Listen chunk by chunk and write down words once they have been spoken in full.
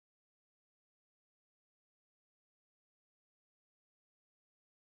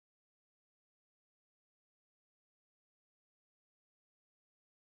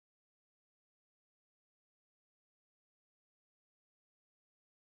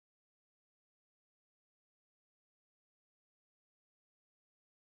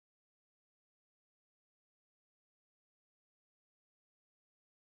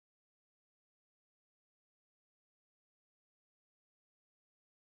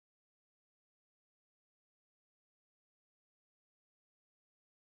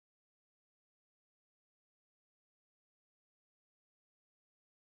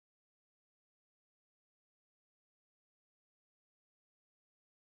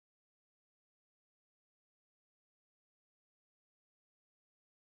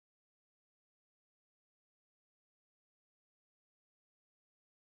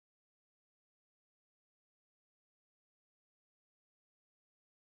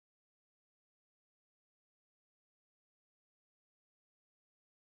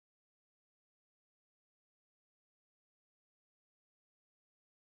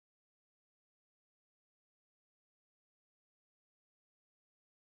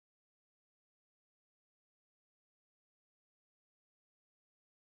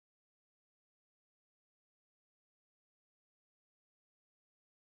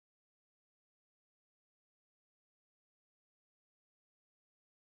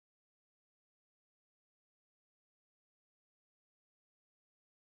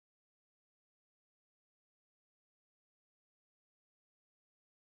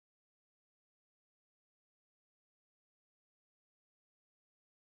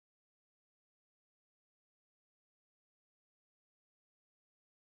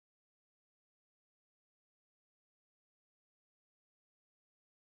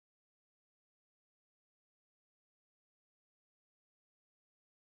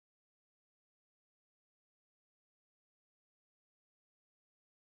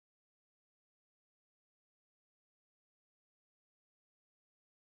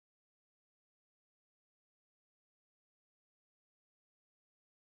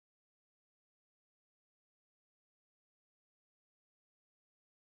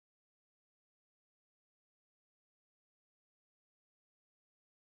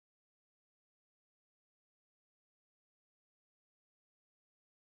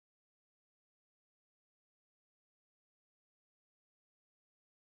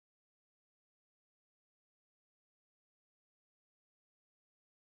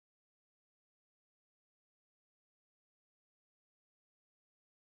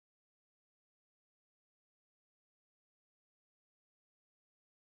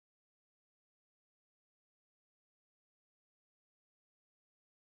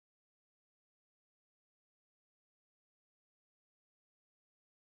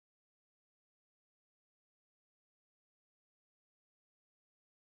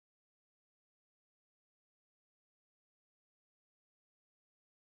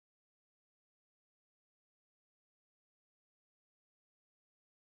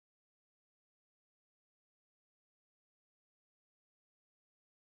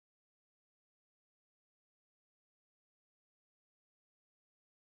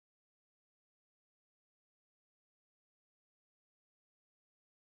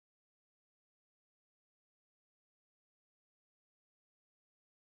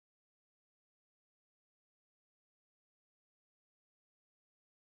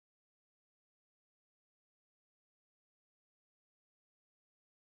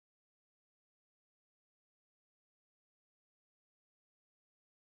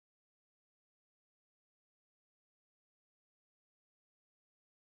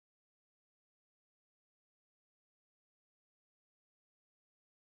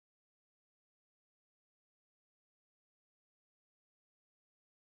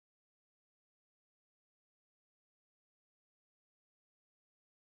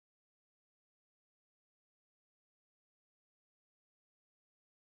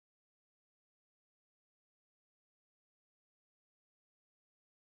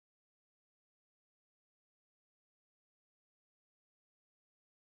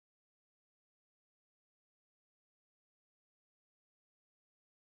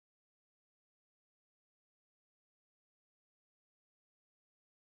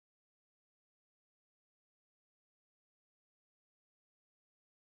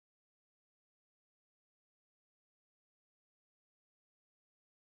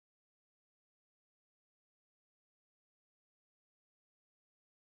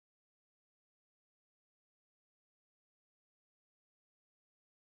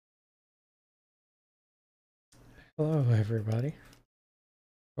Hello everybody.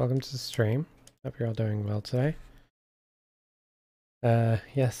 Welcome to the stream. Hope you're all doing well today.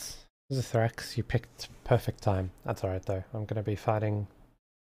 Yes, this is Thrax. You picked perfect time. That's alright though. I'm gonna be fighting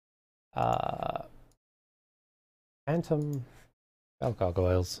Phantom Bell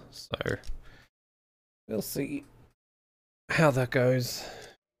Gargoyles, so we'll see how that goes.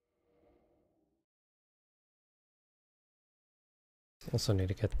 Also need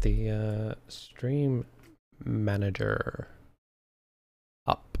to get the stream manager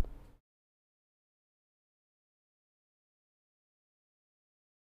up.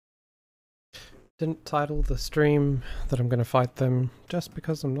 Didn't title the stream that I'm going to fight them just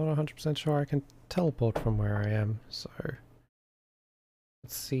because I'm not 100% sure I can teleport from where I am, so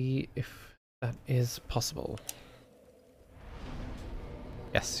let's see if that is possible.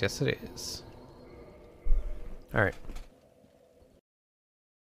 Yes, it is. Alright.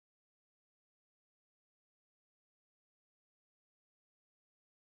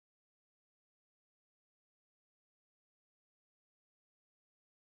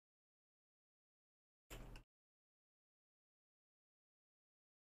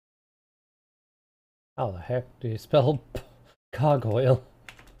 How the heck do you spell gargoyle?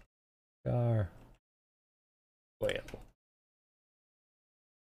 Gargoyle.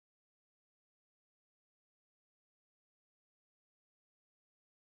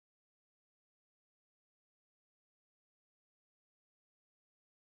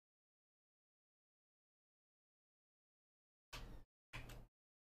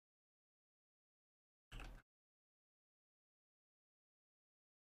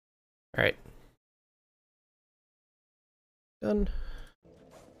 Alright. Done.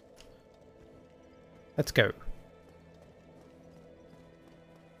 Let's go.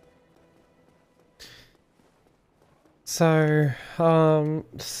 So,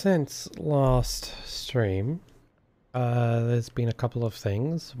 since last stream, there's been a couple of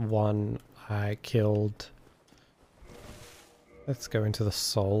things. One, I killed... Let's go into the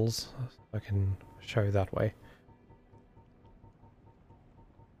souls, so I can show that way.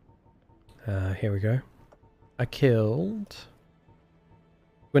 Here we go. I killed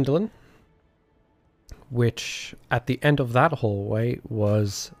Gwendolyn, which at the end of that hallway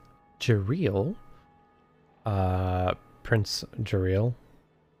was Jariel, Prince Jariel,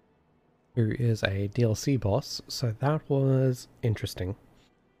 who is a DLC boss, so that was interesting.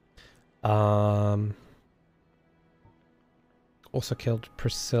 Also killed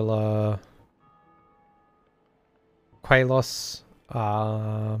Priscilla, Qualos,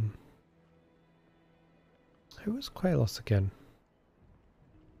 who was Qualos again?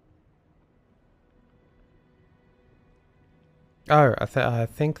 Oh, I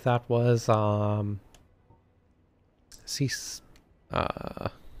think that was Ceaseless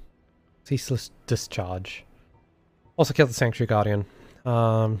Discharge. Also killed the Sanctuary Guardian.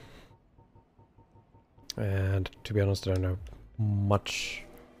 And to be honest, I don't know much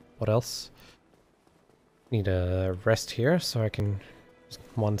what else. Need a rest here so I can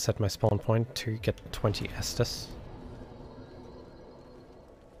one set my spawn point, to get 20 Estus.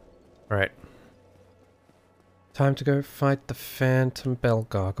 Alright. Time to go fight the Phantom Bell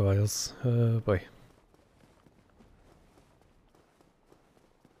Gargoyles. Oh boy.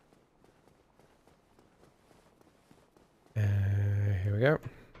 Here we go. Did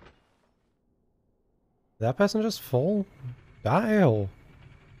that person just fall? Dial.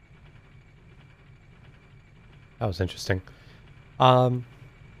 That was interesting.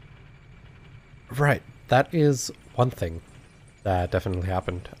 Right, that is one thing that definitely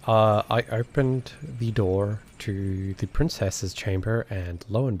happened. I opened the door to the princess's chamber, and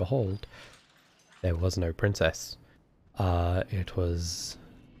lo and behold, there was no princess. It was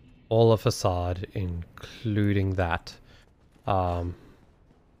all a facade, including that. So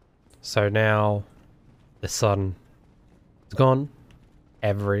now the sun is gone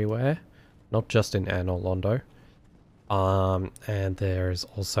everywhere, not just in Anor Londo. And there's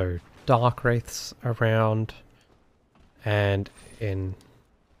also dark wraiths around, and in...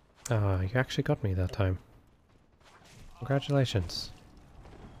 you actually got me that time. Congratulations.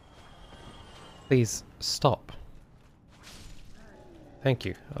 Please stop. Thank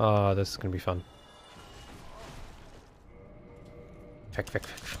you. This is gonna be fun. Feck.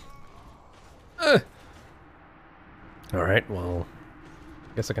 Alright, well,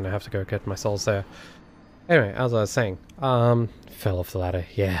 guess I'm gonna have to go get my souls there. Anyway, as I was saying, fell off the ladder,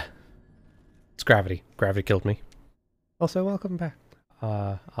 yeah. It's gravity. Gravity killed me. Also, welcome back.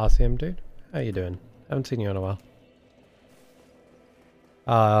 RCM dude, how you doing? Haven't seen you in a while.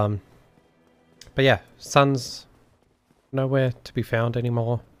 But yeah, sun's nowhere to be found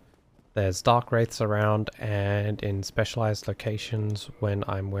anymore. There's dark wraiths around, and in specialized locations when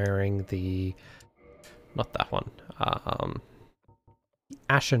I'm wearing the... not that one.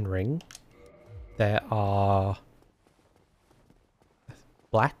 Ashen Ring, there are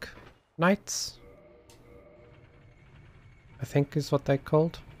Black Knights, I think is what they're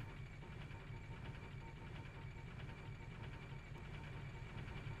called.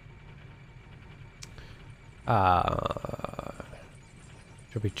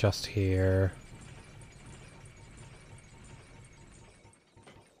 Should be just here.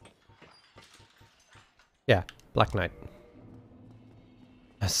 Yeah, Black Knight.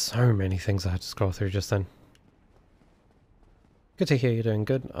 There's so many things I had to scroll through just then. Good to hear you're doing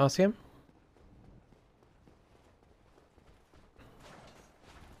good, RCM.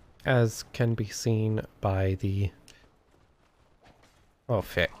 As can be seen by the... oh,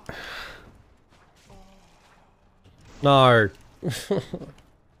 fit. No!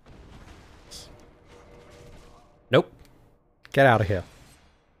 Nope. Get out of here.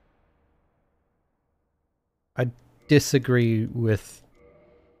 I disagree with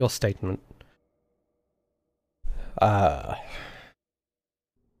your statement.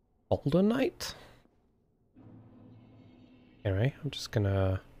 Boulder Knight? Anyway, I'm just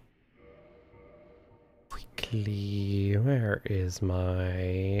gonna quickly... where is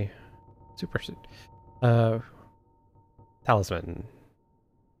my super suit? Talisman.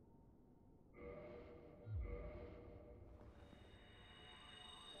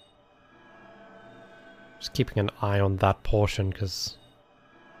 Just keeping an eye on that portion because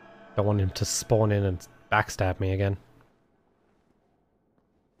I don't want him to spawn in and backstab me again.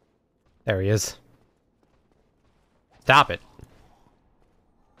 There he is. Stop it.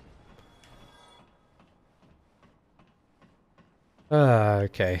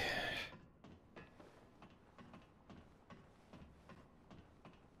 Okay.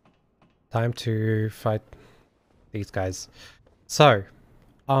 Time to fight these guys. So,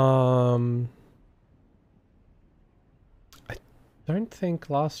 I don't think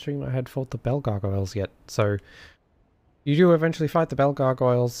last stream I had fought the Bell Gargoyles yet. So, you do eventually fight the Bell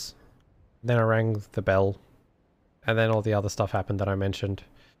Gargoyles, then I rang the bell, and then all the other stuff happened that I mentioned.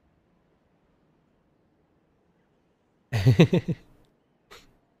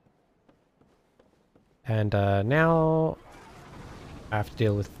 And now I have to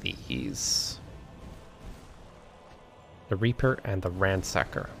deal with these. The Reaper and the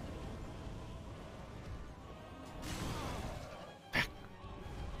Ransacker.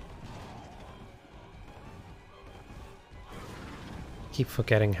 Keep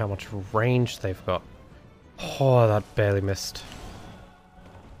forgetting how much range they've got. Oh, that barely missed.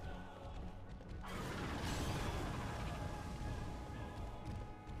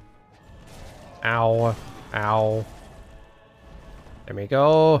 Ow. Ow. There we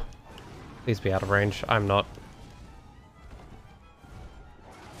go. Please be out of range. I'm not.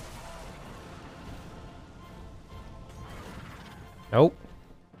 Nope.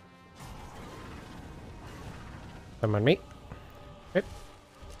 Come on, me. Hey.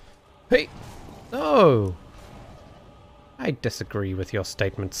 Hey. No. I disagree with your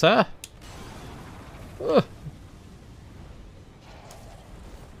statement, sir. Ugh.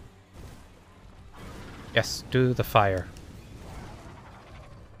 Yes, do the fire.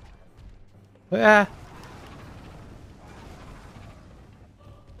 Ah.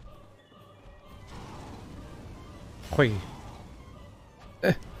 Hui.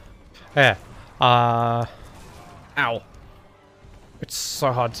 Yeah. Ow. It's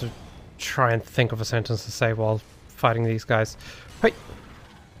so hard to try and think of a sentence to say while fighting these guys. Wait.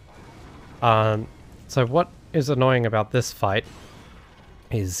 So what is annoying about this fight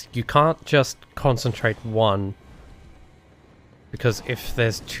is you can't just concentrate one, because if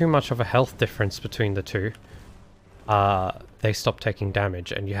there's too much of a health difference between the two, they stop taking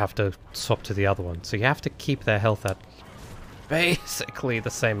damage and you have to swap to the other one. So you have to keep their health at basically the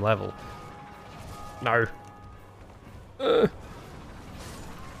same level. No.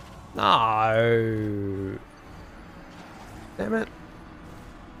 No. Damn it.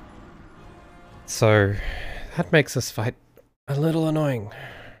 So that makes this fight a little annoying.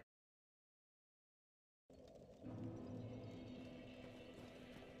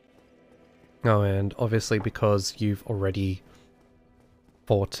 Oh, and obviously because you've already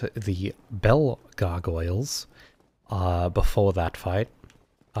fought the Bell Gargoyles before that fight,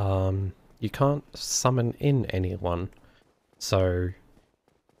 you can't summon in anyone. So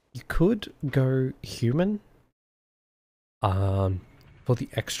you could go human for the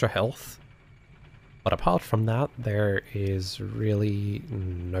extra health. But apart from that, there is really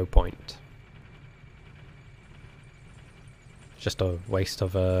no point. Just a waste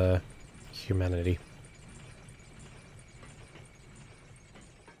of a humanity.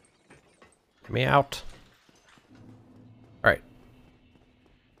 Get me out. Alright.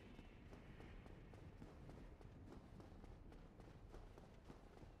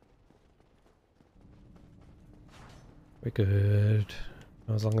 We're good.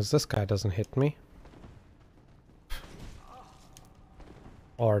 As long as this guy doesn't hit me.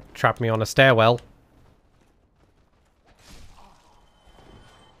 Or trap me on a stairwell.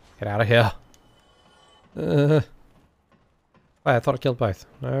 Get out of here. Wait, I thought I killed both.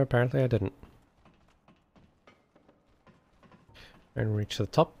 No, apparently I didn't. And reach the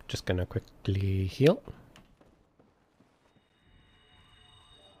top. Just gonna quickly heal.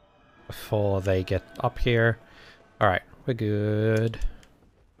 Before they get up here. Alright, we're good.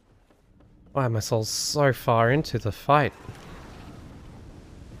 Why am I so far into the fight?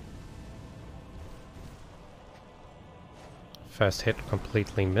 First hit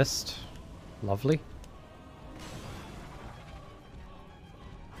completely missed. Lovely.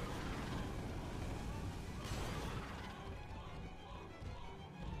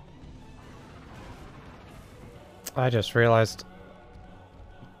 I just realized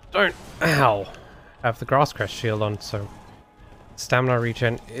don't have the grass crest shield on, so stamina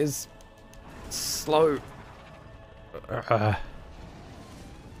regen is slow.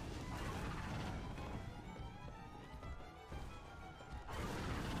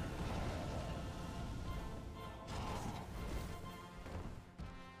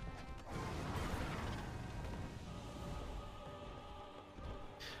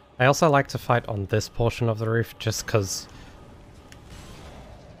 I also like to fight on this portion of the roof just because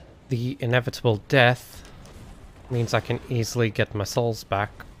the inevitable death means I can easily get my souls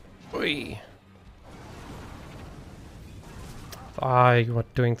back. Oi. You were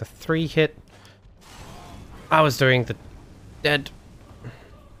doing the 3 hit. I was doing the dead.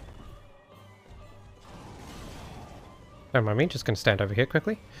 Don't mind me, just gonna stand over here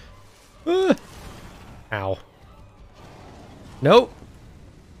quickly. Ow. Nope.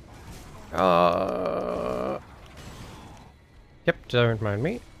 Yep, don't mind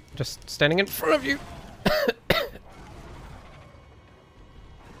me. Just standing in front of you.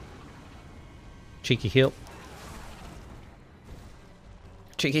 Cheeky heal.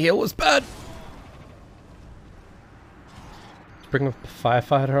 Cheeky heal was bad. Bring a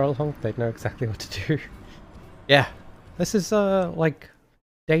firefighter along, they'd know exactly what to do. Yeah, this is like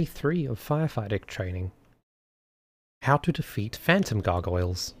day 3 of firefighting training. How to defeat phantom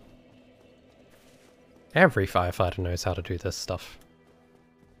gargoyles. Every firefighter knows how to do this stuff.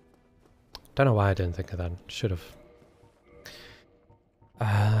 Don't know why I didn't think of that. Should have.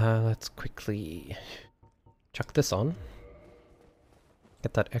 Let's quickly chuck this on.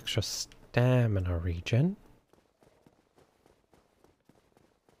 Get that extra stamina regen.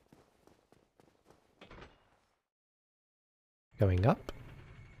 Going up.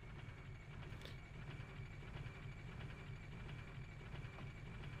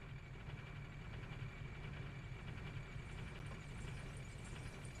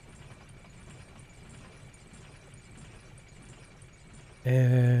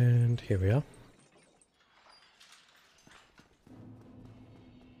 And here we are.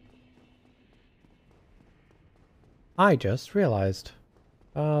 I just realized.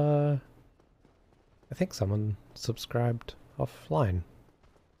 I think someone subscribed offline.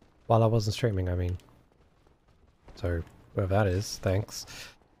 While I wasn't streaming, I mean. So, whoever that is, thanks.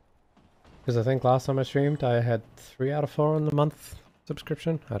 Because I think last time I streamed, I had 3 out of 4 on the month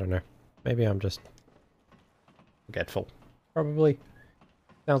subscription. I don't know. Maybe I'm just forgetful. Probably.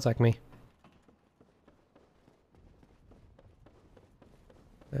 Sounds like me.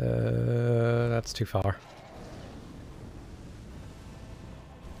 That's too far.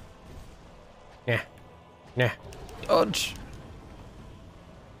 Yeah. Yeah. Dodge!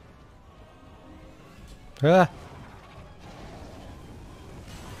 Ah!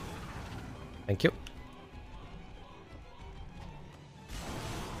 Thank you.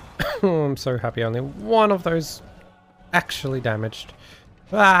 I'm so happy only one of those actually damaged.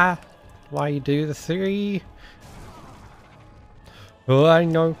 Ah! Why you do the 3? Oh, I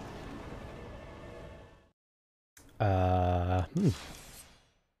know.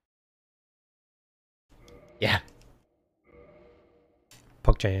 Yeah.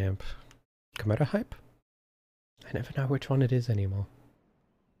 PogChamp. Komodo hype? I never know which one it is anymore.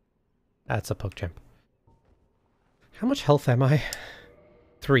 That's a PogChamp. How much health am I?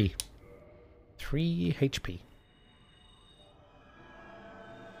 3. 3 HP.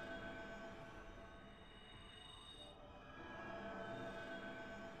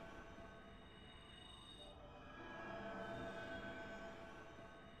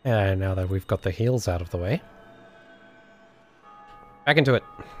 And now that we've got the heals out of the way, back into it.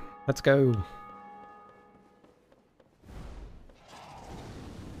 Let's go.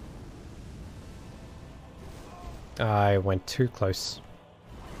 I went too close.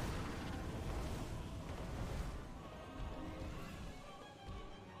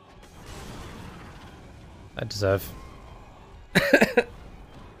 I deserve.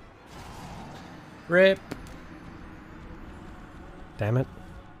 Rip. Damn it.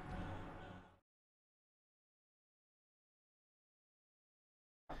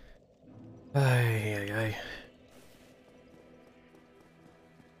 Ay, ay, ay.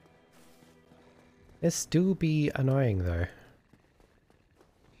 This do be annoying though.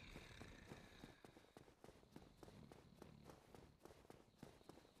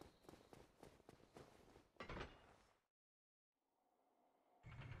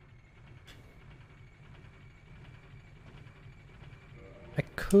 I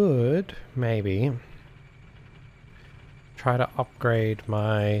could, maybe, try to upgrade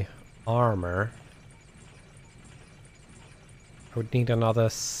my armor. I would need another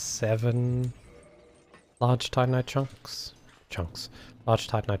 7 large Titanite chunks. Large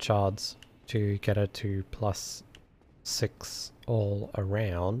Titanite shards to get it to +6 all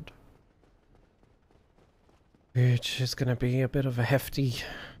around. Which is going to be a bit of a hefty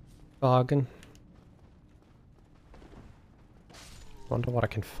bargain. Wonder what I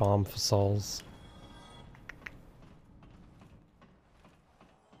can farm for souls.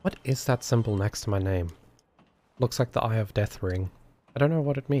 What is that symbol next to my name? Looks like the Eye of Death ring. I don't know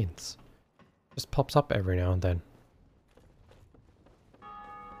what it means. Just pops up every now and then.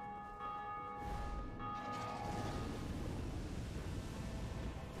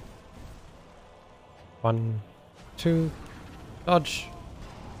 One, two, dodge.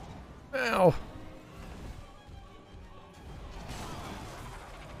 Ow.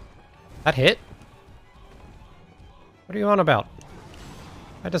 That hit? What are you on about?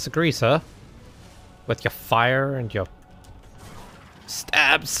 I disagree, sir. With your fire and your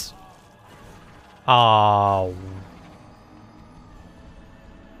stabs. Oh.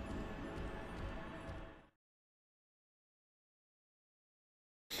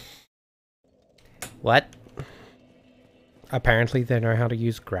 What? Apparently they know how to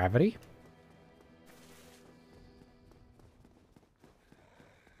use gravity?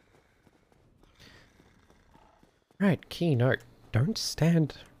 Right, key note. Don't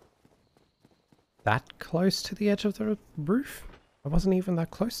stand that close to the edge of the roof. I wasn't even that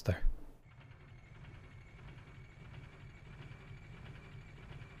close though.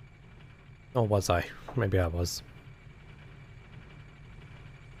 Or was I? Maybe I was.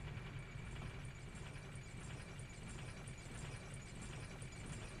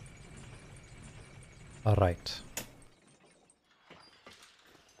 Alright.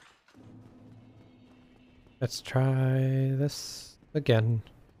 Let's try this again.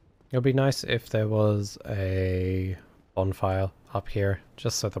 It would be nice if there was a bonfire up here,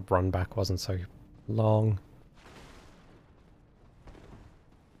 just so the run back wasn't so long.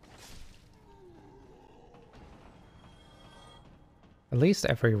 At least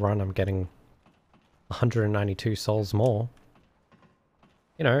every run I'm getting 192 souls more.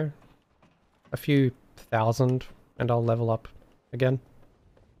 You know, a few thousand and I'll level up again.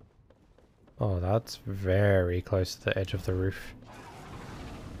 Oh, that's very close to the edge of the roof.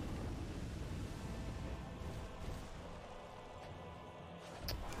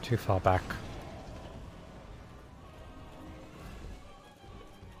 Too far back.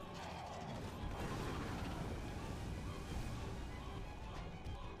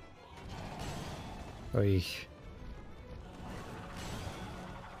 Oy.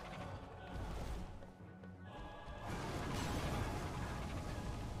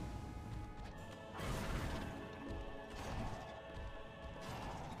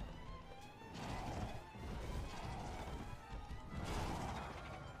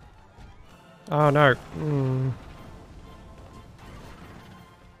 Oh no.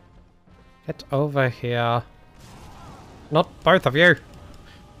 Get over here. Not both of you.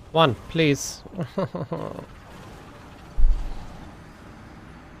 One, please.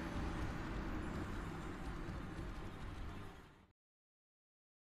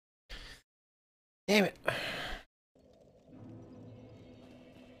 Damn it.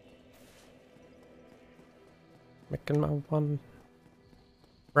 Making my one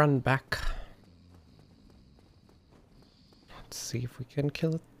run back. Let's see if we can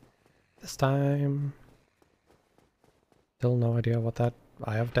kill it this time. Still no idea what that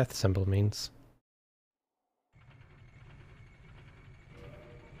Eye of Death symbol means.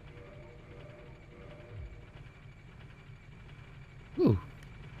 Ooh,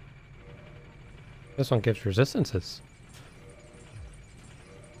 This one gives resistances.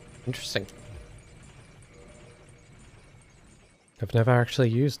 Interesting. I've never actually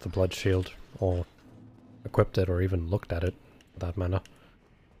used the blood shield, or equipped it, or even looked at it, for that matter.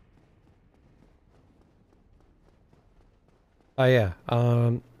 Oh yeah,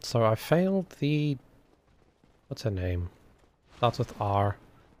 so I failed the... What's her name? Starts with R.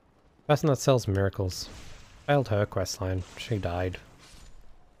 Person that sells miracles. Failed her questline. She died.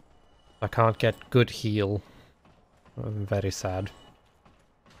 I can't get good heal. I'm very sad.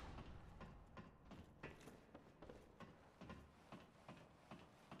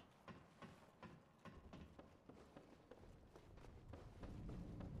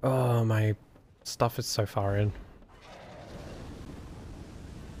 Oh, my stuff is so far in.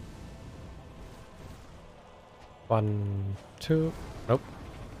 One, two... Nope.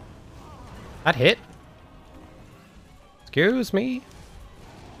 That hit? Excuse me?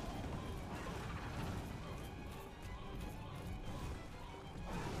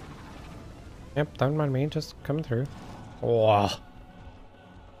 Yep, don't mind me, just coming through. Oh.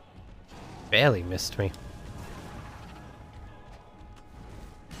 Barely missed me.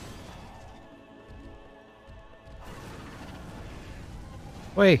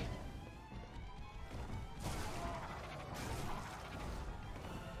 Wait.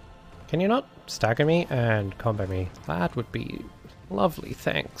 Can you not stagger me and combo me? That would be lovely,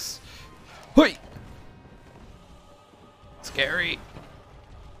 thanks. Hoi! Scary.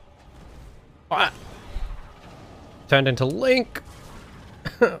 What? Turned into Link.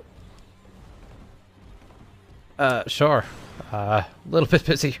 Sure. A little bit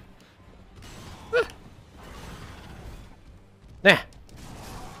busy. Nah.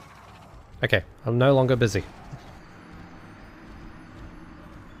 Okay, I'm no longer busy.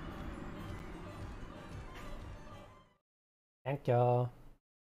 Thank you.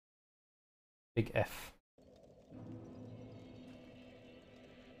 Big F.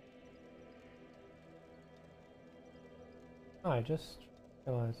 I just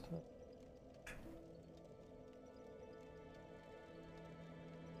realized.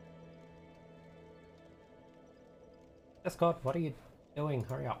 Discord, what are you doing?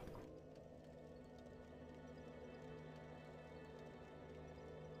 Hurry up.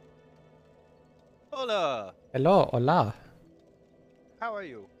 Hola! Hello, hola. How are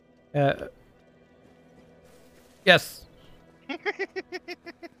you? Yes.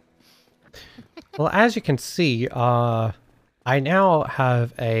 Well, as you can see, I now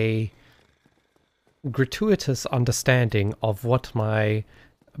have a gratuitous understanding of what my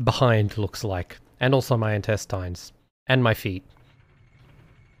behind looks like, and also my intestines, and my feet.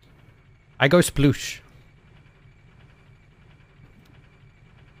 I go sploosh.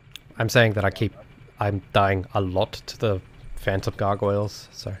 I'm saying that I'm dying a lot to the phantom gargoyles,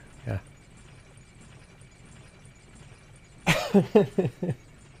 so yeah.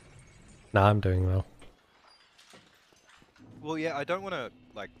 Nah, I'm doing well. Well, yeah, I don't want to,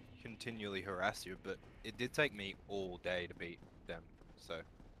 like, continually harass you, but it did take me all day to beat them, so...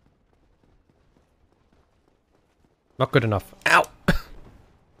 Not good enough. Ow!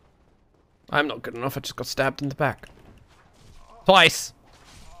 I'm not good enough, I just got stabbed in the back. Twice!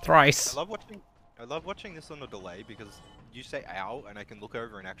 Thrice! I love watching this on a delay, because you say ow, and I can look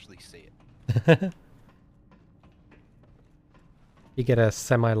over and actually see it. You get a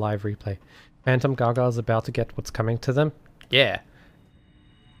semi-live replay. Phantom Gargoyle's about to get what's coming to them? Yeah.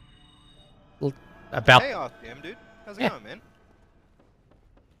 About... Hey, RCM, dude. How's it going, man?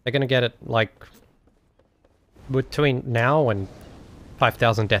 They're gonna get it, like, between now and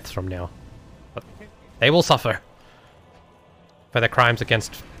 5,000 deaths from now. But they will suffer for their crimes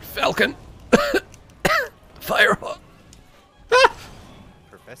against Falcon. Firehawk.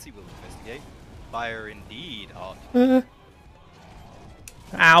 Professor will investigate. Fire indeed, Art.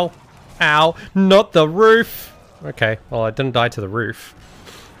 Ow. Ow. Not the roof. Okay, well, I didn't die to the roof.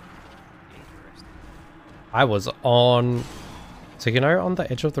 Interesting. I was on... So, you know, on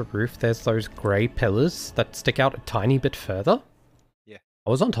the edge of the roof, there's those grey pillars that stick out a tiny bit further? Yeah. I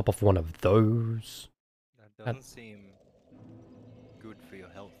was on top of one of those. That doesn't seem good for your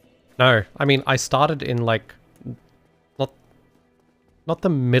health. No, I mean, I started in, like, not the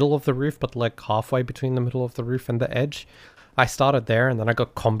middle of the roof, but, like, halfway between the middle of the roof and the edge. I started there, and then I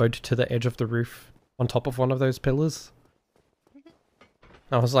got comboed to the edge of the roof on top of one of those pillars.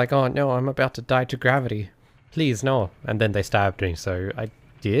 I was like, oh no, I'm about to die to gravity. Please, no. And then they stabbed me, so I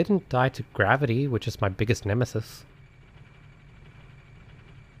didn't die to gravity, which is my biggest nemesis.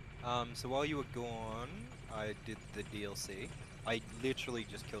 So while you were gone, I did the DLC. I literally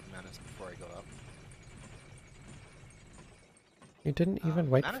just killed Manus before I got up. You didn't even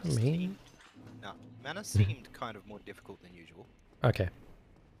wait for Manus me? team. Now, mana seemed kind of more difficult than usual, Okay.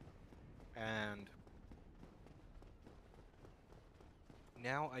 and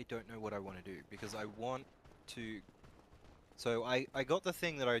now I don't know what I want to do because I want to. So I got the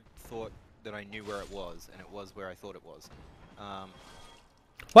thing that I thought that I knew where it was, and it was where I thought it was.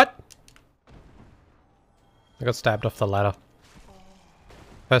 What? I got stabbed off the ladder.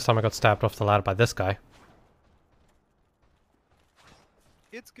 First time I got stabbed off the ladder by this guy.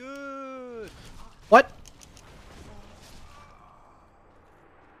 It's good. What?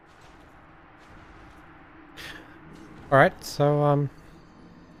 Alright, so,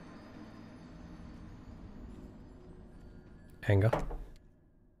 anger.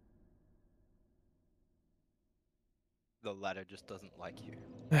 The ladder just doesn't like you.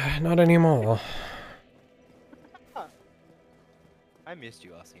 Not anymore. I missed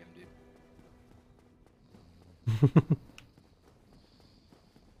you, RCM dude.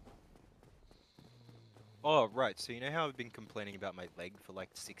 Oh, right. So you know how I've been complaining about my leg for like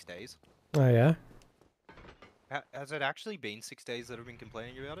 6 days? Oh, yeah? Has it actually been 6 days that I've been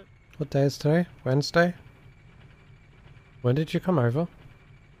complaining about it? What day is today? Wednesday? When did you come over?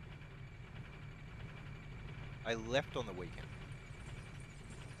 I left on the weekend.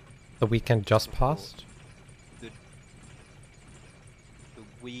 The weekend just Before- passed? The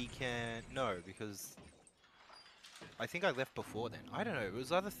weekend... No, because... I think I left before then. I don't know. It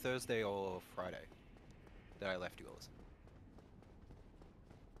was either Thursday or Friday that I left yours.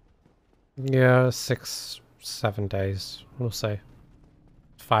 Yeah, 6, 7 days. We'll say.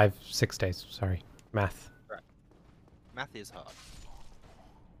 5, 6 days, sorry. Math. Math is hard.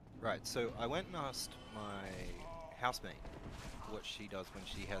 Right, so I went and asked my housemate what she does when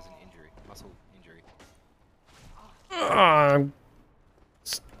she has an injury, muscle injury.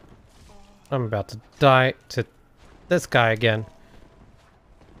 I'm about to die to this guy again.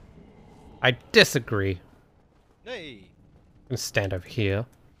 I disagree. Hey! I'm gonna stand over here.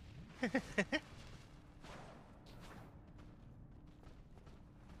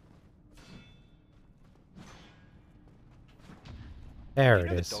 There You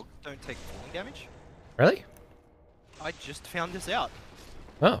it know is. the dogs don't take falling damage? Really? I just found this out.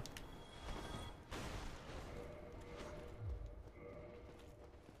 Oh.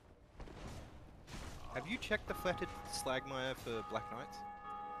 Have you checked the fletted Slagmire for Black Knights?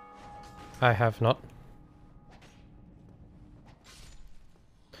 I have not.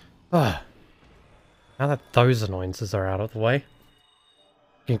 Ah. Now that those annoyances are out of the way,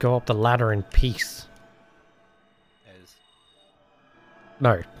 you can go up the ladder in peace. As...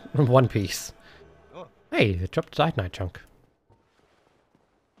 No, one piece. Oh, Hey, they dropped a Titanite chunk.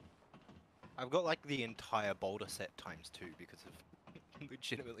 I've got like the entire boulder set times 2 because of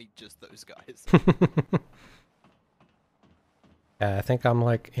legitimately just those guys. I think I'm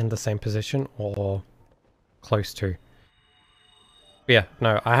like in the same position or close to. But yeah,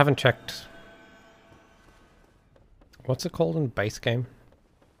 no, I haven't checked. What's it called in base game?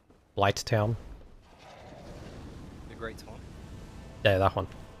 Blighttown. The Great Swan. Yeah, that one.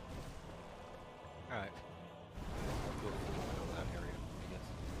 Alright. I'll do a full one on that area, I guess.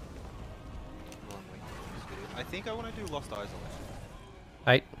 Long way to this video. I think I want to do Lost Isolate.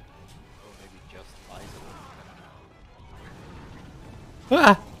 Hey. Or maybe just Isolate.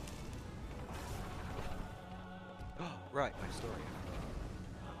 Ah! Right, my story.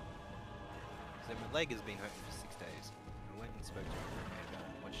 So my leg has been hurting for 6 days. I went and spoke to her about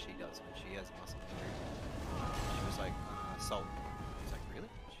what she does when she has a muscle injury. She was like, salt. I was like,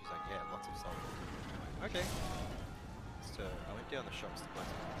 really? She's like, yeah, lots of salt. I'm like, okay. So I went down the shops to buy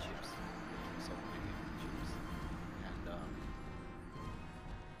some chips. Salt chips. And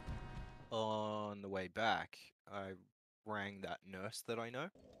on the way back, I rang that nurse that I know.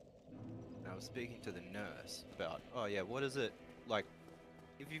 And I was speaking to the nurse about, oh yeah, what is it, like,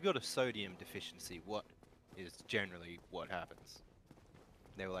 if you've got a sodium deficiency, what is generally what happens?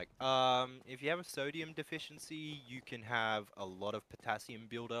 They were like, if you have a sodium deficiency, you can have a lot of potassium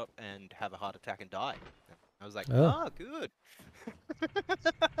buildup and have a heart attack and die. I was like, Oh. ah, good.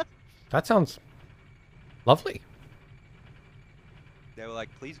 That sounds lovely. They were like,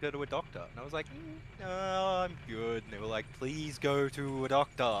 please go to a doctor. And I was like, no, I'm good. And they were like, please go to a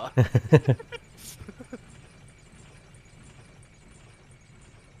doctor.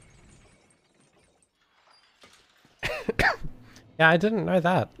 Yeah, I didn't know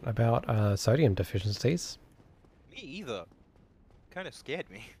that about sodium deficiencies. Me either. Kind of scared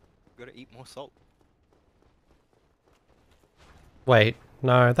me. Gotta eat more salt. Wait,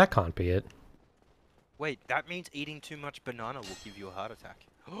 no, that can't be it. Wait, that means eating too much banana will give you a heart attack.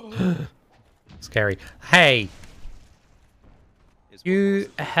 Scary. Hey, Is what you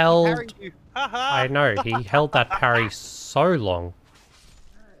was- held Harry, you- I know, he held that parry so long.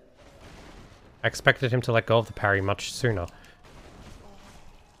 I expected him to let go of the parry much sooner.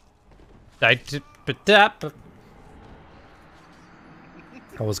 I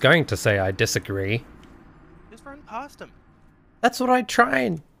was going to say I disagree. Just run past him. That's what I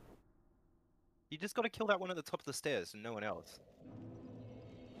tried. You just got to kill that one at the top of the stairs and no one else.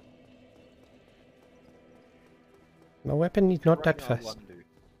 My weapon is not that Running fast. L1 do.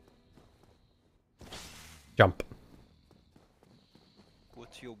 Jump.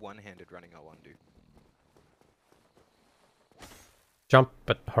 What's your one-handed running L1 do? Jump,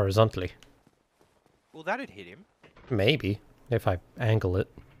 but horizontally. Well, that'd hit him. Maybe, if I angle it.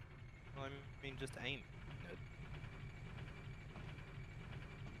 I mean, just aim. Nerd.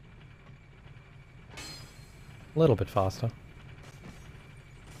 A little bit faster.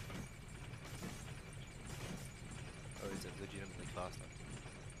 Or is it legitimately faster?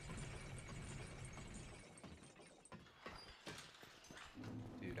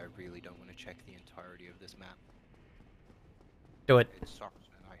 Dude, I really don't want to check the entirety of this map. Do it. It sucks,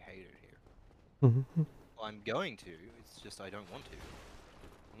 man. I hate it here. Mhm. Well, I'm going to. It's just I don't want to.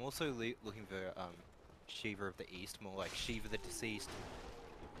 I'm also looking for Shiva of the East, more like Shiva the Deceased.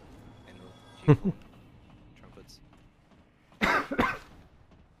 And Shiva trumpets. I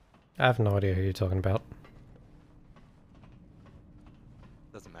have no idea who you're talking about.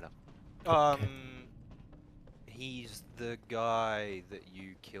 Doesn't matter. Okay. He's the guy that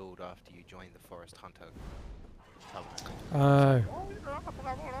you killed after you joined the Forest Hunter Covenant.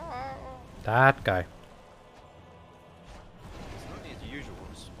 That guy. It's not his usual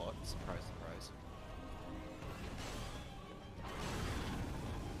spot, surprise, surprise.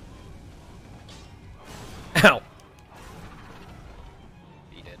 Ow!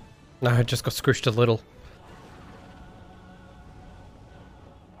 He did. No, I just got squished a little.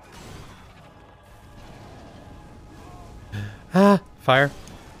 Ah! Fire.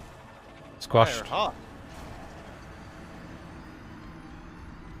 Squashed. Fire hot.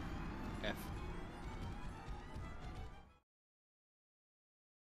 F.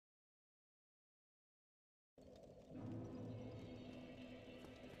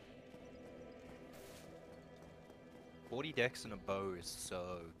 $40 decks and a bow is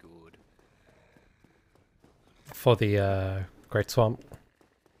so good. For the Great Swamp.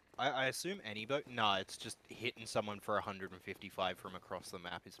 I assume any bow? Nah, it's just hitting someone for 155 from across the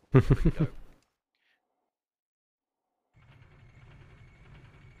map is pretty dope.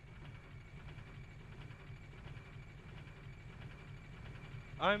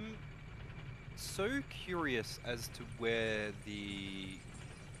 I'm so curious as to where the...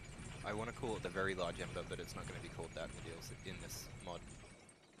 I want to call it the very large ember, but it's not going to be called that in the DLC, in this mod.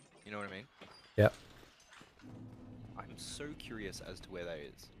 You know what I mean? Yep. I'm so curious as to where that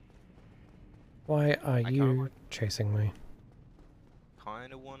is. Why are kinda you want- chasing me?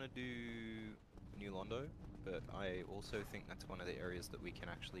 Kind of want to do New Londo, but I also think that's one of the areas that we can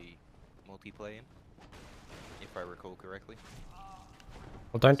actually multiplayer in, if I recall correctly,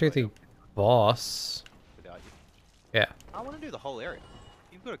 Well, don't do So I the don't- boss. without you. Yeah. I want to do the whole area.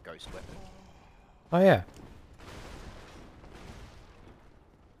 You've got a ghost weapon. Oh, yeah.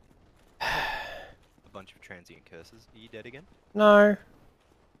 A bunch of transient curses. Are you dead again? No.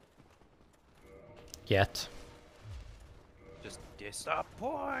 Yet. Just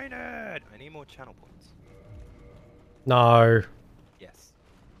disappointed! I need more channel points. No. Yes.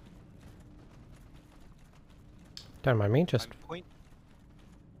 Don't mind me, just... I'm point...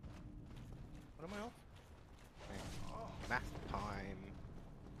 What am I off? Math time.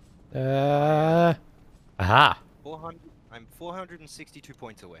 Aha! 400... I'm 462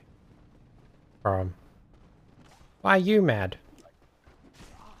 points away. From... Why are you mad?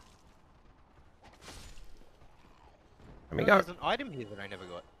 Let me No, go. there's an item here that I never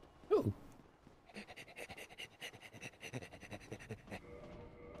got. Ooh.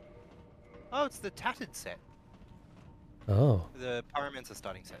 Oh, it's the tattered set. Oh. The Pyromancer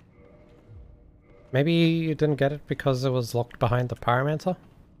starting set. Maybe you didn't get it because it was locked behind the Pyromancer?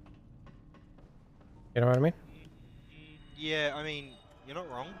 You know what I mean? Yeah, I mean, you're not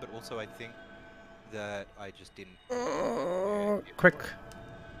wrong, but also I think that I just didn't... Quick.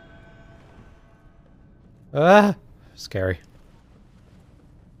 Ah! Scary.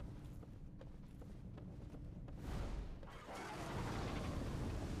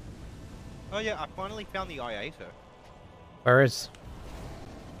 Oh yeah, I finally found the Iator Where is...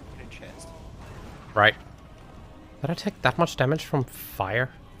 in a chest. Right. Did I take that much damage from fire?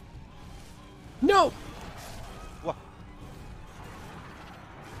 No! What?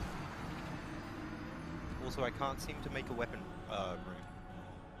 Also, I can't seem to make a weapon room.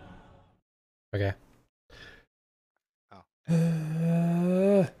 Okay.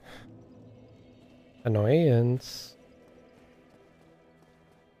 Oh, Annoyance.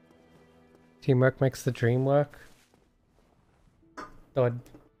 Teamwork makes the dream work. Though I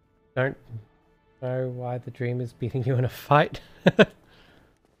don't know why the dream is beating you in a fight.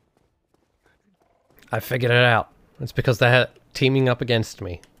 I figured it out. It's because they're teaming up against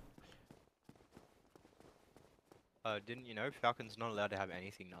me. didn't you know Falcon's not allowed to have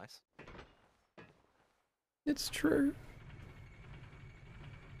anything nice? It's true.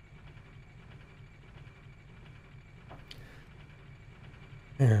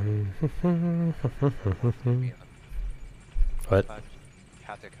 What?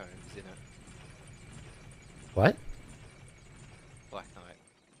 Catacombs in it. What? Black Knight.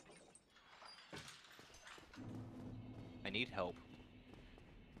 I need help.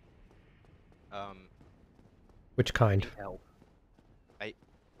 Which kind? Need help. I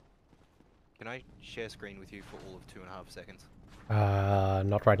Can I share screen with you for all of 2.5 seconds?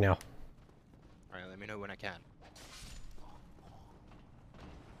 Not right now. Alright, let me know when I can.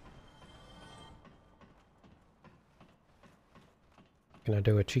 Can I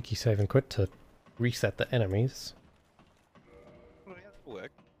do a cheeky save and quit to reset the enemies? Oh, yeah, that'll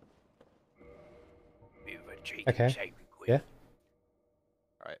work. Bit of a cheeky Okay. save and quit. Yeah.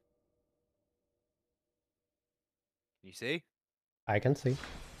 Alright. Can you see? I can see.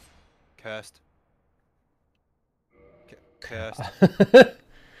 Cursed. Cursed.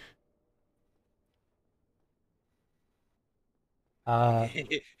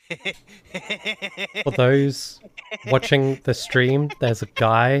 For those watching the stream, there's a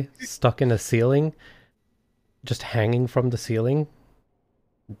guy stuck in a ceiling, just hanging from the ceiling,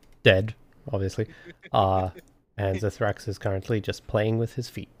 dead, obviously. And Zithrax is currently just playing with his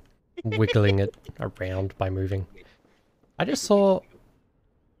feet, wiggling it around by moving. I just saw,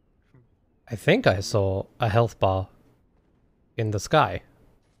 I think I saw a health bar in the sky.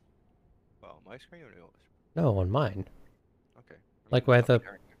 Well, my screen or yours? No, on mine. Okay. Like where the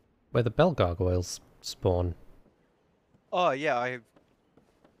bell gargoyles spawn. Oh yeah, I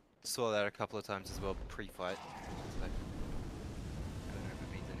saw that a couple of times as well pre-fight. So, I don't know if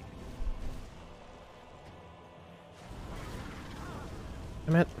it means anything.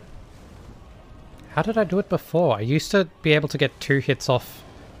 Damn it. How did I do it before? I used to be able to get 2 hits off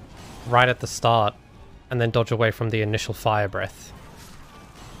right at the start and then dodge away from the initial fire breath.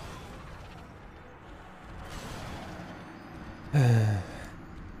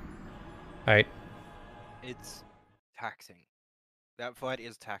 Alright. It's taxing. That fight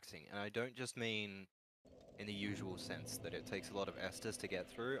is taxing, and I don't just mean in the usual sense that it takes a lot of Estus to get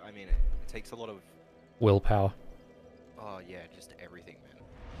through. I mean it takes a lot of, Willpower. oh yeah, just everything,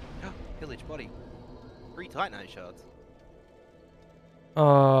 man. Pillage body. 3 Titanite shards.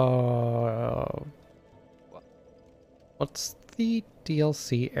 Oh. What? What's the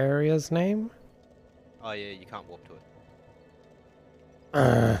DLC area's name? Oh yeah, you can't warp to it.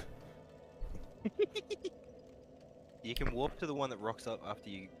 Uh, You can warp to the one that rocks up after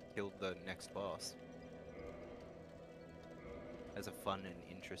you kill the next boss. Has a fun and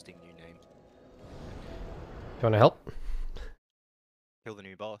interesting new name. you wanna help? Kill the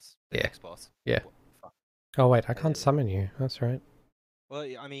new boss. The Yeah. next boss. Yeah. What the fuck? Oh wait, I can't summon you. That's right. Well,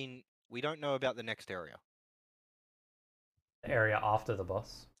 I mean, we don't know about the next area. The area after the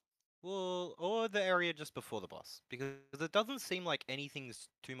boss. Well, or the area just before the boss. Because it doesn't seem like anything's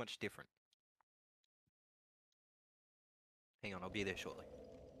too much different. Hang on, I'll be there shortly.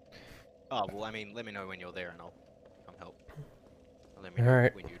 Oh, well, I mean, let me know when you're there and I'll come help. Or let me know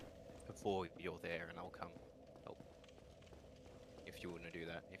Alright. when before you're there and I'll come help. If you want to do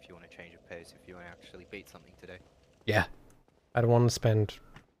that, if you want to change of pace, if you want to actually beat something today. Yeah. I don't want to spend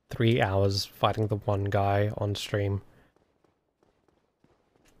 3 hours fighting the one guy on stream.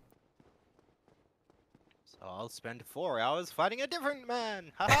 So I'll spend 4 hours fighting a different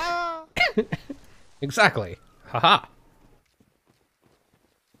man! Haha! Exactly. Haha.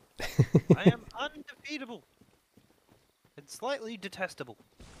 I am undefeatable! And slightly detestable.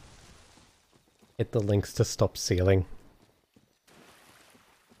 Hit the links to stop sealing.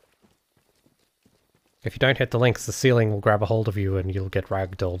 If you don't hit the links, the ceiling will grab a hold of you and you'll get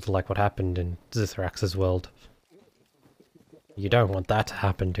ragdolled like what happened in Zithrax's world. You don't want that to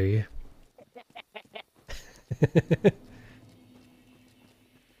happen, do you?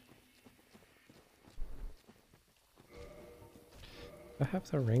 I have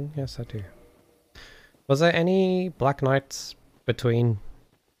the ring? Yes, I do. Was there any Black Knights between,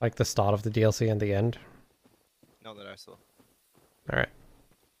 like, the start of the DLC and the end? Not that I saw. Alright.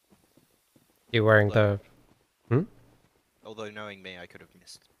 You wearing the... Although knowing me, I could have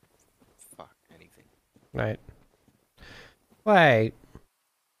missed fuck anything. Right. Wait.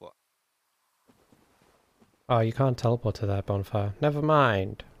 What? Oh, you can't teleport to that bonfire. Never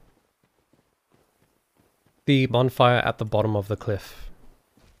mind. The bonfire at the bottom of the cliff.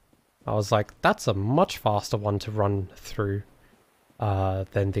 I was like, that's a much faster one to run through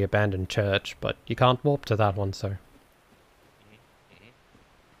than the abandoned church, but you can't warp to that one, so... Mm-hmm.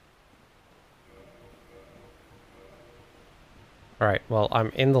 Alright, well, I'm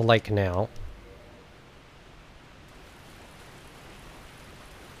in the lake now.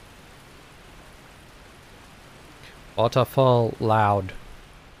 Waterfall loud.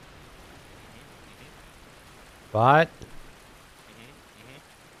 What?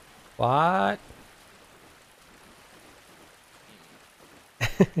 What?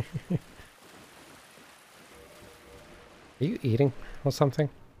 Are you eating or something?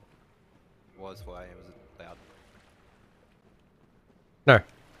 Was why it was loud. No.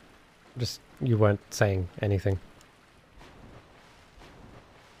 Just, you weren't saying anything.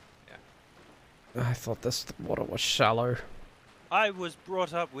 Yeah. I thought this water was shallow. I was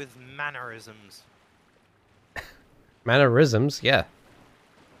brought up with mannerisms. Mannerisms, yeah.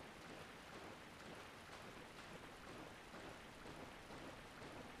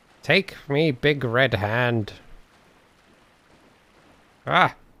 Take me, big red hand.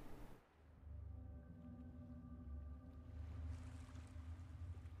 Ah!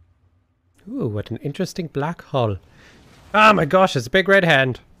 Ooh, what an interesting black hole. Ah, my gosh, it's a big red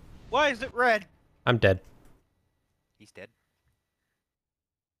hand. Why is it red? I'm dead. He's dead.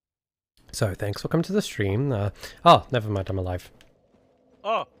 So, thanks for coming to the stream. Oh, never mind, I'm alive.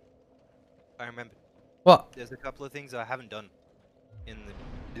 Oh! I remember. What? There's a couple of things I haven't done in the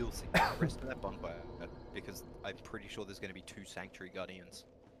DLC. Rest of that bonfire, because I'm pretty sure there's going to be 2 Sanctuary Guardians.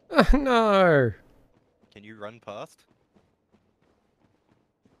 No! Can you run past?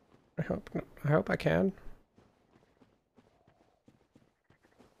 I hope I can.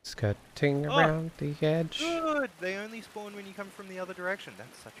 Skirting Oh, around the edge. Good! They only spawn when you come from the other direction.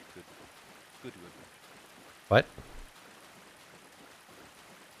 That's such a good. What?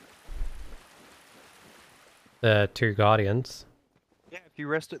 The 2 guardians. Yeah, if you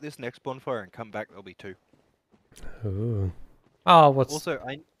rest at this next bonfire and come back, there'll be 2. Ooh. Oh, what's... Also,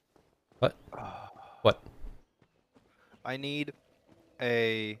 What? What? I need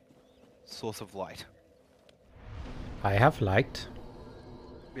a source of light. I have light.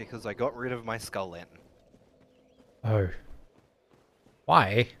 Because I got rid of my skull lantern. Oh.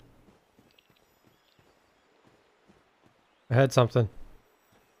 Why? I heard something.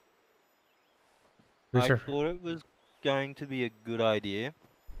 I thought it was going to be a good idea,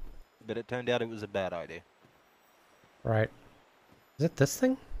 but it turned out it was a bad idea. Right. Is it this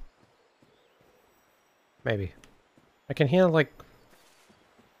thing? Maybe. I can hear, like...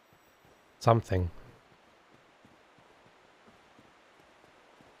 something.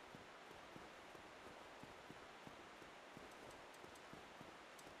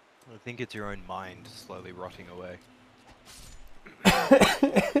 I think it's your own mind slowly rotting away.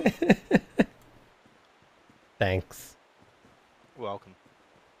 Thanks. Welcome.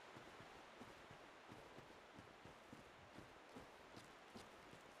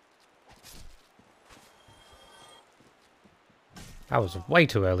 That was way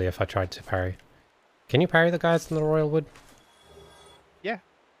too early if I tried to parry. Can you parry the guys in the Royal Wood? Yeah.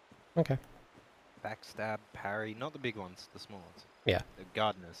 Okay. Backstab, parry, not the big ones, the small ones. Yeah. The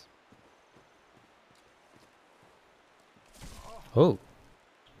gardeners. Oh.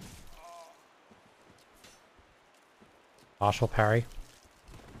 Partial parry.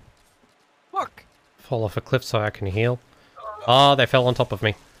 Fuck! Fall off a cliff so I can heal. Oh, they fell on top of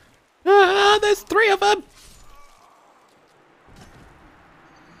me. Ah, there's 3 of them!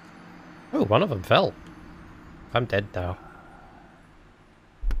 Oh, one of them fell. I'm dead now.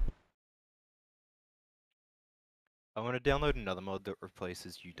 I want to download another mod that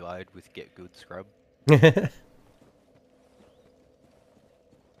replaces "you died" with "get good scrub."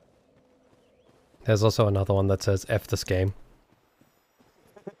 There's also another one that says F this game.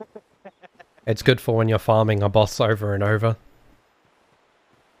 It's good for when you're farming a boss over and over.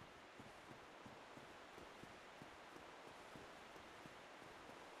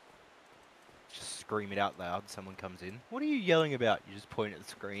 Just scream it out loud, someone comes in. What are you yelling about? You just point at the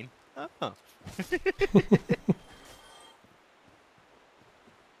screen. Oh.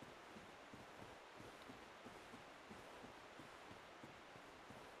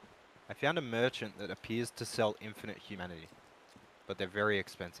 I found a merchant that appears to sell infinite humanity, but they're very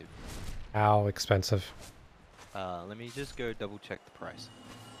expensive. How expensive. Let me just go double check the price.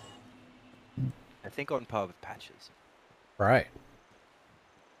 I think on par with patches. Right.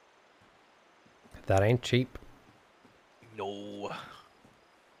 That ain't cheap. No.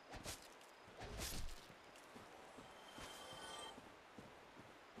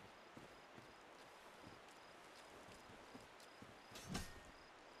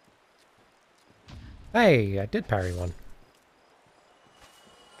 Hey, I did parry one.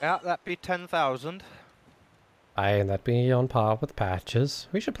 Yeah, that'd be 10,000. Aye, and that'd be on par with patches.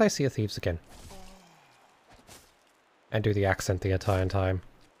 We should play Sea of Thieves again. And do the accent the entire time.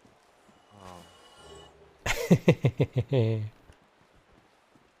 Oh.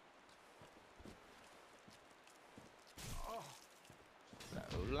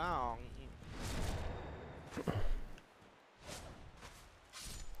 So long.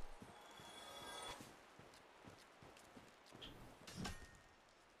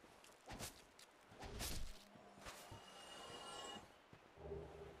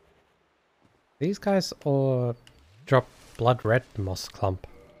 These guys all drop blood red moss clump.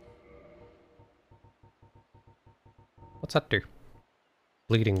 What's that do?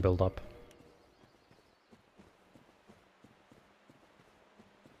 Bleeding build up.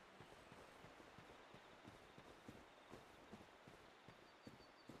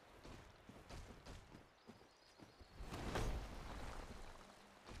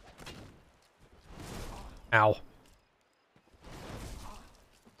 Ow.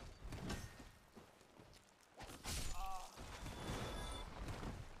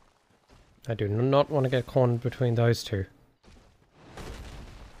 I do not want to get cornered between those two.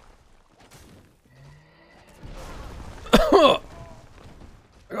 I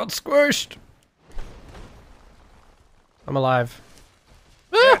got squished! I'm alive.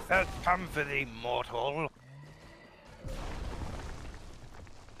 Death has come for thee, mortal.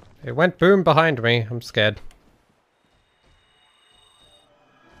 It went boom behind me. I'm scared.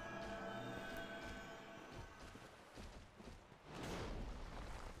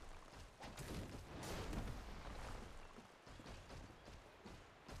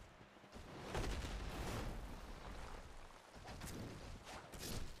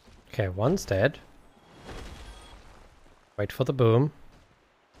 Okay, one's dead. Wait for the boom.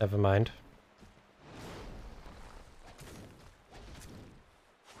 Never mind.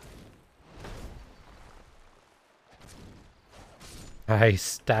 I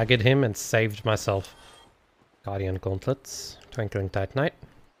staggered him and saved myself. Guardian Gauntlets. Twinkling Titanite.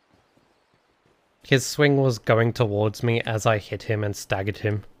 His swing was going towards me as I hit him and staggered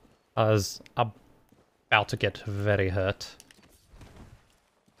him. I was about to get very hurt.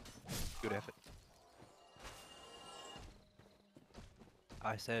 Good effort.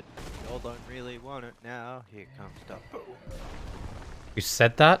 I said, y'all don't really want it now. Here comes the boom. You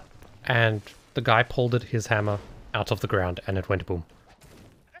said that, and the guy pulled his hammer out of the ground and it went boom.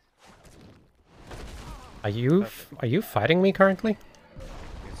 Are you fighting me currently?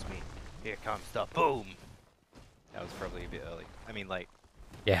 It's me. Here comes the boom. That was probably a bit early. I mean, late.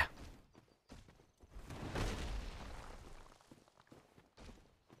 Yeah.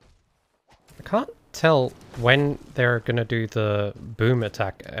 I can't tell when they're gonna do the boom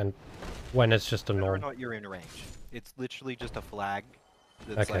attack and when it's just a Whether or normal. not you're in range. It's literally just a flag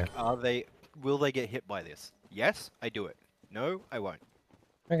that's Okay. like, will they get hit by this? Yes, I do it. No, I won't.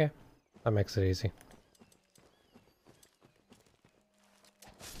 Okay. That makes it easy.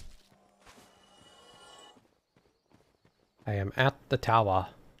 I am at the tower.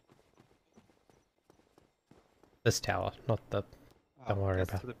 This tower, not the... Don't worry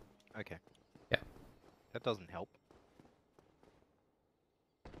that's about to the... Okay. Yeah. That doesn't help.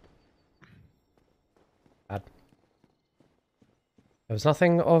 bad. There was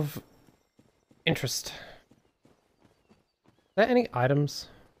nothing of interest. Are there any items?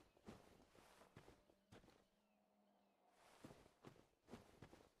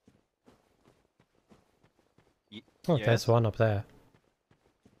 Oh, Yes. there's one up there.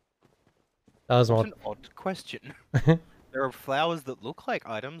 That was What not... an odd question. There are flowers that look like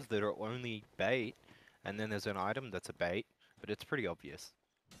items that are only bait, and then there's an item that's a bait, but it's pretty obvious.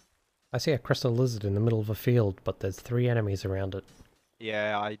 I see a crystal lizard in the middle of a field, but there's 3 enemies around it.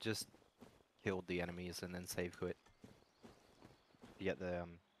 Yeah, I just killed the enemies and then save quit. To get the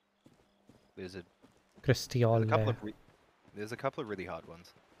lizard. Crystal There's a couple of really hard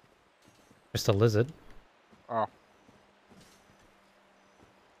ones. Crystal lizard. Oh.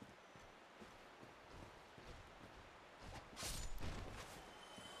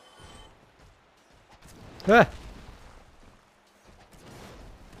 Ah!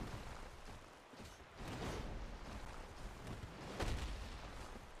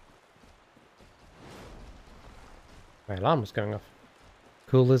 My alarm was going off.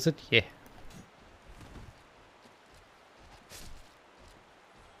 Cool lizard? Yeah.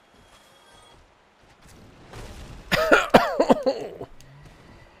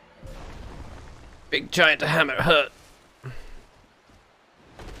 Big giant hammer hurt.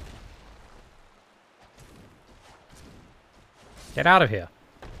 Get out of here.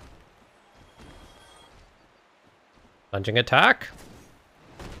 Lunging attack.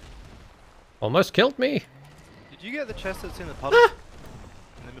 Almost killed me. Did you get the chest that's in the puddle?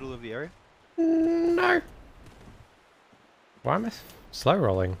 In the middle of the area? No. Why am I slow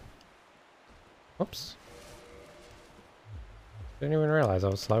rolling? Oops. Didn't even realize I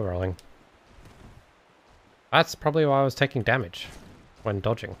was slow rolling. That's probably why I was taking damage when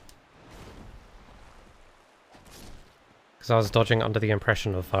dodging. Because I was dodging under the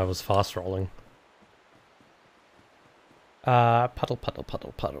impression of I was fast rolling. Puddle, puddle,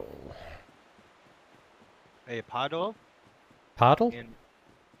 puddle, puddle. A puddle? Puddle?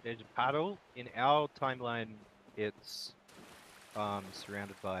 There's a puddle. In our timeline, it's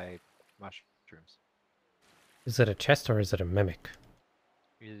surrounded by mushrooms. Is it a chest or is it a mimic?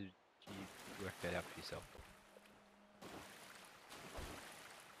 You work that out for yourself.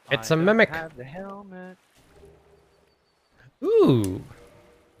 It's I a don't mimic. have the helmet. Ooh.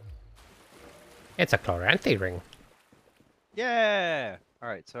 It's a Chloranthy ring. Yeah!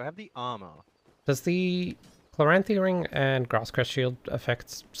 Alright, so I have the armor. Does the Chloranthy ring and Grasscrest shield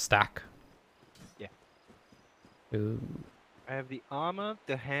effects stack? Yeah. Ooh. I have the armor,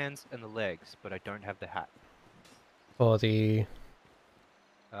 the hands, and the legs, but I don't have the hat. For the...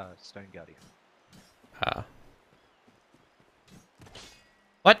 Stone Guardian.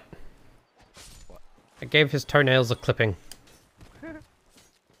 What? What? I gave his toenails a clipping.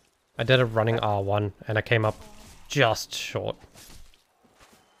 I did a running R1 and I came up just short.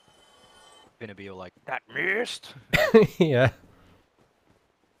 Gonna be all like, that missed! Yeah.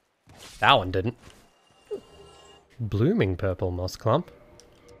 That one didn't. Blooming purple moss clump.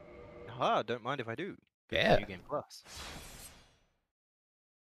 Ah, don't mind if I do. Good for Yeah. New Game Plus.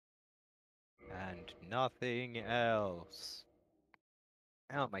 And nothing else.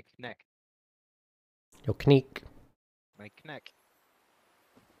 Ow, my neck. Your kneek. My neck.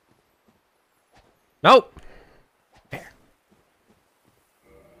 Nope. Did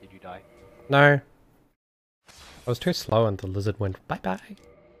you die? No. I was too slow and the lizard went bye-bye.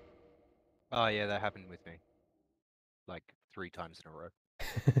 Oh yeah, that happened with me. Like 3 times in a row.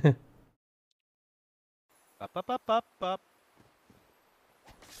 Up, up, up, up, up.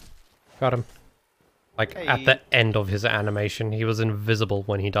 Got him. Like, at the Hey. end of his animation, he was invisible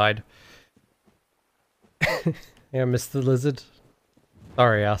when he died. Yeah, Mr. Lizard.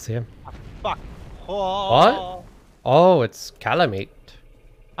 Sorry, RCM. Fuck. What? Oh, it's Calamite.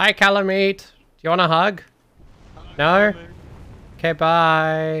 Hi, Calamite. Do you want a hug? No? Okay,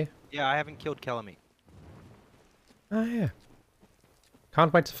 bye. Yeah, I haven't killed Calamite. Oh, yeah.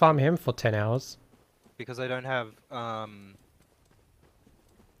 Can't wait to farm him for 10 hours. Because I don't have a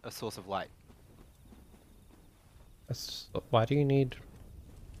source of light. Why do you need...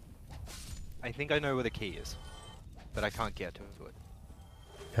 I think I know where the key is. But I can't get to it.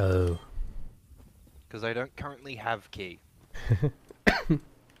 Oh. Because I don't currently have key. Don't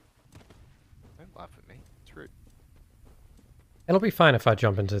laugh at me. It's rude. It'll be fine if I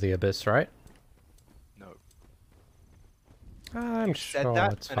jump into the abyss, right? No. I'm You sure said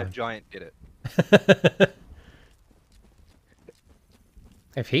that, it's and a fine. giant did it.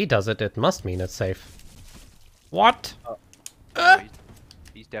 If he does it, it must mean it's safe. What? No,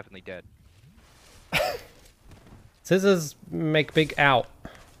 he's definitely dead. Scissors make big out.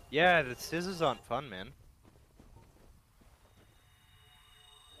 Yeah, the scissors aren't fun, man.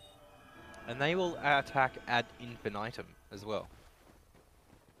 And they will attack ad infinitum as well.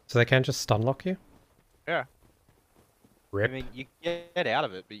 So they can't just stun lock you? Yeah. Rip. I mean, you get out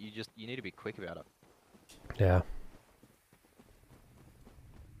of it, but you need to be quick about it. Yeah.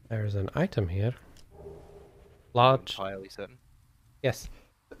 There is an item here. Large. Entirely certain. Yes.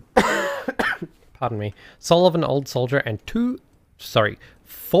 Pardon me. Soul of an old soldier and 4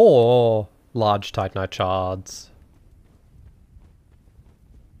 large Titanite shards.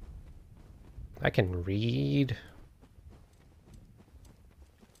 I can read.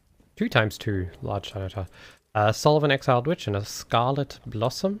 2 times 2 large Titanite shards. Soul of an exiled witch and a scarlet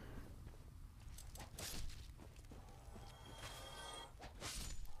blossom.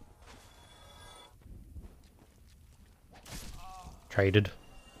 Traded.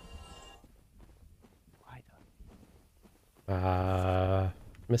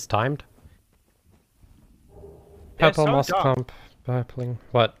 Mistimed. Purple so moss dumb. clump. Purpling.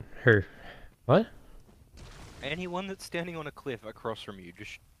 What? Who? What? Anyone that's standing on a cliff across from you,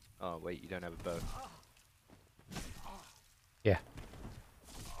 just... Oh, wait, you don't have a bow. Yeah.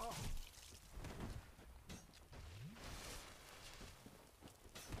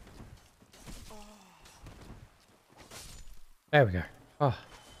 There we go.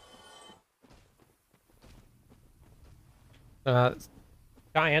 Oh.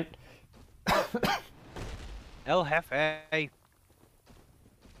 Giant. El Jefe.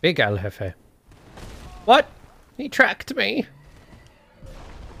 Big El Jefe. What? He tracked me.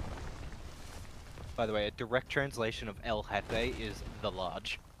 By the way, a direct translation of El Jefe is the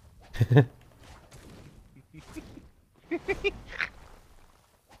large.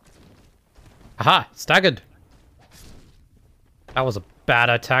 Aha! Staggered! That was a bad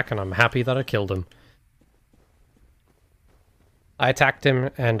attack, and I'm happy that I killed him. I attacked him,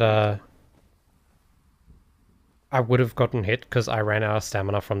 and I would have gotten hit because I ran out of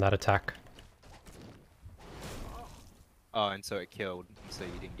stamina from that attack. Oh, and so it killed, so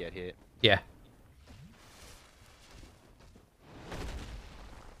you didn't get hit. Yeah.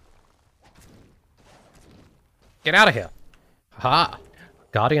 Get out of here! Ha!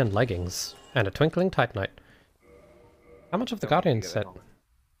 Guardian leggings and a twinkling titanite. How much of the Tell me if you Guardian get the set? helmet.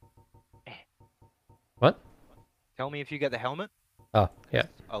 What? Tell me if you get the helmet. Oh, yeah.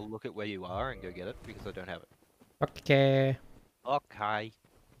 I'll look at where you are and go get it because I don't have it. Okay. Okay.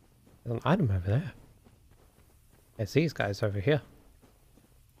 There's an item over there. There's these guys over here.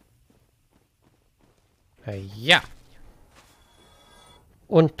 Yeah.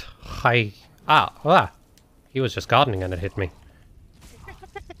 Und hi. Ah. He was just gardening and it hit me.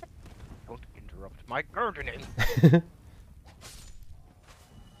 Don't interrupt my gardening.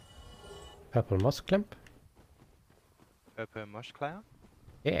 Purple moss clamp. Purple mush cloud.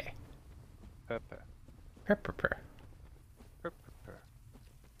 Yeah. Purple. Purple. Purple.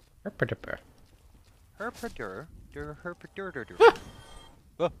 Purple. Herpadur. Herpadur.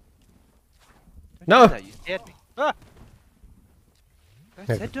 No! That, you scared me. Ah! I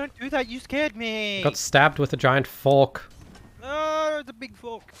said don't do that, you scared me! Got stabbed with a giant fork. Oh, it's a big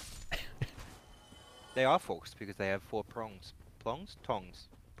fork. They are forks because they have 4 prongs. Plongs? Tongs.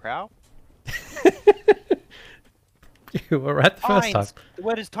 Prow? You were right the first time. Tines! The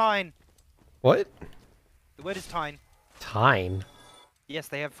word is tine! What? The word is tine. Tine? Yes,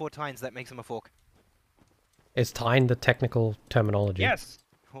 they have 4 tines, that makes them a fork. Is tine the technical terminology? Yes!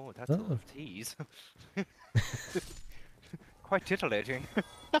 Oh, that's a lot Oh. of T's. Quite titillating.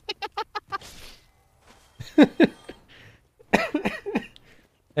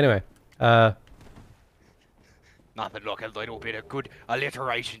 Anyway, Nothing like a little bit of good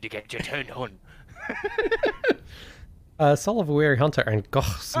alliteration to get you turned on. Soul of a Weary Hunter and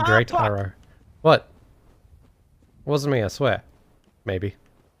Goth's Ah, Great fuck! Arrow. What? Wasn't me, I swear. Maybe.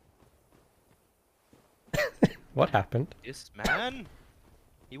 What happened? This man?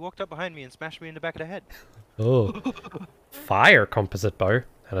 He walked up behind me and smashed me in the back of the head. Oh. Fire composite bow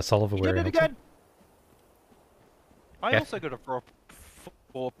and a Soul of a He Weary did it Hunter. again! I Yeah. also got a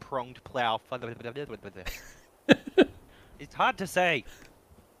four-pronged plow. It's hard to say.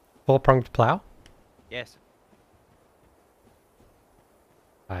 Four-pronged plow? Yes.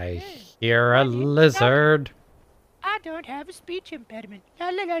 I hear a lizard. I don't have a speech impediment. La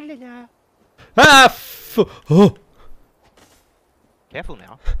la la la la. Ah! Oh! Careful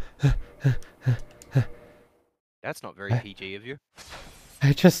now. That's not very PG of you.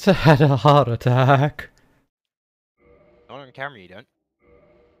 I just had a heart attack. Not on camera, you don't.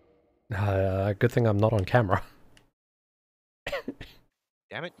 Good thing I'm not on camera.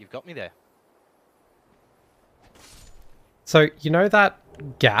 Damn it, you've got me there. So, you know that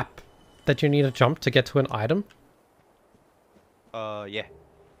gap that you need to jump to get to an item? Yeah.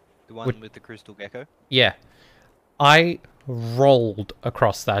 The one Would- with the crystal gecko. Yeah. I rolled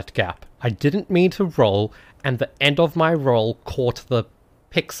across that gap. I didn't mean to roll, and the end of my roll caught the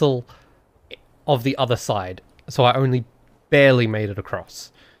pixel of the other side. So I only barely made it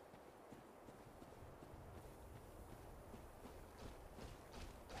across.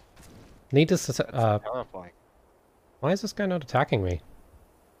 Needless to say, Terrifying. why is this guy not attacking me?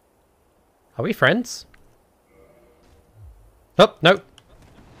 Are we friends? Oh, no.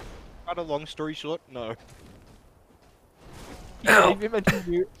 Cut a long story short, no. Ow.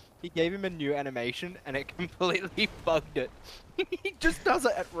 He gave him a new animation and it completely bugged it. He just does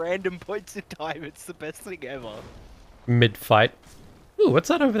it at random points in time. It's the best thing ever. Mid-fight. Ooh, what's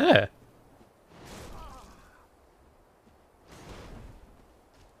that over there?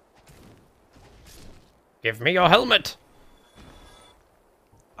 Give me your helmet!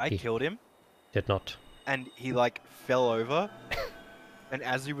 I He- killed him Did not. and he like fell over. And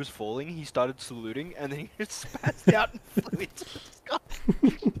as he was falling, he started saluting and then he just spazzed out and flew into the sky.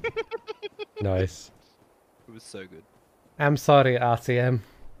 Nice. It was so good. I'm sorry, RCM.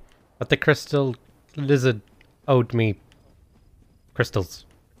 But the crystal lizard owed me crystals.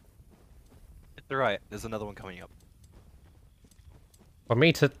 It's alright, there's another one coming up. For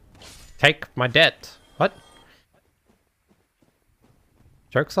me to take my debt. What?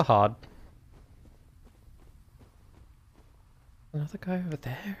 Jokes are hard. Another guy over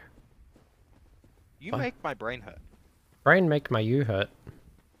there? You What? make my brain hurt. Brain make my you hurt.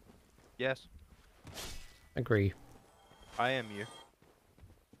 Yes, Agree. I am you.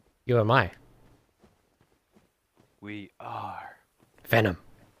 You am I. We are. Venom.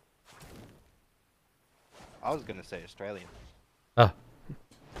 I was gonna say Australian. Oh.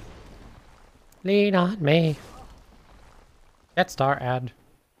 Lean on me. Death Star ad.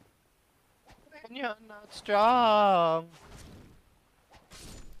 And you're not strong.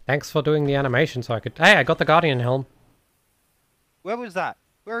 Thanks for doing the animation so I could... Hey, I got the Guardian helm. Where was that?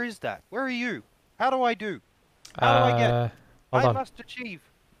 Where is that? Where are you? How do I do? How do I get? Hold I on. must achieve.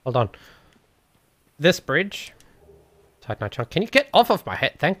 Hold on. This bridge... Titanite chunk. Can you get off of my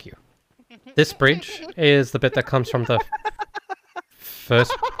head? Thank you. This bridge is the bit that comes from the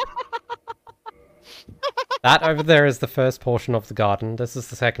first... That over there is the first portion of the garden. This is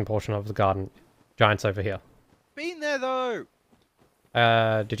the second portion of the garden. Giants over here. Been there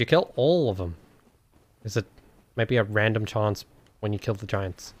though. Did you kill all of them? Is it maybe a random chance when you kill the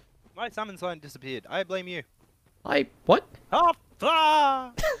giants? My summon sign disappeared. I blame you. What?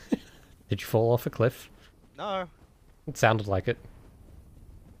 Ah! Did you fall off a cliff? No. It sounded like it.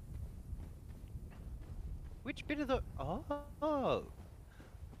 Which bit of the... Oh.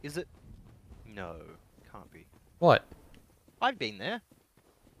 Is it... No. Can't be. What? I've been there. Are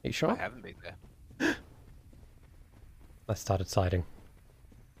you sure? I haven't been there. I started sliding.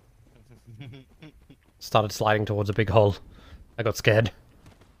 Started sliding towards a big hole. I got scared.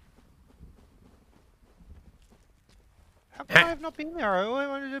 How come I have not been there? I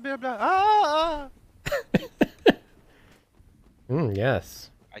wanted to be able to... Ah! Yes.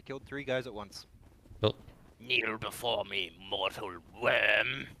 I killed 3 guys at once. Well, Kneel before me, mortal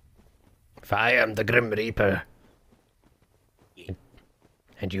worm. if I am the Grim Reaper,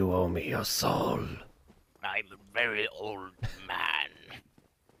 and you owe me your soul. I'm a very old man.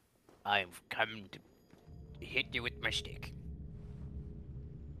 I've come to hit you with my stick.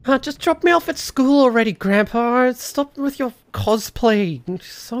 Just drop me off at school already, Grandpa. Stop with your cosplay. It's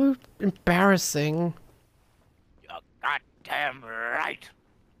so embarrassing. You're goddamn right.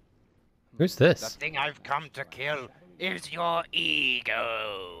 Who's The this? thing I've come to kill is your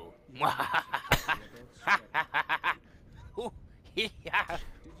ego. Ooh, yeah,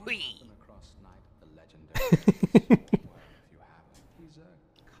 wee.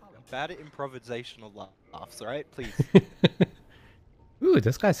 I'm bad at improvisational laughs, alright? Please. Ooh,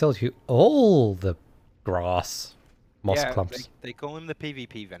 this guy sells you all the grass. Moss Yeah, clumps. They call him the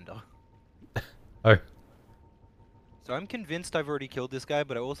PvP vendor. Oh. So I'm convinced I've already killed this guy,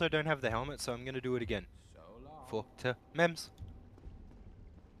 but I also don't have the helmet, so I'm gonna do it again. For mems.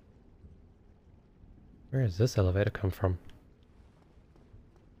 Where does this elevator come from?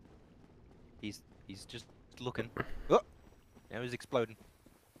 He's just looking. Oh! Now he's exploding.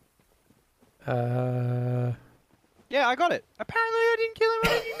 Uh, Yeah, I got it. Apparently I didn't kill him.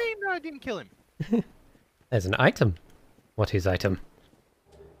 What do you mean I didn't kill him? there's an item. What is item?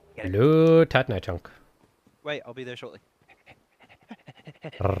 Get it. Hello, Titanite chunk. Wait, I'll be there shortly.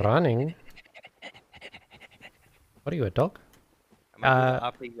 Running. What are you, a dog? Am I good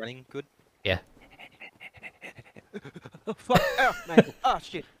at RP running good? Yeah. Oh, fuck! Ow! My ankle. Ah,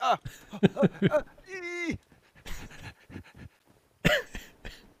 shit! Ah! Eee.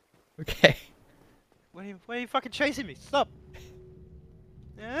 Okay. Why are you fucking chasing me? Stop!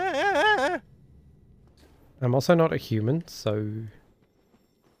 Ah. I'm also not a human, so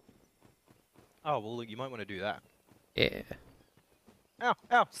Oh, well, look, you might want to do that. yeah. Ow!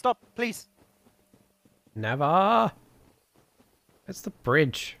 Ow! Stop! Please! Never. It's the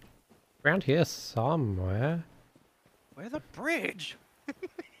bridge. Around here somewhere. Where the bridge?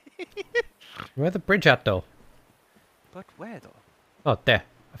 Where the bridge at though? But where though? Oh, there.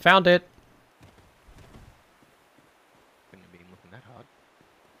 I found it. Couldn't have been looking that hard.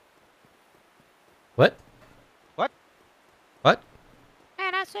 What? What? What?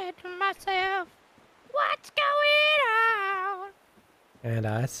 And I said to myself, what's going on? And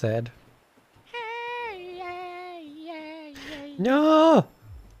I said, Hey, yeah, yeah, yeah. no!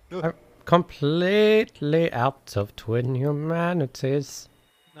 No. I'm completely out of twin humanities.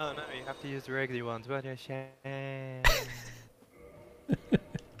 No, you have to use the regular ones. What a shame.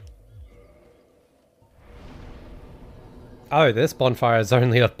 Oh, this bonfire is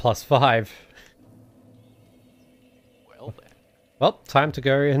only a +5. Well then. Well, time to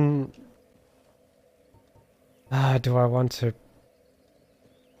go in. Do I want to?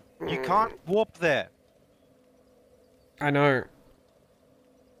 You can't warp there. I know.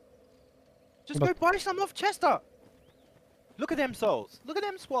 Just But- go buy some off Chester. Look at them souls. Look at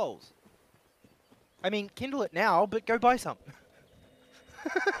them swolls. I mean, kindle it now, but go buy some.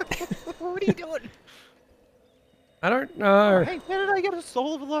 What are you doing? I don't Oh, know. hey, where did I get a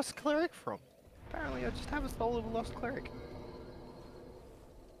soul of a lost cleric from? Apparently, I just have a soul of a lost cleric.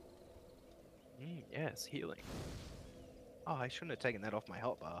 Yes, healing. Oh, I shouldn't have taken that off my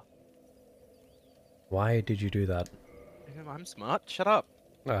hotbar. Why did you do that? I'm smart. Shut up.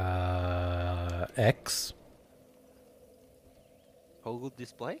 X? Toggle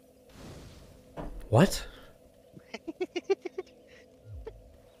display? What?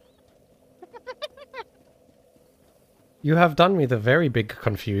 You have done me the very big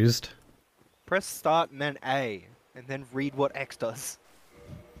confused. Press start and then A, and then read what X does.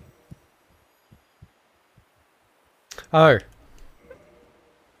 Oh,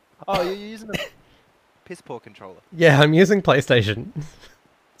 Oh, you're using a piss poor controller. yeah, I'm using PlayStation.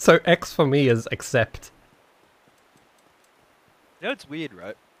 So X for me is accept. You know, it's weird,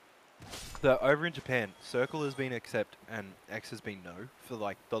 right? That over in Japan, circle has been accept and X has been no for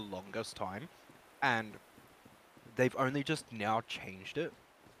like the longest time. And they've only just now changed it.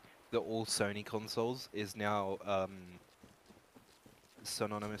 That all Sony consoles is now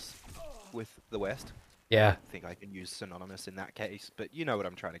synonymous with the West. Yeah, I think I can use synonymous in that case, but you know what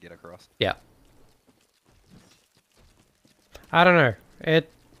I'm trying to get across. yeah. I don't know.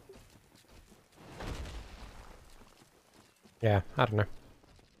 Yeah, I don't know.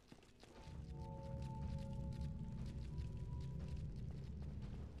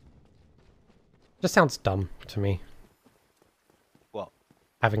 Just sounds dumb to me. What?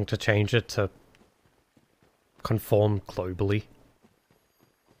 Having to change it to conform globally.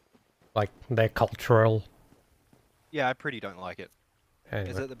 Like, their cultural... Yeah, I pretty don't like it. It's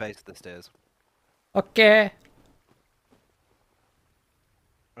Anyway. at the base of the stairs. Okay.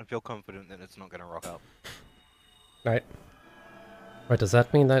 I feel confident that it's not going to rock up. Right. Wait, does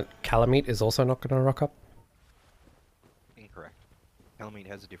that mean that Calamite is also not going to rock up? Incorrect. Calamite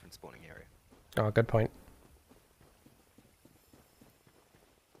has a different spawning area. Oh, good point.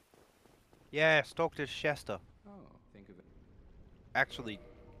 Yeah, stalked is Shasta. Oh, think of it. Actually...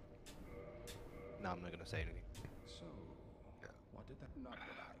 No, I'm not going to say anything. So, what did that? Not that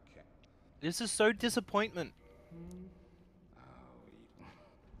I can. This is so disappointment. Oh,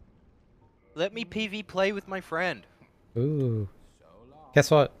 Let me PV play with my friend. Ooh. so long. Guess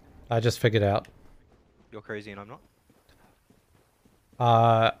what? I just figured out. You're crazy and I'm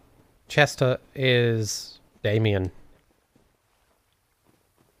not? Chester is Damien.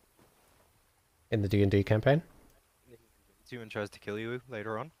 In the D&D campaign. You and tries to kill you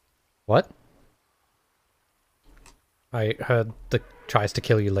later on. What? I heard the tries to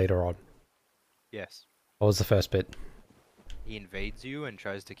kill you later on. Yes. What was the first bit? He invades you and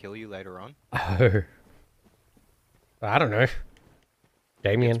tries to kill you later on. Oh. I don't know. Gets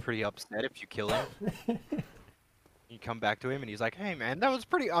Damien. pretty upset if you kill him. You come back to him and he's like, "Hey man, that was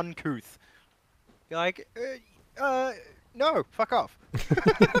pretty uncouth." You're like, no, fuck off."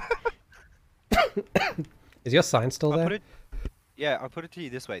 Is your sign still there? I'll put it to you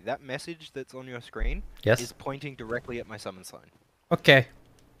this way. That message that's on your screen Yes. is pointing directly at my summon sign. Okay.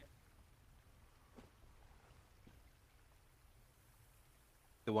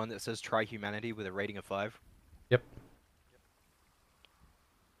 The one that says try humanity with a rating of 5. Yep.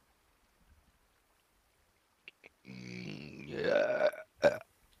 Yeah.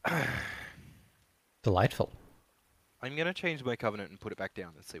 Delightful. I'm gonna change my covenant and put it back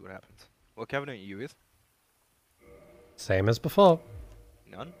down and see what happens. What covenant are you with? Same as before.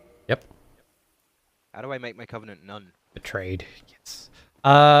 None? Yep. How do I make my covenant none? Betrayed. Yes.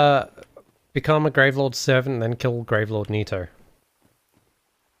 Become a Gravelord's servant and then kill Gravelord Nito.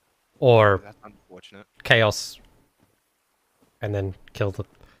 Or That's unfortunate. Chaos. And then kill the...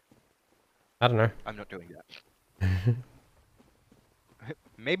 I don't know. I'm not doing that.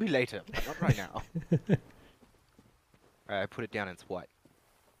 Maybe later, but not right now. Alright, I put it down and it's white.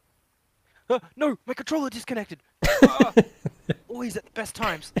 No! My controller disconnected! Ah! Always at the best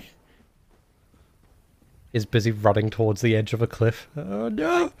times. Is busy running towards the edge of a cliff. Oh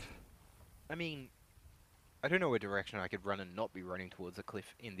no! I mean, I don't know what direction I could run and not be running towards a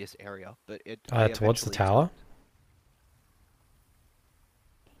cliff in this area, but it... I Towards the eventually tower?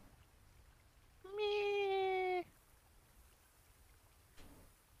 Meh.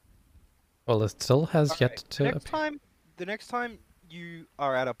 Well, it still has yet Alright, to... the next time you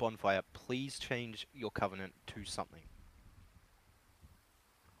are at a bonfire, please change your covenant to something.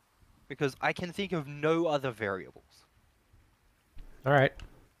 Because I can think of no other variables. Alright.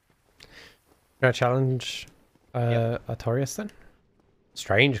 Gonna challenge Yep. Artorias then?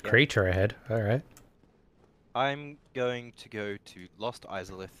 Strange Yeah. creature ahead. Alright. I'm going to go to Lost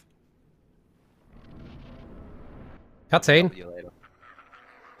Izalith. I'll meet up Cutscene. with you later.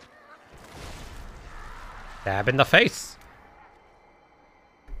 Stab in the face.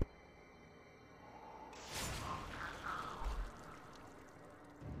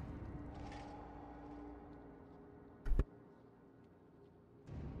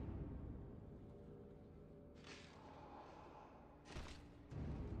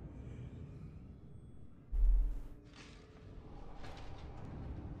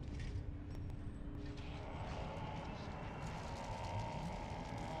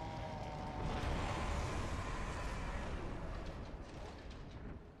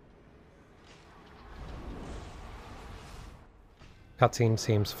 Cutscene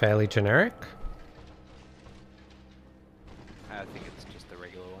seems fairly generic. I think it's just the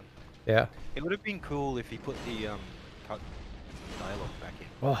regular one. Yeah. It would have been cool if he put the cut dialogue back in.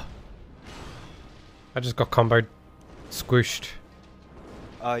 Oh. I just got comboed. Squished.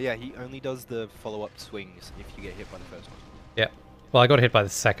 Yeah, he only does the follow-up swings if you get hit by the first one. Yeah. Well, I got hit by the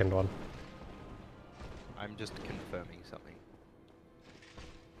second one. I'm just confirming something.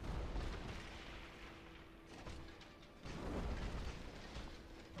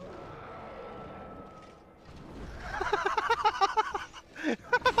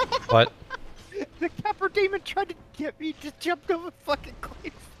 What? The Capra Demon tried to get me to jump off a fucking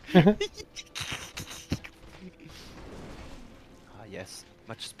cliff. Ah, yes.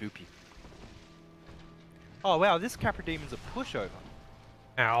 Much spoopy. Oh, wow, this Capra Demon's a pushover.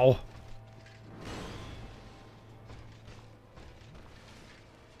 Ow.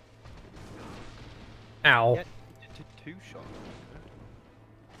 Ow. Get to two shots.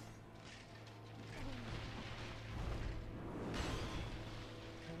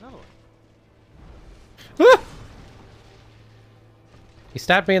 Another one. Ah! He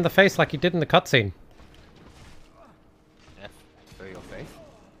stabbed me in the face like he did in the cutscene. F for your faith.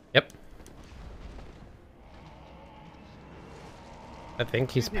 Yep. I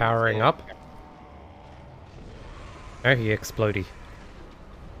think he's Who didn't powering say up. that? Oh, he exploded.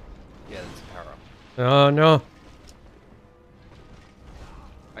 Yeah, that's power up. Oh no.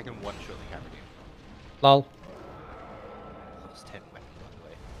 I can one-shot the Capra Demon. Lol. Plus 10 weapon,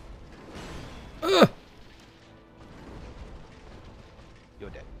 by the way. Ugh. You're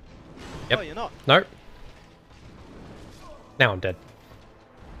dead. Yep. Oh, you're not. No. Now I'm dead.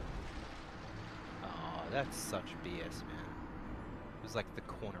 Oh, that's such BS, man. It was like the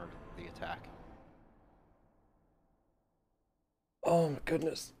corner of the attack. Oh my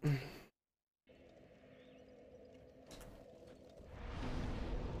goodness.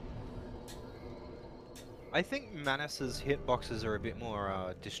 I think Manus's hitboxes are a bit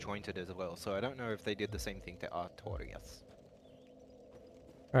more disjointed as well, so I don't know if they did the same thing to Artorias.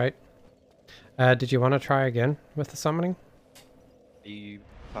 Right. Did you want to try again with the summoning? Are you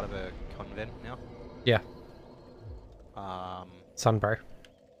part of a convent now? Yeah. Um, Sunbro.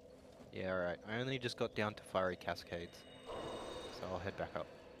 yeah, alright. I only just got down to Fiery Cascades, so I'll head back up.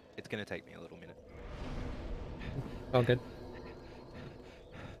 It's gonna take me a little minute. All good.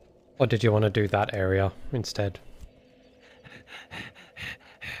 Or did you want to do that area instead?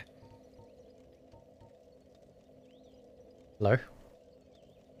 Hello?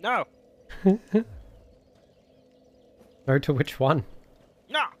 No! No to which one?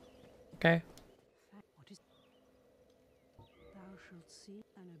 No! Okay.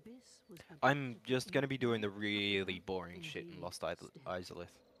 I'm just gonna be doing the really boring shit in Lost Izalith.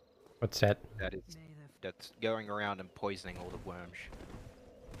 What's that? That's going around and poisoning all the worms.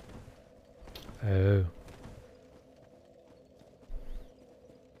 Oh.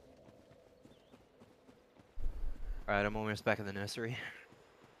 Alright, I'm almost back in the nursery.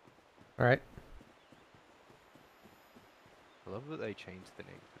 Alright. I love that they changed the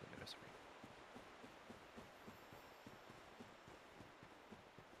name for the nursery.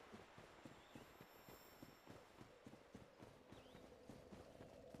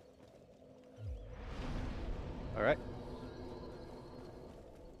 Alright.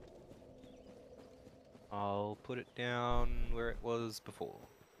 I'll put it down where it was before.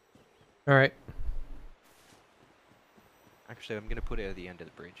 Alright. Actually, I'm gonna put it at the end of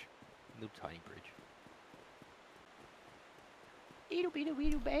the bridge. A little tiny bridge. It'll be the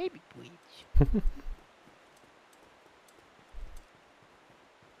little baby bridge.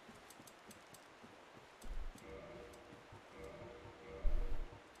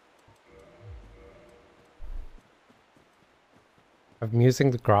 I'm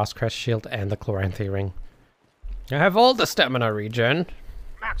using the Grasscrest shield and the Chloranthy ring. I have all the stamina regen.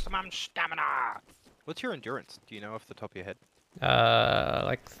 Maximum stamina! What's your endurance? Do you know off the top of your head?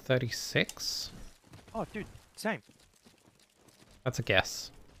 Like 36? Oh, dude, same. That's a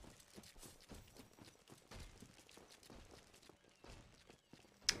guess.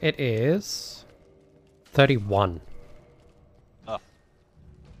 It is 31. Oh, I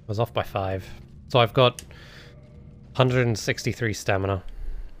was off by 5. So I've got 163 stamina.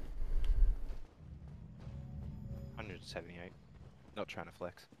 178. Not trying to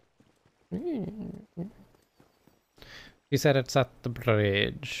flex. You said it's at the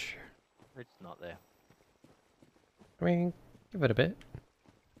bridge. It's not there. I mean, give it a bit.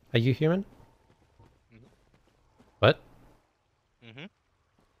 Are you human? Mhm. What? Mm-hmm.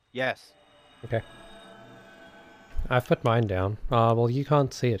 Yes. Okay. I've put mine down. Well, you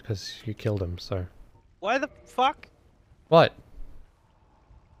can't see it because you killed him, so... Why the fuck? What?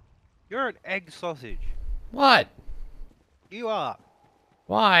 You're an egg sausage. What? You are.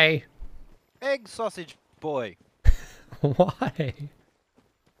 Why? Egg sausage boy. Why?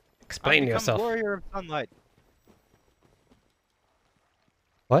 Explain I've become yourself. warrior of sunlight.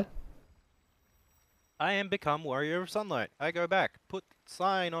 What? I am become warrior of sunlight. I go back. Put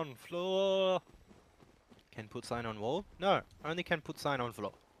sign on floor. Can put sign on wall? No, only can put sign on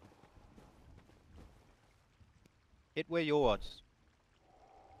floor. Hit where your odds.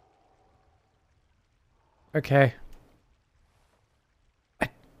 Okay.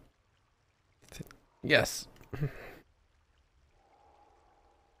 Yes.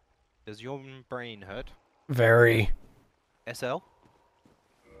 Does your brain hurt? Very. SL?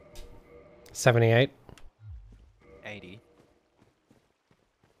 78. 80.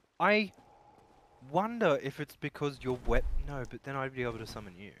 I wonder if it's because you're wet. No, but then I'd be able to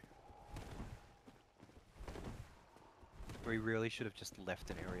summon you. We really should have just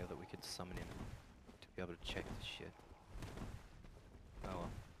left an area that we could summon in to be able to check this shit. Oh well.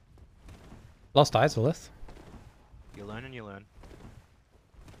 Lost Izalith. You learn and you learn.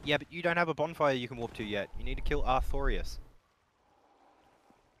 Yeah, but you don't have a bonfire you can warp to yet. You need to kill Arthurius.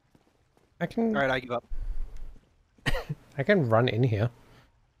 I can... Alright, I give up. I can run in here.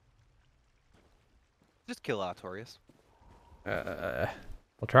 Just kill Artorias.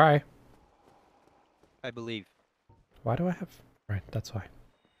 I'll try. I believe. Why do I have... Right, that's why.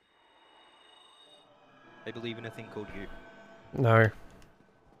 I believe in a thing called you. No.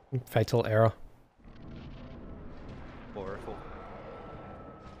 Fatal error. Borofor.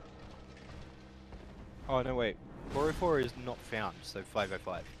 Oh, no, wait. Borofor is not found, so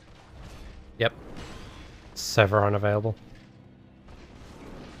 505. Yep. Server unavailable.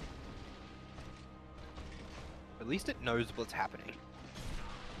 At least it knows what's happening.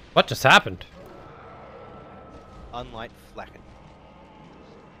 What just happened? Unlight Flacken.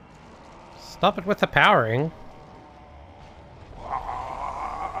 Stop it with the powering.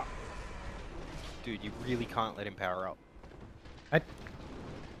 Dude, you really can't let him power up.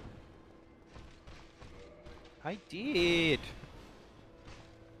 I did.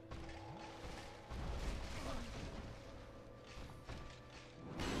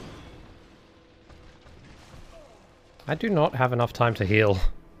 I do not have enough time to heal.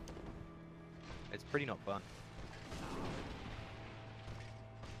 It's pretty not fun.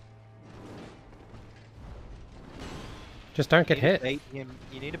 Just don't get You need to hit. bait him,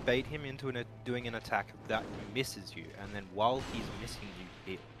 you need to bait him into doing an attack that misses you, and then while he's missing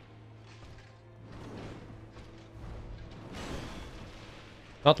you, hit.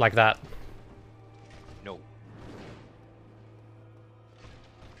 Not like that. No.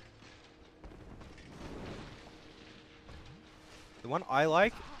 The one I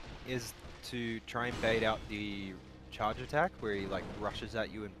like is to try and bait out the charge attack, where he like rushes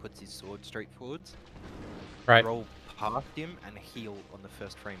at you and puts his sword straight forwards. Right. Roll past him and heal on the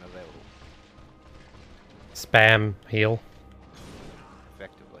first frame available. Spam heal.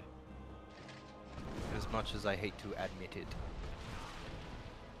 Effectively. As much as I hate to admit it.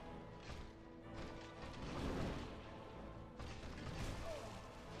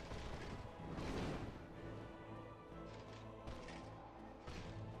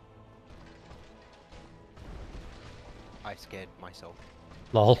 I scared myself.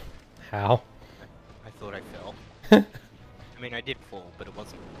 Lol. How? I thought I fell. I mean, I did fall, but it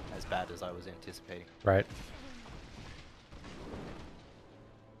wasn't as bad as I was anticipating. Right.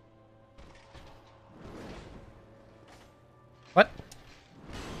 What?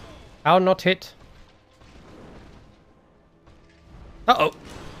 How not hit? Uh-oh.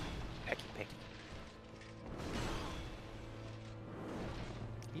 Pecky, pecky.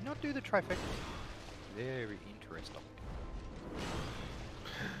 You not do the trifecta? Very interesting.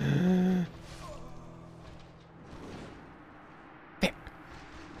 Are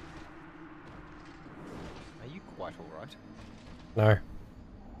you quite alright? No.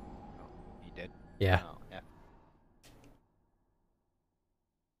 Oh, you dead? Yeah. Oh,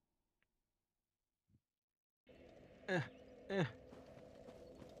 yeah. Eh.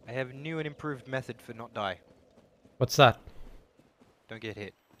 I have a new and improved method for not die. What's that? Don't get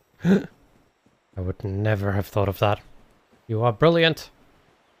hit. I would never have thought of that. You are brilliant.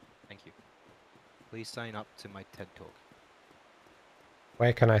 Thank you. Please sign up to my TED Talk.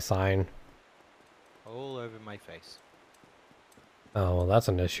 Where can I sign? All over my face. Oh, well, that's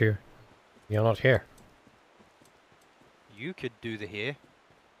an issue. You're not here. You could do the here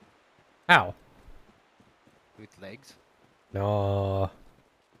How? with legs. No.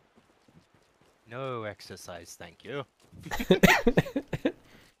 No exercise, thank you.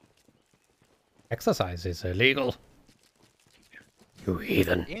 Exercise is illegal. You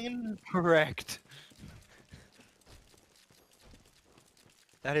heathen. Incorrect.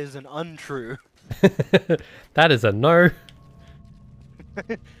 That is an untrue. That is a no.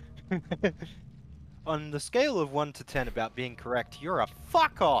 On the scale of 1 to 10 about being correct, you're a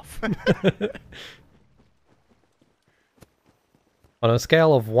fuck off. On a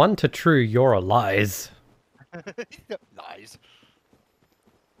scale of 1 to true, you're a lies. Lies.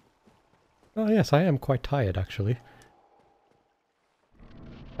 Oh yes, I am quite tired, actually.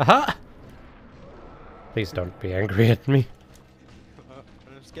 Aha! Please don't be angry at me.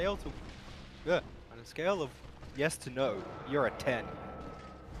 On a scale to, on a scale of yes to no, you're a 10.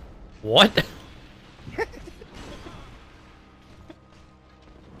 What?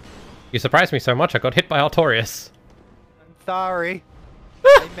 You surprised me so much, I got hit by Artorias. I'm sorry.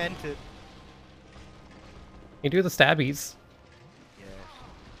 I meant it. You do the stabbies. Yeah.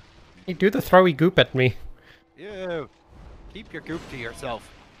 You do the throwy goop at me. Ew. Keep your goop to yourself.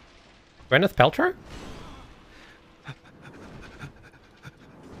 Gwyneth Paltrow?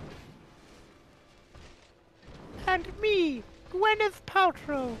 And me, Gwyneth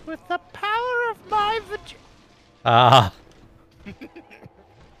Paltrow, with the power of my Ah.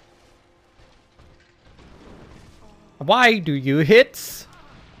 Why do you hit?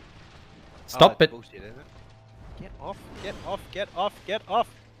 Stop it. Bullshit, isn't it? Get off, get off, get off, get off.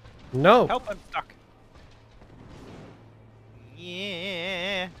 No. Help, I'm stuck.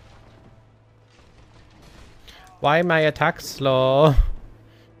 Yeah. Why my attack slow?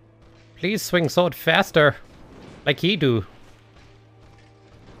 Please swing sword faster. Like he do.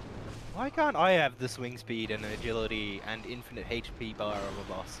 Why can't I have the swing speed and agility and infinite HP bar of a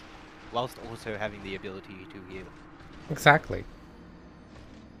boss, whilst also having the ability to heal? Exactly.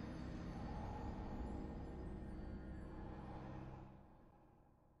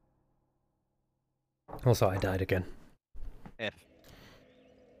 Also, I died again. F.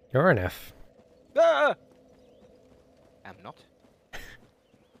 You're an F. Ah! I'm not.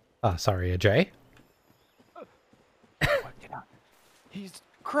 Ah, sorry, a J? Worked it out. He's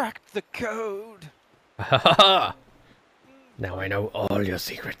cracked the code. Now I know all your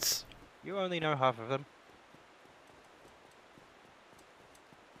secrets. You only know half of them.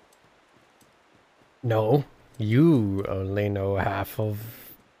 No, you only know half of...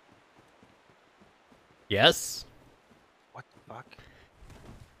 Yes? What the fuck?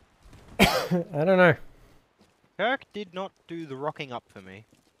 I don't know. Kirk did not do the rocking up for me.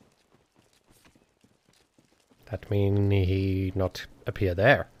 That mean he not appear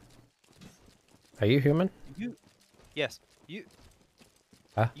there. Are you human? You? Yes. You?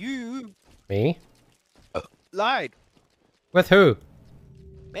 Huh? You Me? lied. With who?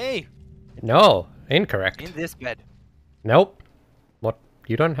 Me. No, incorrect. In this bed. Nope. What?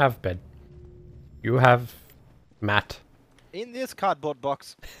 You don't have bed. You have mat. In this cardboard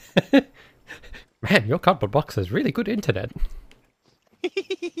box. Man, your cardboard box has really good internet.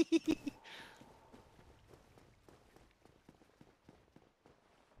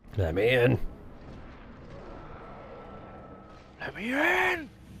 Let me in. Let me in.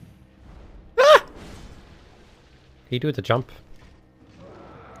 Ah! He do the jump.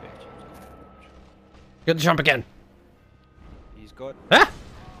 Do the jump again. He's got. Ah!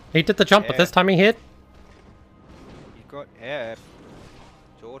 He did the jump, but Yeah. this time he hit. He's got air.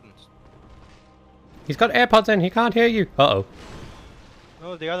 Jordans. He's got AirPods in. He can't hear you. Uh-oh.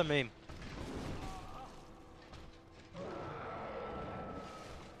 Oh, the other meme.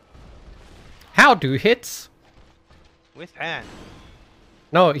 How do hits? With hand.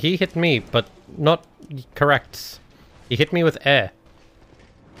 No, he hit me, but not correct. He hit me with air.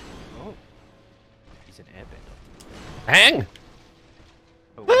 Oh. He's an airbender. Bang!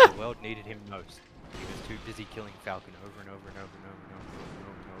 But when the world needed him most, he was too busy killing Falcon over and over and over and over and over and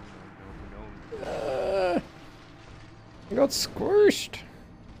over and over and over and over and over. I got squished.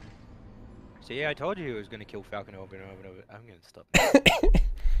 See, I told you he was going to kill Falcon over and over and over. I'm going to stop.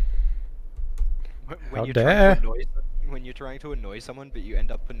 How you're dare. when you're trying to annoy someone, but you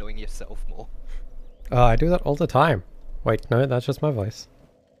end up annoying yourself more. Oh, I do that all the time. Wait, no, that's just my voice.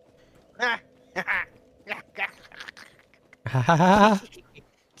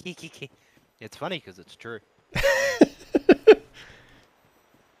 It's funny because it's true.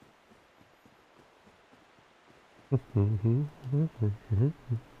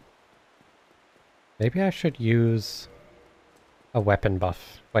 Maybe I should use a weapon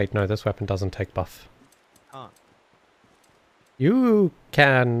buff. Wait, no, this weapon doesn't take buff. Huh. You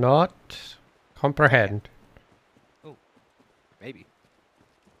cannot comprehend Maybe.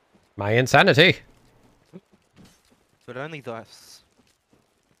 my insanity. But only thus.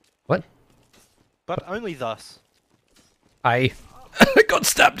 What? But only thus. I got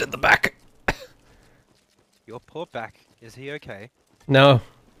stabbed in the back. Your poor back. Is he okay? No,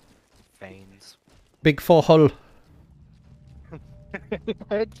 Veins. big 4 hull.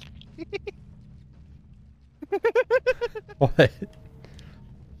 What?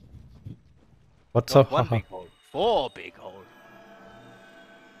 What's Not up? one big hole. 4 big holes.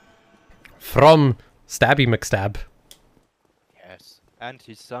 From Stabby McStab. Yes. And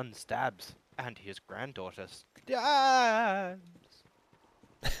his son stabs. And his granddaughter stabs.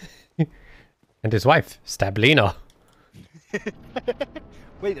 And his wife, Stablina.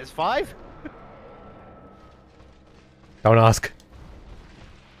 Wait, there's 5? Don't ask.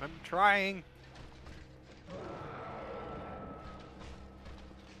 I'm trying.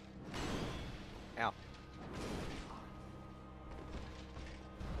 Ow.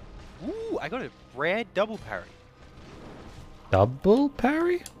 Ooh, I got a rare double parry. Double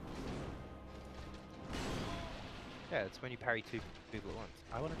parry? Yeah, it's when you parry 2 people at once.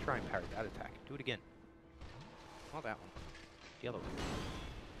 I want to try and parry that attack. Do it again. Not that one. The other one.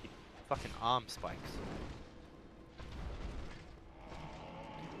 You fucking arm spikes.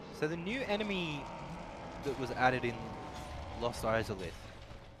 So the new enemy that was added in Lost Izalith,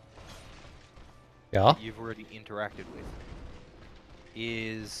 Yeah. you've already interacted with,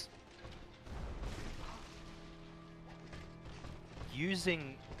 is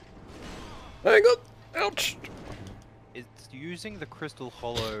using Hang on. Ouch. it's using the Crystal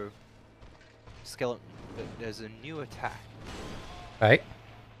Hollow skeleton, but there's a new attack. Right.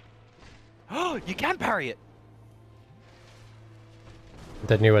 Oh, you can parry it!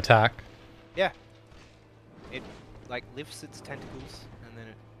 The new attack. Yeah. It, like, lifts its tentacles, and then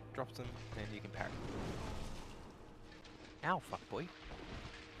it drops them, and you can parry. Ow, fuck boy.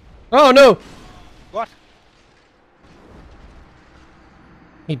 Oh no! What?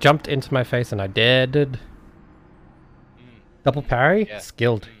 He jumped into my face and I did. Mm. Double parry? Yeah.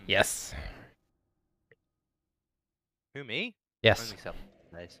 Skilled. Mm. Yes. Who, me? Yes. Only some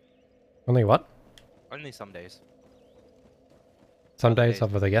days. Only what? Only some days. Some Other days days.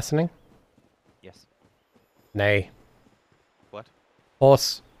 over the guessing? Yes. Nay. What?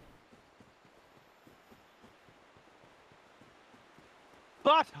 Horse.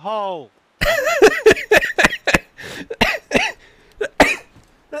 Butthole!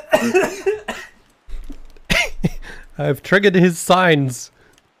 I've triggered his signs.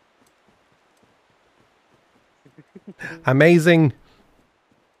 Amazing.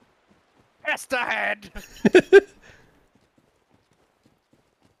 Test ahead!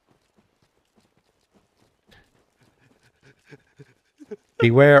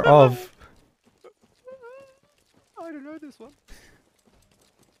 Beware of. I don't know this one.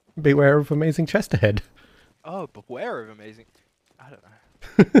 Beware of amazing chest ahead. Oh, beware of amazing. I don't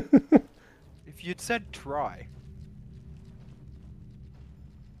know. If you'd said try.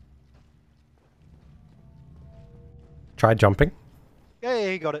 Try jumping. Yeah,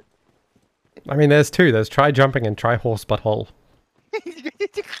 you got it. I mean, there's two. There's try jumping and try horse butthole.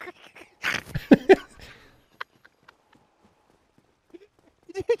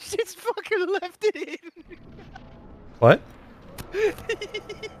 You just fucking left it in. What?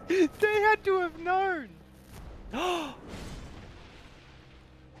 They had to have known.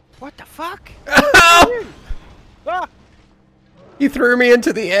 What the fuck? Ow! Ah! You threw me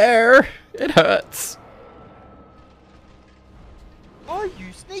into the air. It hurts. Oh,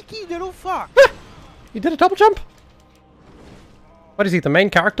 you sneaky little fuck! You did a double jump? What is he, the main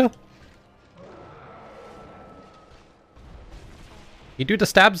character? You do the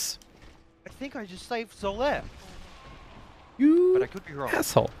stabs? I think I just saved Solaire, You but I could be wrong.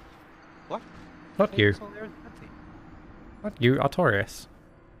 asshole. What? Not you. Solaire is nothing. Not you, Artorias.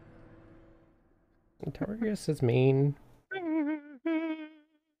 Artorias is mean.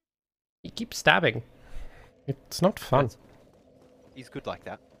 He keeps stabbing. It's not fun. He's good like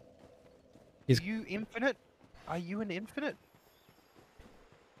that. He's- Are you infinite? Are you an infinite?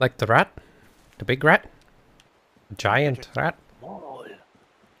 Like the rat? The big rat? The giant rat? Small.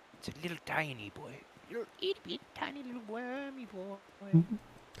 It's a little tiny boy. Little itty bitty tiny little wormy boy.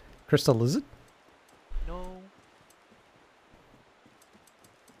 Crystal lizard? No.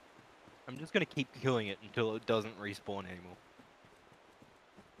 I'm just gonna keep killing it until it doesn't respawn anymore.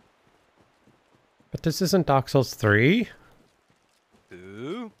 But this isn't Dark Souls 3.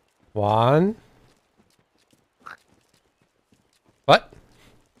 2. 1. What?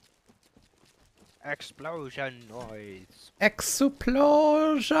 Explosion noise.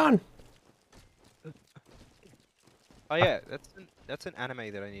 Explosion! Oh yeah, that's an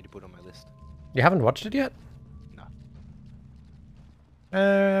anime that I need to put on my list. You haven't watched it yet?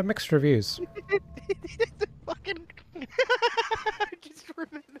 No. Mixed reviews. Fucking. I just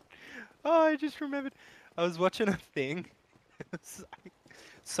remembered. Oh, I just remembered. I was watching a thing. It's like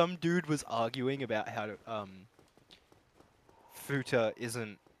some dude was arguing about how to, Futa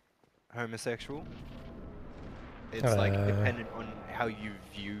isn't homosexual. It's like dependent on how you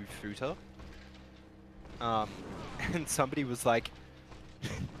view Futa. And somebody was like,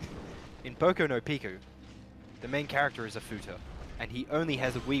 in Boku no Pico, the main character is a Futa, and he only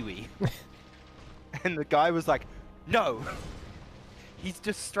has a wee-wee. And the guy was like, no! He's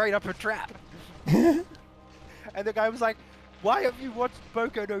just straight up a trap! And the guy was like, why have you watched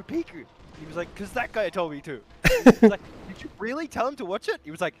Boku no Pico? He was like, because that guy told me to. He was like, did you really tell him to watch it?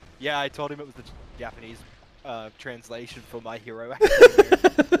 He was like, yeah, I told him it was the Japanese translation for My Hero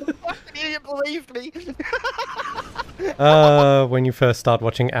Academia. Fucking idiot believed me! When you first start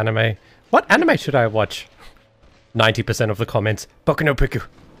watching anime. What anime should I watch? 90% of the comments. Boku no Pico.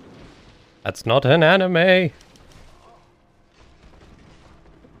 That's not an anime. It's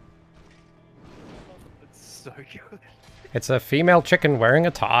so good. It's a female chicken wearing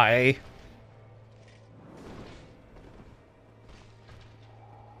a tie.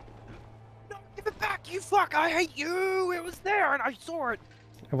 No, give it back, you fuck! I hate you! It was there and I saw it!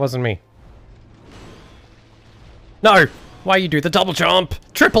 It wasn't me. No! Why you do the double jump?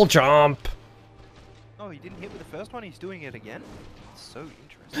 Triple jump! Oh, he didn't hit with the first one, he's doing it again? It's so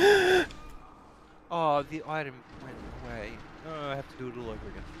interesting. Oh, the item went away. Oh, I have to do it all over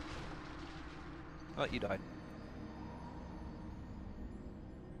again. Oh, you died.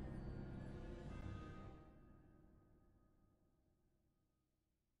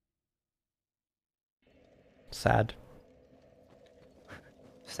 Sad.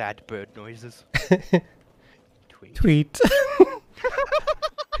 Sad bird noises. Tweet. Tweet.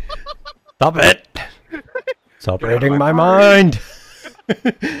 Stop it! Stop reading my mind!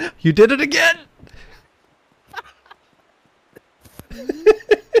 You did it again!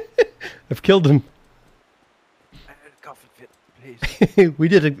 I've killed him. I had a coffin fit, please. We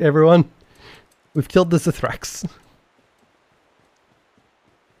did it, everyone. We've killed the Zithrax.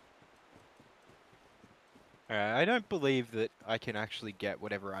 I don't believe that I can actually get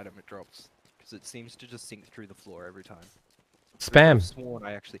whatever item it drops. Because it seems to just sink through the floor every time. But I could've Spam. sworn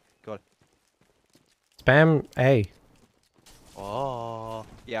I actually got it. Spam A. Oh.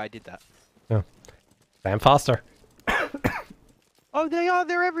 Yeah, I did that. Spam faster. Oh, they are!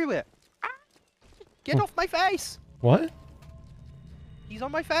 They're everywhere! Ah! Get off my face! What? He's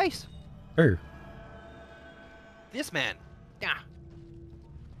on my face! Who? This man! Yeah.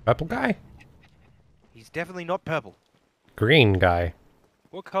 Purple guy? He's definitely not purple. Green guy.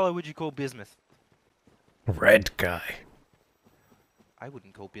 What color would you call bismuth? Red guy. I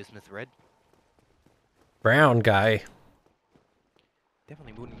wouldn't call bismuth red. Brown guy.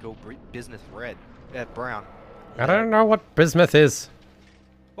 Definitely wouldn't call bismuth red. Brown. I don't know what bismuth is.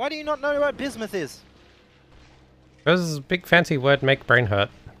 Why do you not know what bismuth is? Because big fancy word make brain hurt.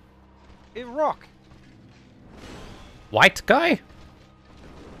 It's rock. White guy?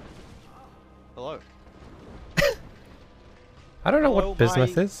 Hello. I don't know Hello, what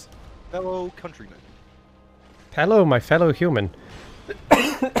bismuth my- is. Fellow countrymen. Hello, my fellow human.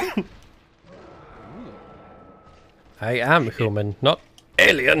 I am human, not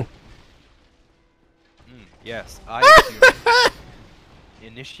alien. Yes, I am human.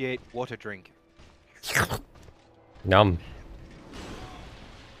 Initiate water drink. Yum.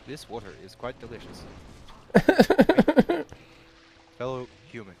 This water is quite delicious. Fellow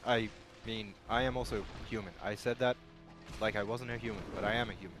human. I mean, I am also human. I said that like I wasn't a human, but I am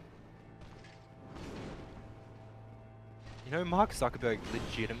a human. You know, Mark Zuckerberg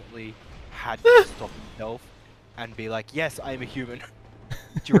legitimately had to stop himself and be like, yes, I'm a human,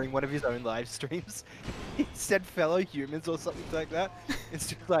 during one of his own live streams. He said fellow humans or something like that. It's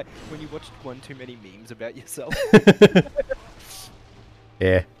just like when you watched one too many memes about yourself.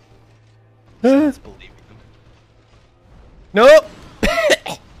 Yeah. Starts believing them. No!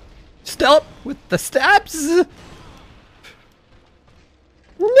 Stop with the stabs!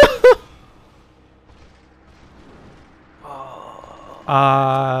 No!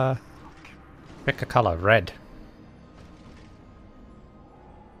 Pick a color, red.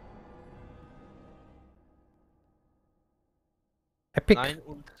 Epic.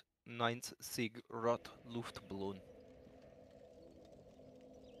 99 Rot Luftballon.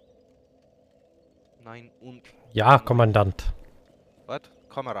 9 und... Ja, Kommandant. What?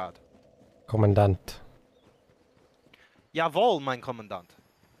 Kamerad. Kommandant. Jawohl, mein Kommandant.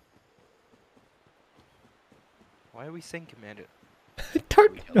 Why are we saying commander? I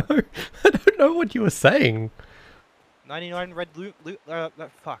don't know. I don't know what you were saying. 99 red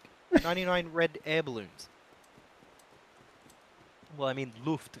fuck. 99 red air balloons. Well, I mean,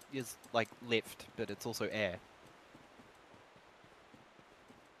 Luft is like lift, but it's also air.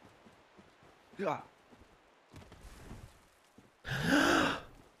 Yeah.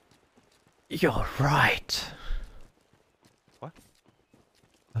 You're right. What?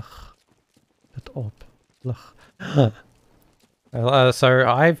 Ugh. Let up. Ugh. So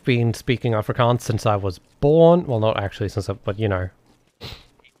I've been speaking Afrikaans since I was born. Well, not actually since I, but you know.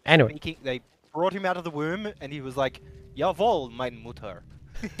 Anyway. They brought him out of the womb, and he was like, "Jawohl, mein Mutter."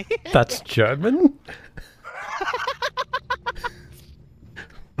 That's German?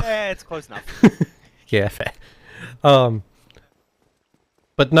 It's close enough. Yeah, fair.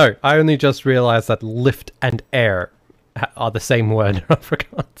 But no, I only just realized that lift and air are the same word in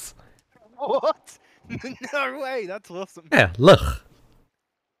Afrikaans. What? No way, that's awesome. Yeah, luch.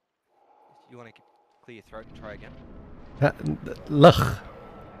 You want to clear your throat and try again? Luch.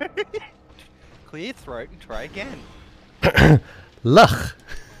 Clear your throat and try again. Luch.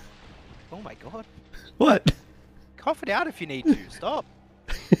 Oh my god. What? Cough it out if you need to. Stop.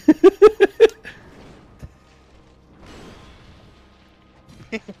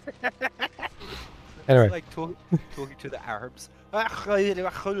 Anyway. It's like talking to the Arabs.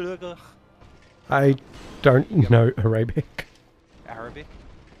 I don't know Arabic. Arabic,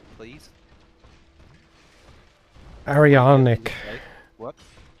 please. Arianic. What?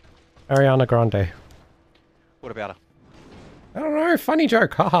 Ariana Grande. What about her? I don't know, funny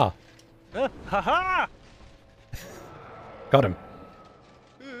joke, haha. Haha! Got him.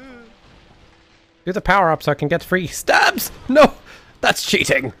 Do the power up so I can get free stabs! No! That's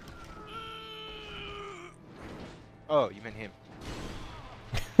cheating! Oh, you meant him.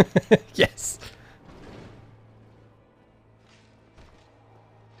 Yes.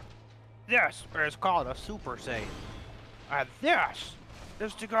 This is called a super save. And this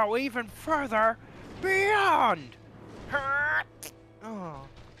is to go even further beyond. Oh.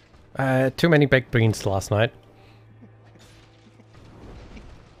 Too many baked beans last night.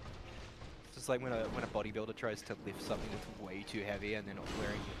 It's just like when a bodybuilder tries to lift something that's way too heavy and they're not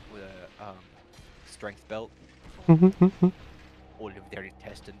wearing it with a strength belt. All of their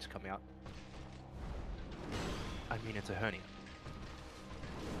intestines come out. I mean, it's a hernia.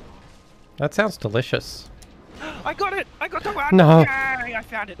 That sounds delicious. I got it! I got the one! No. Yay, I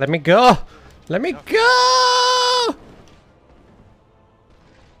found it! Let me go! Let me go!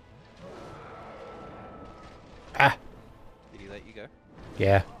 Ah. Did he let you go?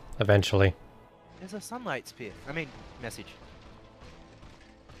 Yeah, eventually. There's a sunlight spear. I mean, message.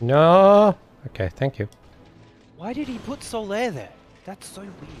 No! Okay, thank you. Why did he put Solaire there? That's so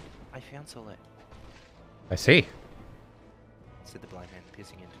weird. I found Solaire. I see. Said the blind man,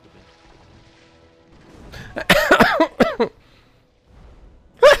 pissing into the wind.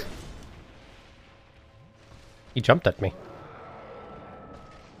 He jumped at me.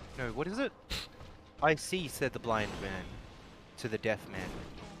 No, what is it? I see, said the blind man to the deaf man,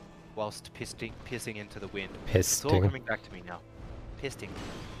 whilst pissing into the wind. It's all Pisting. coming back to me now. Pisting.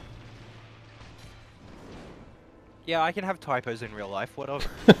 Yeah, I can have typos in real life, whatever.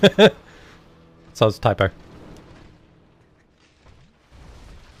 So it's typo.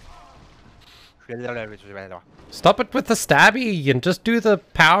 Stop it with the stabby and just do the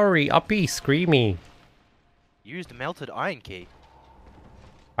powery, uppy, screamy. Used melted iron key.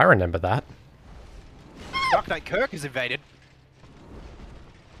 I remember that. Dark Knight Kirk is invaded.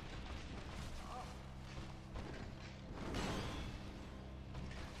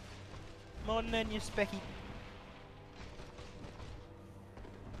 Come on then, you specky.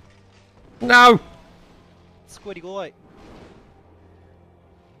 No! Squiddy boy.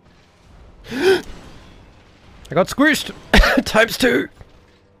 I got squished! Times 2!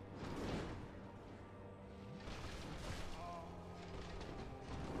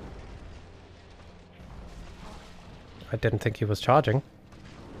 I didn't think he was charging.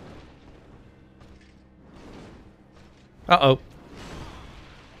 Uh-oh.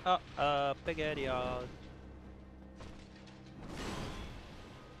 Spaghetti-os.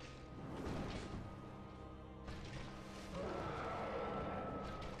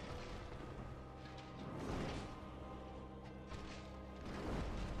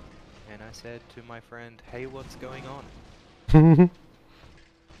 And I said to my friend, hey, what's going on?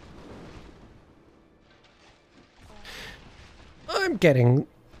 I'm getting...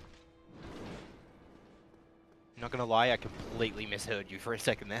 Not gonna lie, I completely misheard you for a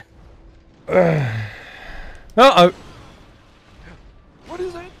second there. Uh-oh. What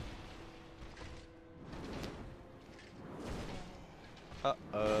is it?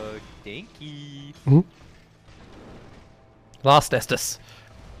 Uh-oh, Dinky. Last Estus.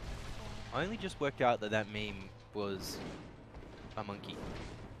 I only just worked out that that meme was a monkey.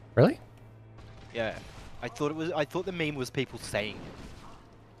 Really? Yeah, I thought the meme was people saying it.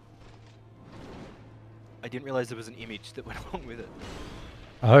 I didn't realize there was an image that went along with it.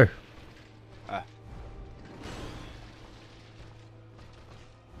 Oh.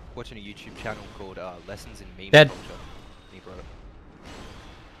 Watching a YouTube channel called Lessons in Meme Dead. Culture. And he brought it.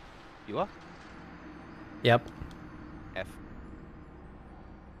 You are? Yep. F.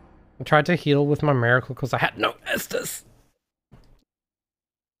 I tried to heal with my miracle because I had no Estus.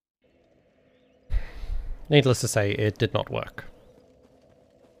 Needless to say, it did not work.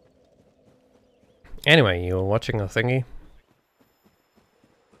 Anyway, you were watching a thingy?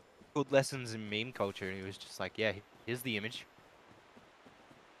 Called Lessons in Meme Culture, and he was just like, yeah, here's the image.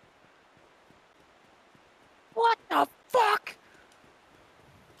 What the fuck?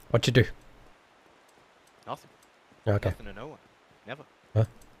 What'd you do? Nothing. Okay. Nothing to no one. Never. Huh?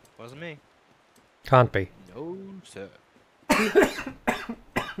 Wasn't me. Can't be. No, sir.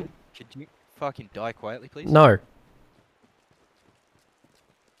 Could you fucking die quietly, please? No.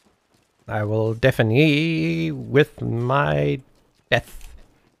 I will definitely with my death.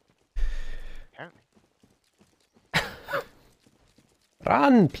 Apparently.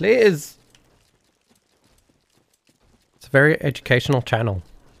 Run, please. It's a very educational channel.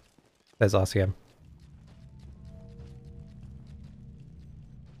 There's RCM.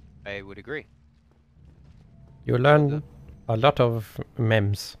 I would agree. You learn a lot of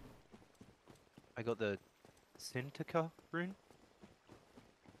memes. I got the Sintika rune.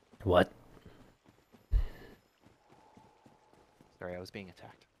 What? Sorry, I was being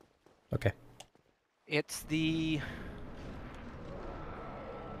attacked. Okay. It's the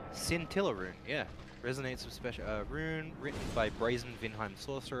Scintilla rune, yeah. Resonates with special rune written by Brazen Vinheim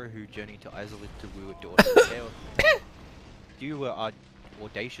sorcerer who journeyed to Izalith to woo a daughter of chaos. You were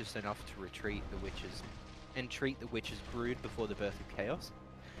audacious enough to retreat the witches and treat the witch's brood before the birth of chaos.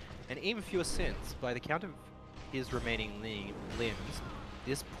 And even fewer sins, by the count of his remaining limbs,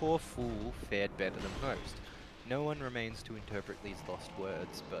 this poor fool fared better than most. No one remains to interpret these lost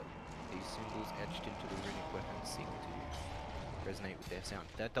words, but these symbols etched into the runic weapons seem to resonate with their sound.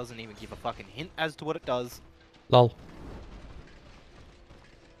 That doesn't even give a fucking hint as to what it does. Lol.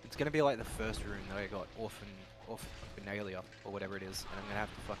 It's gonna be like the first rune that I got, Orphanalia, or whatever it is, and I'm gonna have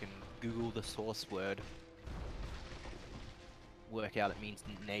to fucking Google the source word. Work out it means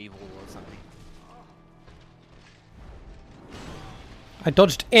navel or something. I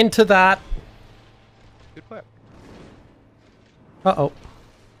dodged into that. Good work. Uh-oh.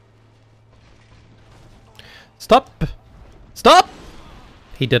 Stop! Stop!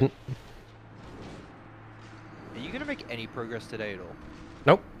 He didn't. Are you gonna make any progress today at all?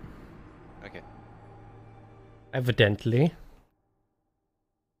 Nope. Okay. Evidently.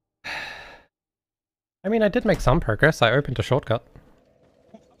 I mean, I did make some progress. I opened a shortcut.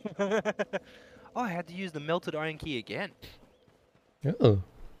 Oh, I had to use the melted iron key again. Ooh.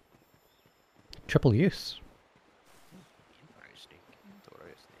 Triple use. Interesting.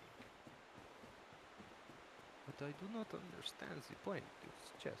 Interesting. But I do not understand the point of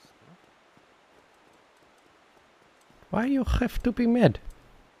this chest. No? Why you have to be mad?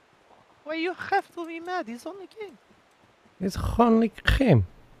 Why you have to be mad? He's only king. It's only him.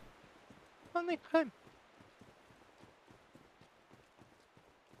 Only him.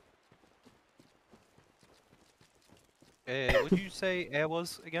 What did you say air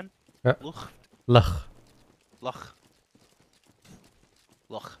was again? Lucht. Luch. Lach.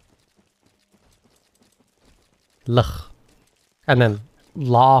 Lach. Luch. And then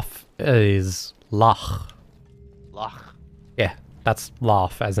laugh is lach. Lach. Yeah, that's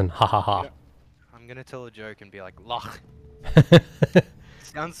laugh as in ha ha ha. Yeah. I'm gonna tell a joke and be like, lach.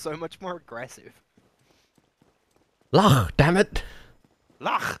 Sounds so much more aggressive. Lach, damn it.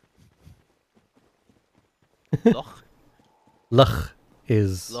 Lach. Loch. Luch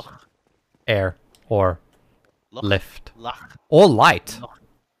is Loch. air or Loch. Lift. Lach. Or light. Loch.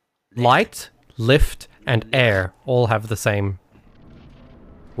 Light, lift, and air all have the same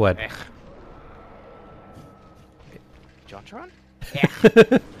word. Ech. Jontron?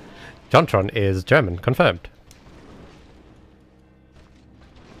 Jontron is German, confirmed.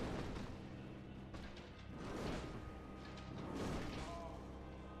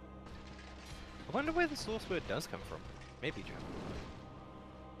 I wonder where the source word does come from. Maybe German.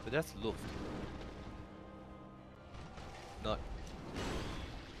 But that's Luft. Not.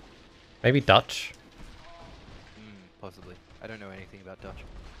 Maybe Dutch. Possibly. I don't know anything about Dutch.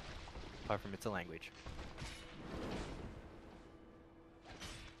 Apart from it's a language.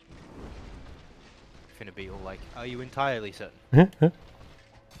 Finna be all like, are you entirely certain?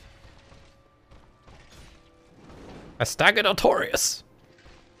 A staggered Artorias.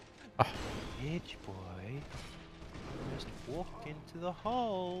 Bitch boy. Just walked into the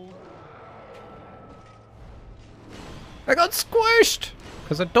hole. I got squished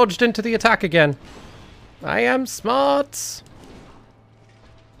because I dodged into the attack again. I am smart.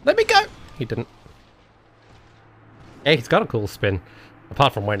 Let me go. He didn't. Hey, he's got a cool spin.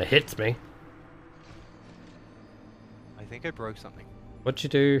 Apart from when it hits me. I think I broke something. What'd you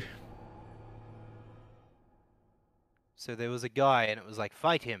do? So there was a guy and it was like,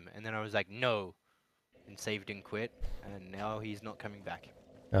 fight him. And then I was like, no. And saved and quit. And now he's not coming back.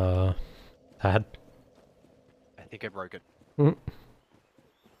 Sad. I think I broke it. Mm.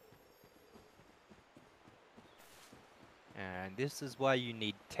 And this is why you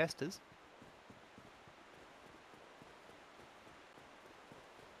need testers.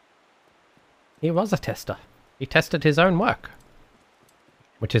 He was a tester. He tested his own work.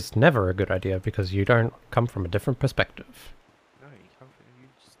 Which is never a good idea because you don't come from a different perspective. No, you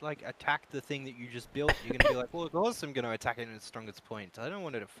just like attack the thing that you just built. You're gonna be like, well, of course I'm gonna attack it in its strongest point. I don't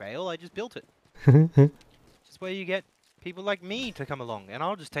want it to fail. I just built it. Just where you get people like me to come along, and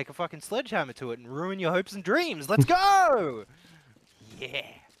I'll just take a fucking sledgehammer to it and ruin your hopes and dreams. Let's go! Yeah.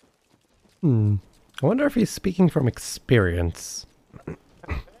 I wonder if he's speaking from experience.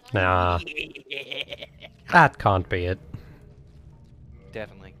 Nah. That can't be it.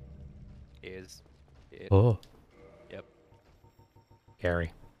 Definitely. Is it? Oh. Yep.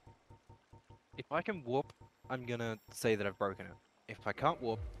 Scary. If I can warp, I'm gonna say that I've broken it. If I can't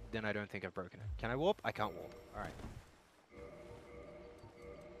warp, then I don't think I've broken it. Can I warp? I can't warp. Alright.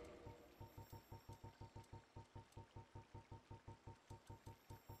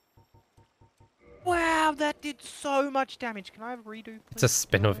 Wow, that did so much damage. Can I have a redo, please? It's a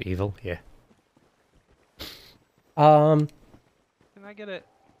spin of evil, yeah. Can I get a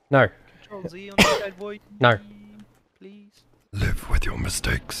No. Control Z on this bad boy? No. Please? Live with your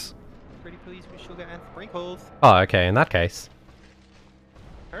mistakes. Pretty please, we shall get Anthropos. Oh, okay, in that case.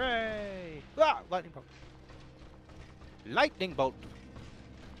 Hooray! Ah! Lightning bolt. Lightning bolt.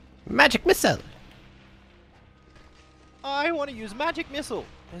 Magic missile! I want to use magic missile.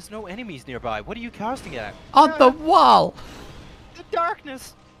 There's no enemies nearby. What are you casting it at? On the wall! The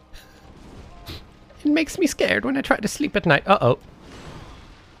darkness. It makes me scared when I try to sleep at night. Uh-oh.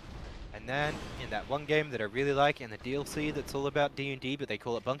 And then, in that one game that I really like in the DLC that's all about D&D, but they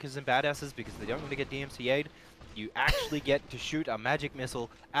call it Bunkers and Badasses because they don't want to get DMCA'd, you actually get to shoot a magic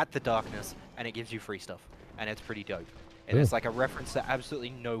missile at the darkness, and it gives you free stuff. And it's pretty dope. And it's like a reference that absolutely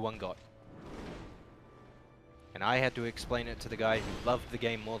no one got. And I had to explain it to the guy who loved the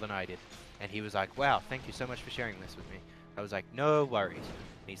game more than I did. And he was like, wow, thank you so much for sharing this with me. I was like, no worries.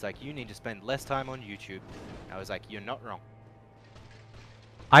 And he's like, you need to spend less time on YouTube. And I was like, you're not wrong.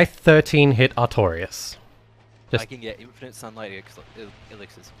 I 13 hit Artorias. I can get infinite sunlight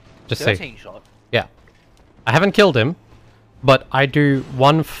elixirs. Just say, 13 shot. yeah. I haven't killed him, but I do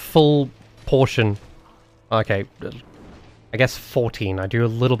one full portion. Okay, I guess 14. I do a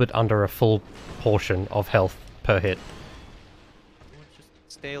little bit under a full portion of health per hit. Just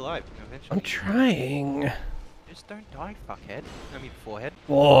stay alive. Eventually. I'm trying. Just don't die, fuckhead. I mean, forehead.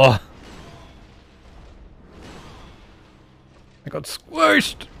 Oh. I got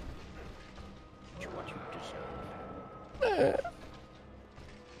squished. What you deserve.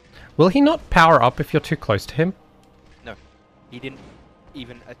 Will he not power up if you're too close to him? No, he didn't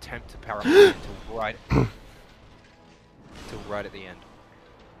even attempt to power up until right at the end.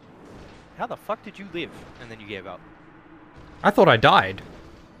 How the fuck did you live and then you gave up? I thought I died.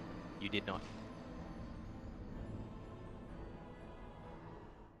 You did not.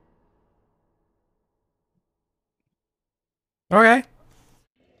 Okay.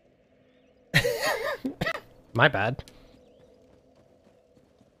 My bad.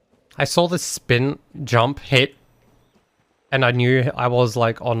 I saw the spin jump hit, and I knew I was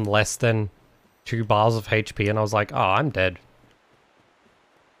like on less than 2 bars of HP and I was like, oh, I'm dead.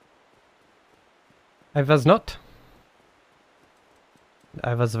 I was not.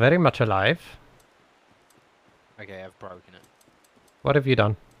 I was very much alive. Okay, I've broken it. What have you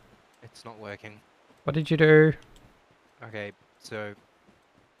done? It's not working. What did you do? Okay, so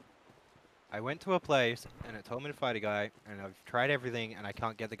I went to a place and it told me to fight a guy, and I've tried everything and I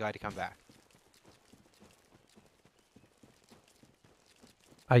can't get the guy to come back.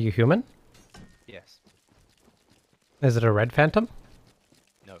 Are you human? Yes. Is it a red phantom?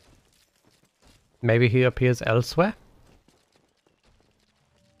 No. Maybe he appears elsewhere?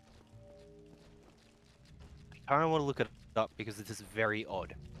 I don't want to look it up because this is very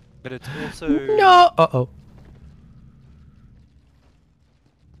odd. But it's also... No! Uh-oh.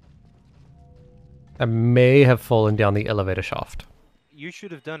 I may have fallen down the elevator shaft. You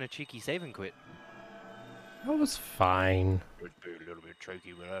should have done a cheeky save and quit. That was fine. Would be a little bit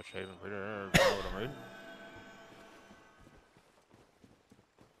cheeky without save and quit, you know what I mean?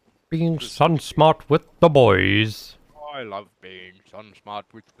 Being sun smart with the boys. I love being sun smart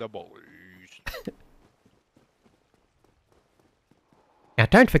with the boys. Now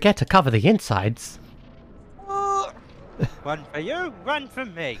don't forget to cover the insides. One for you, one for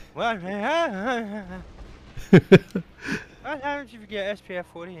me. One for How did you forget SPF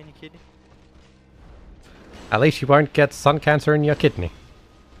 40 in your kidney? At least you won't get sun cancer in your kidney.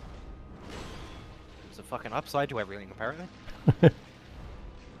 There's a fucking upside to everything, apparently.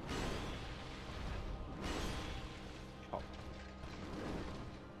 Chop.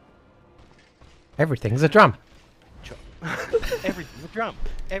 Everything's a drum. Chop. Everything's a drum.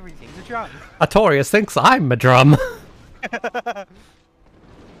 Everything's a drum. Artorias thinks I'm a drum.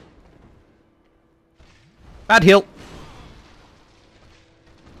 Bad heel.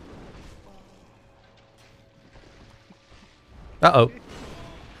 Uh-oh.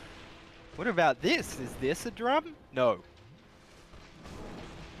 What about this? Is this a drum? No.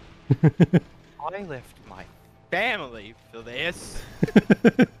 I left my family for this.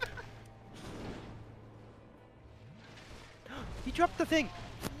 He dropped the thing.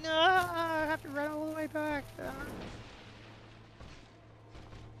 No, I have to run all the way back.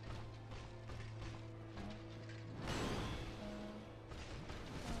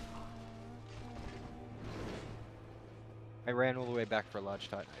 I ran all the way back for a large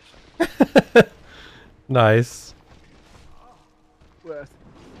titanation. Nice. Worth.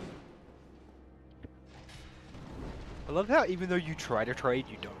 I love how even though you try to trade,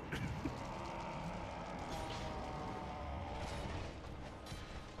 you don't.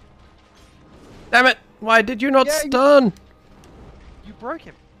 Damn it! Why did you not Yeah, stun? You broke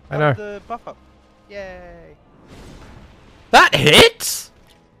him. I know. The buff up. Yay. That hits?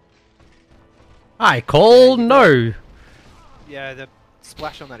 I call no. Yeah, the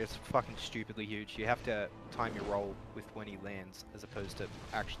splash on that is fucking stupidly huge. You have to time your roll with when he lands, as opposed to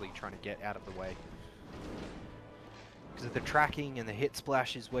actually trying to get out of the way. Because the tracking and the hit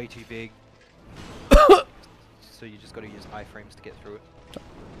splash is way too big. So you just got to use iframes to get through it.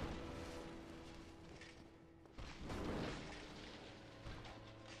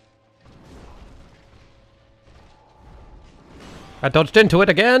 I dodged into it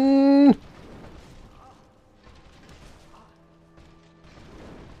again.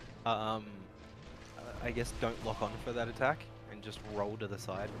 I guess don't lock on for that attack and just roll to the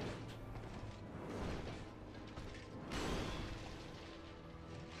side.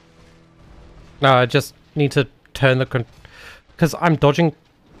 No, I just need to turn the because I'm dodging.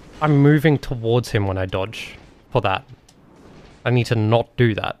 I'm moving towards him when I dodge for that. I need to not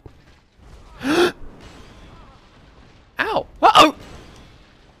do that. Ow! Uh-oh!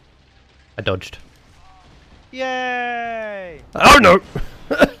 I dodged. Yay! Oh no!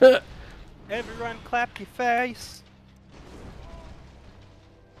 Everyone clap your face!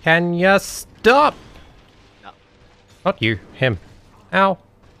 Can you stop? No. Not you, him. Ow.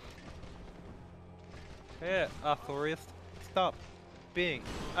 Yeah, Arthurius, stop being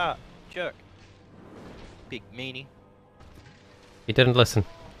a jerk. Big meanie. He didn't listen.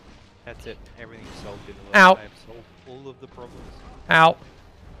 That's it. Everything's solved in the world. Ow. I have solved all of the problems. Ow.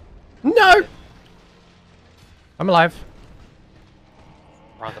 No! I'm alive.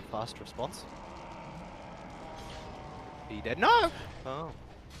 Rather fast response. Are you dead? No! Oh.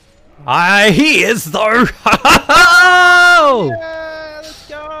 He is though! Yeah, let's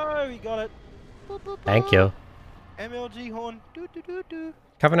go! We got it. Boop, boop, Thank boop. you. MLG horn. Do do do do.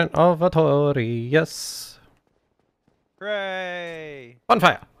 Covenant of Artorias. Hooray!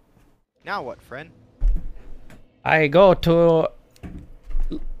 Bonfire. Now what, friend? I go to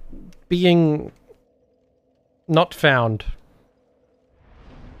being not found.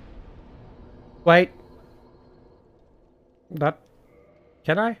 Wait. That...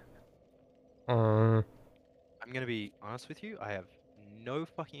 Can I? I'm gonna be honest with you. I have no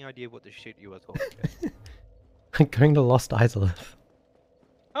fucking idea what the shit you are talking about. I'm going to Lost Isolith.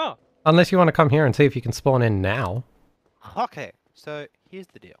 Oh, Unless you want to come here and see if you can spawn in now. okay. So here's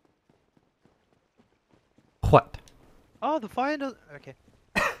the deal. What? Oh, the fire doesn't. Okay.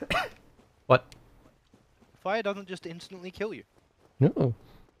 What? Fire doesn't just instantly kill you. No.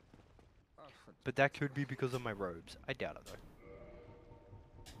 But that could be because of my robes. I doubt it though.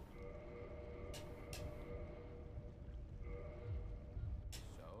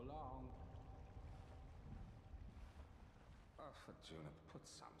 So long. Oh, Fortuna, put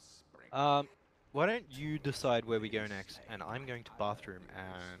some spring. Why don't you decide where we go next? And I'm going to bathroom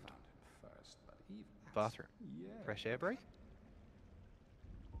and First, but even bathroom. yes, Fresh air break?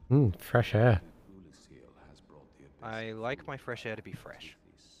 Fresh air. Ulysses has brought the abyss I like my fresh air to be fresh.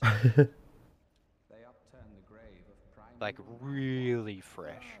 They upturn the grave of prime Like really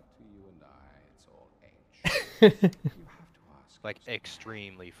fresh. to you and I, it's all ancient. You have to ask. Like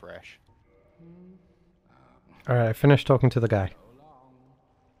extremely fresh. Alright, I finished talking to the guy.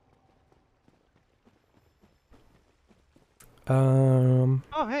 So long.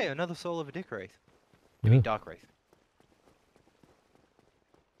 Oh hey, another soul of a dick wraith. Yeah. Dark wraith.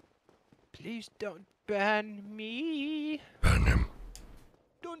 Please don't ban me. Burn him.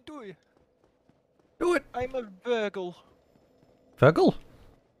 Don't do it. Do it. I'm a Virgil. Virgil?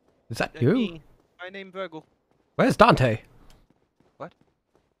 Is that you? Me. My name Virgil. Where's Dante? What?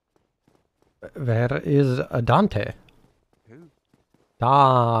 Where is Dante? Who?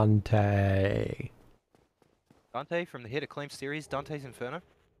 Dante. Dante from the hit acclaimed series Dante's Inferno?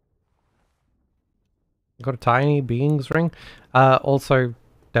 Got a tiny beings ring. Also,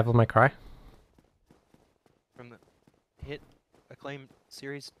 Devil May Cry. From the hit acclaimed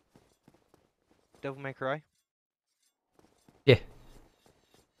series Devil May Cry? Yeah.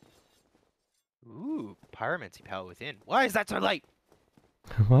 Ooh, pyromancy power within. Why is that so late?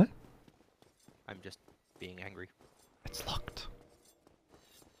 What? I'm just being angry. It's locked.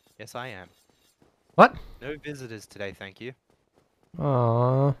 Yes, I am. What? No visitors today, thank you.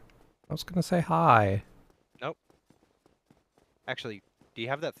 Aww. I was gonna say hi. Nope. Actually, do you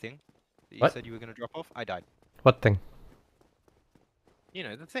have that thing that you What? said you were going to drop off? I died. What thing? You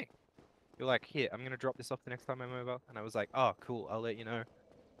know, the thing. You're like, here, I'm going to drop this off the next time I'm over. And I was like, oh, cool, I'll let you know.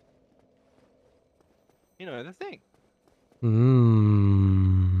 You know, the thing.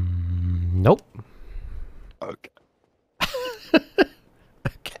 Nope. Okay.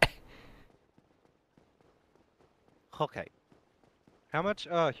 Okay. Okay. How much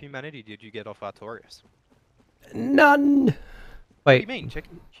humanity did you get off Artorias? None. What do Wait. you mean? Check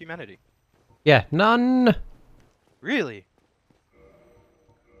humanity. Yeah, none. Really?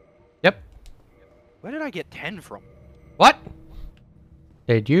 Yep. Where did I get 10 from? What?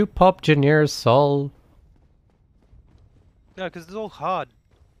 Did you pop Janir's soul? No, because it's all hard.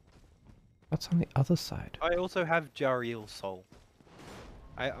 What's on the other side? I also have Jariel's soul.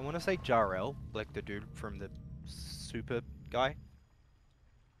 I want to say Jarel, like the dude from the super guy.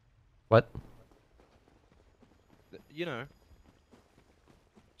 What? You know.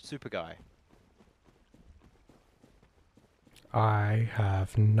 Super guy. I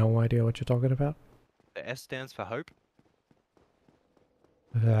have no idea what you're talking about. The S stands for hope.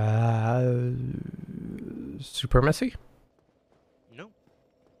 Supremacy? No.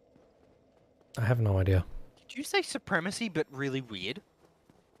 I have no idea. Did you say supremacy but really weird?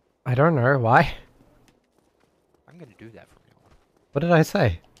 I don't know. Why? I'm gonna do that from now on. What did I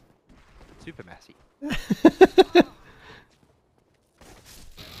say? Supermassy.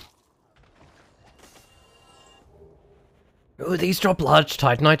 Oh, these drop large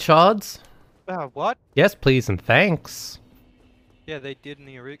Titanite shards? What? Yes, please, and thanks. Yeah, they did in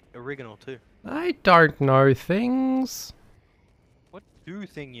the original too. I don't know things. What do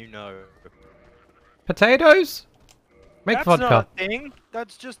thing you know? Potatoes? Make That's vodka. not a thing.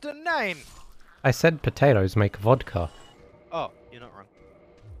 That's just a name. I said potatoes make vodka. Oh, you're not wrong.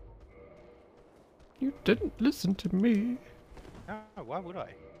 You didn't listen to me. Oh, why would I?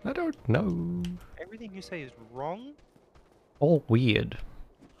 I don't know. Everything you say is wrong All weird.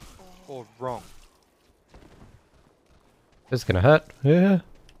 or wrong. This is gonna hurt. Yeah.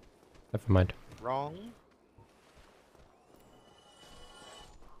 Never mind. Wrong.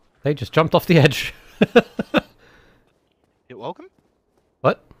 They just jumped off the edge. You're welcome.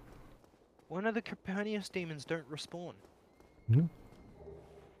 What? One of the Copernicus demons don't respawn.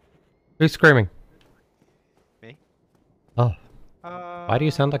 Who's screaming? Me. Oh, why do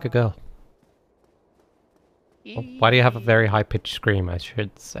you sound like a girl? Or why do you have a very high-pitched scream, I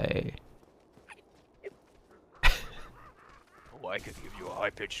should say? I could give you a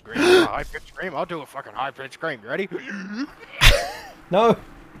high-pitched scream. A high-pitched scream? I'll do a fucking high-pitched scream. You ready? No,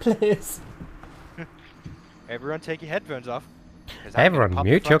 please. Everyone take your headphones off. 'Cause I'm gonna Everyone, pop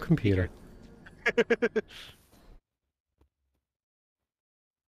mute your fucking computer. speaker.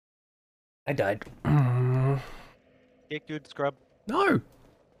 I died. Get good, scrub. No,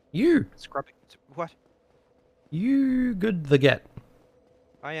 you. Scrub. What? You good the get.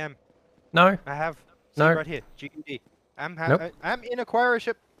 I am. No, I have. See No. right here. GED. Nope. I'm in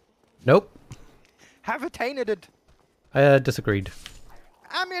acquirership. nope. Have attained it. I disagreed.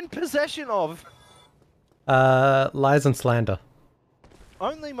 I'm in possession of. Lies and slander.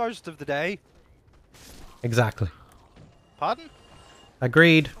 Only most of the day. Exactly. Pardon?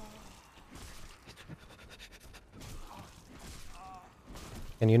 Agreed.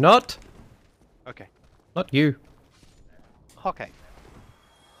 Can you not? Okay. Not you. Okay.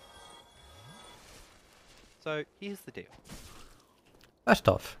 So, here's the deal. First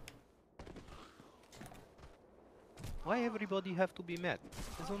off, Why everybody have to be mad?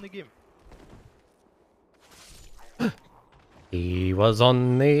 It's only game. he was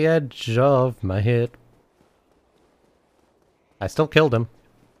on the edge of my hit. I still killed him.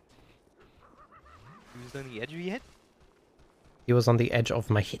 He was on the edge of your head? He was on the edge of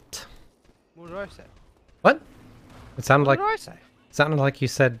my hit. What did I say? What? It sounded What like did I say? you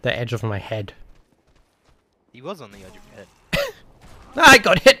said the edge of my head. He was on the edge of your head. I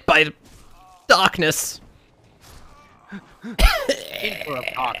got hit by darkness. More of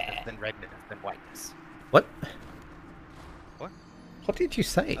darkness than redness than whiteness. What? What? What did you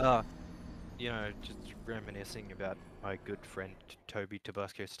say? You know, just reminiscing about my good friend Toby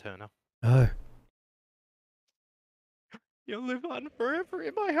Tabascos Turner. Oh. You'll live on forever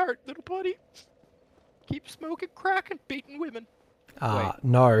in my heart, little buddy. Keep smoking crack and beating women.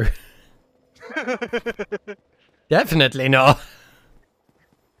 No. Definitely not.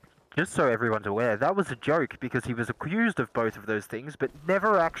 Just so everyone's aware, that was a joke because he was accused of both of those things, but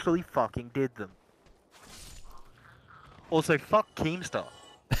never actually fucking did them. Also, fuck Keemstar.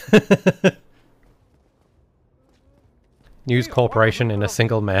 News Corporation in a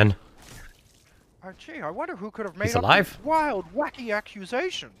single man. Gee, I wonder who could have made He's up alive? these wild, wacky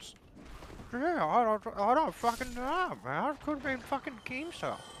accusations. Yeah, I don't fucking know, man. It could have been fucking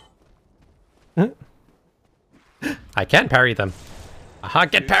Keemstar. I can parry them. Aha,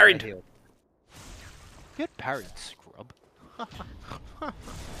 get parried! Get parried, scrub.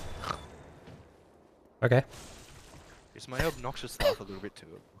 Okay. Is my obnoxious laugh a little bit too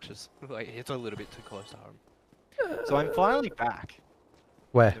obnoxious? Like, it's a little bit too close to home. So I'm finally back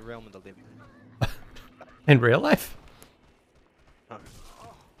Where? in the realm of the living. In real life? No.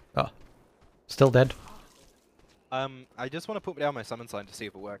 Oh. Still dead? I just want to put down my summon sign to see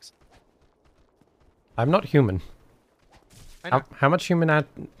if it works. I'm not human. I know. How much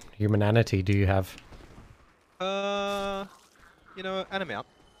humanity do you have? You know, an amount.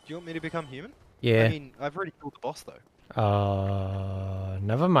 Do you want me to become human? Yeah. I mean, I've already killed the boss though.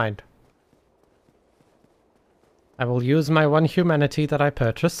 Never mind. I will use my one humanity that I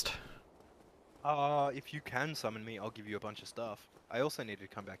purchased. If you can summon me, I'll give you a bunch of stuff. I also need to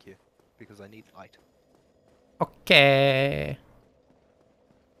come back here because I need light. Okay.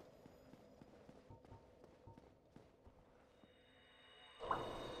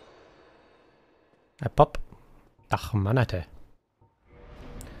 I pop. Ach, Manate.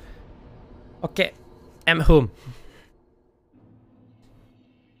 Okay. I'm home.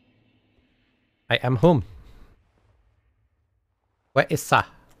 I am home. Where is Sa?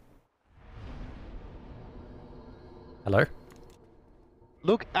 Hello?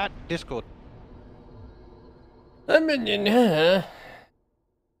 Look at Discord. I'm in here.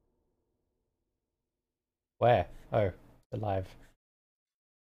 Where? Oh, alive.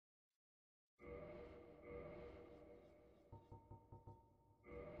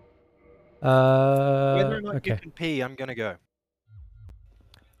 Whether or not Okay. you can pee, I'm gonna go.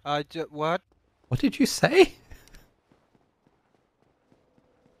 What? What did you say?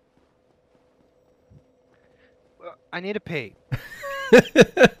 Well, I need to pee.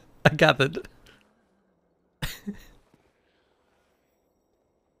 I gathered.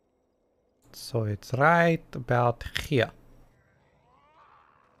 So it's right about here.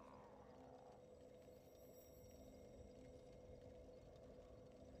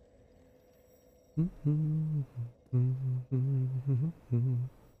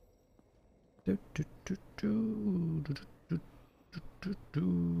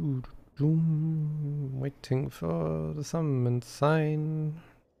 Waiting for the summon sign.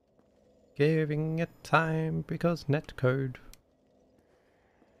 Giving it time because netcode.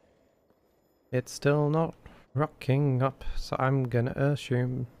 It's still not rocking up, so I'm gonna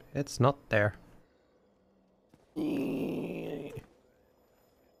assume it's not there.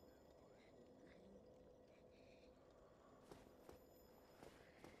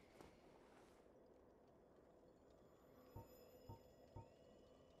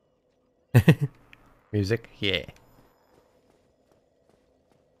 Music, yeah.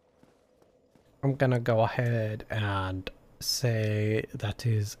 I'm gonna go ahead and say that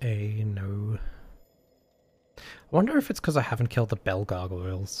is a no. I wonder if it's because I haven't killed the bell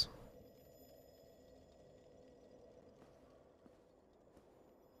gargoyles.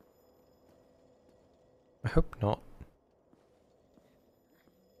 I hope not.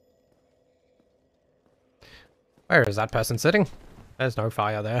 Where is that person sitting? There's no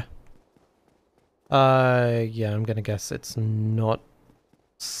fire there. Yeah, I'm gonna guess it's not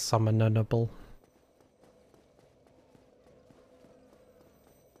summonable.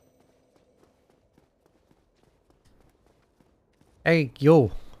 Hey,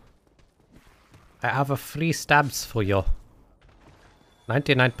 yo. I have a free stabs for you.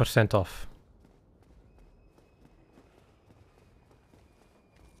 99% off.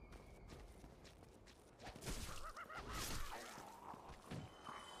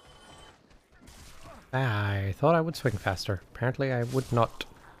 I thought I would swing faster. Apparently I would not.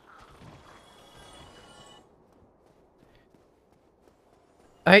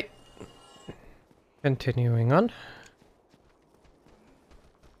 Hey. Continuing on.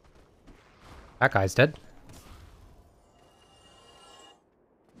 That guy's dead.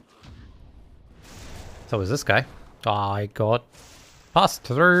 So is this guy. I got passed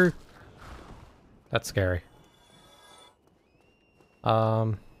through. That's scary.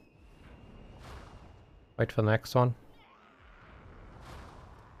 Wait for the next one.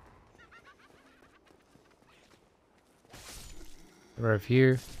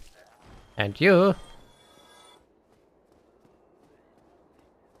 Review. And you.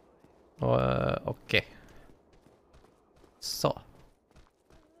 Okay. So.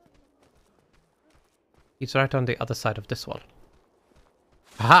 He's right on the other side of this wall.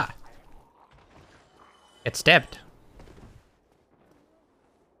 Aha! It's stabbed.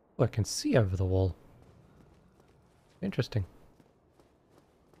 Oh, I can see over the wall. Interesting.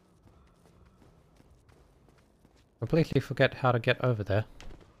 Completely forget how to get over there.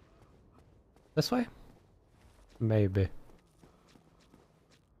 This way? Maybe.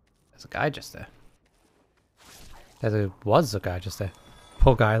 There's a guy just there. There was a guy just there.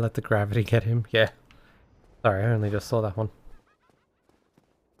 Poor guy, let the gravity get him. Yeah. Sorry, I only just saw that one.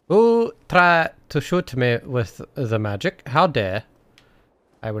 Who try to shoot me with the magic? How dare?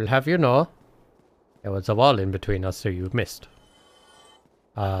 I will have you know. There was a wall in between us, so you missed.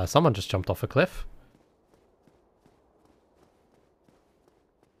 Someone just jumped off a cliff.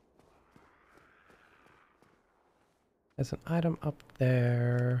 There's an item up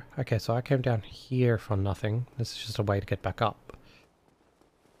there. Okay, so I came down here for nothing. This is just a way to get back up.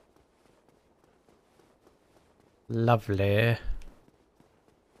 Lovely.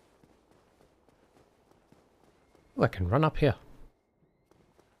 Oh, I can run up here.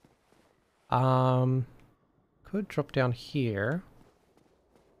 Could drop down here.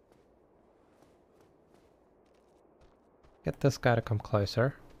 Get this guy to come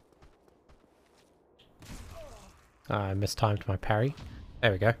closer. I mistimed my parry.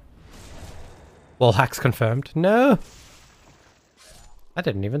 There we go. Wall hacks confirmed. No! I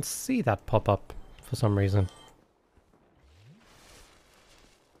didn't even see that pop up for some reason.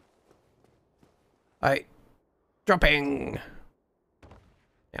 Dropping!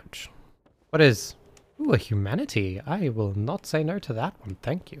 Ouch. What is... Ooh, a humanity. I will not say no to that one.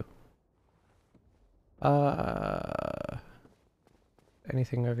 Thank you.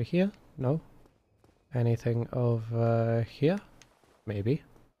 Anything over here? No. Anything over here? Maybe.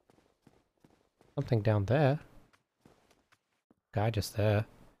 Something down there. Guy just there.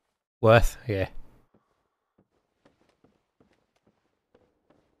 Worth, yeah.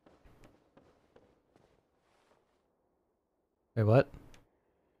 Wait, what?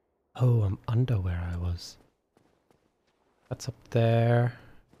 Oh, I'm under where I was. That's up there.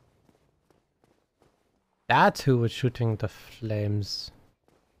 That's who was shooting the flames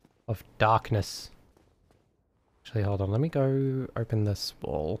of darkness. Actually, hold on. Let me go open this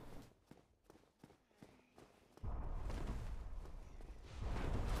wall.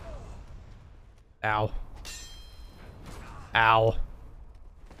 Ow. Ow.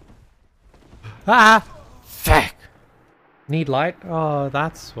 Ah! Fuck! Need light? Oh,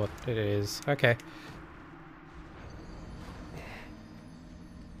 that's what it is. Okay.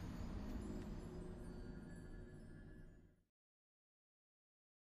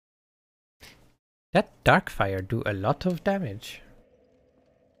 That dark fire do a lot of damage.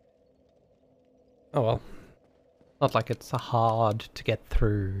 Oh well. Not like it's hard to get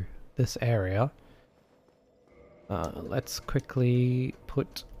through this area. Let's quickly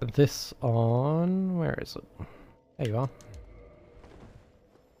put this on. Where is it? There you are.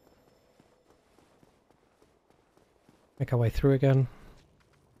 Make our way through again.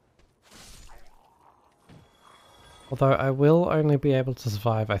 Although I will only be able to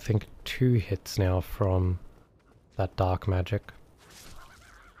survive, I think, 2 hits now from that dark magic.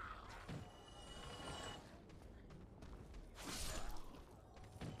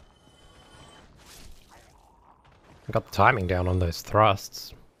 I got the timing down on those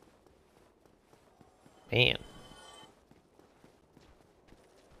thrusts. Man.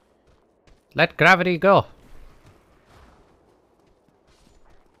 Let gravity go!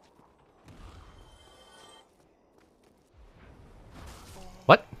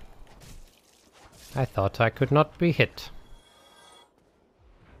 What? I thought I could not be hit.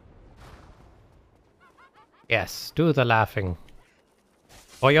 Yes, do the laughing.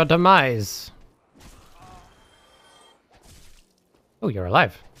 For your demise! Oh, you're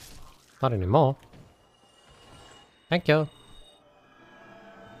alive. Not anymore. Thank you.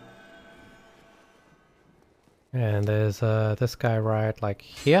 And there's this guy right like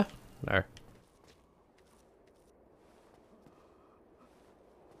here? No.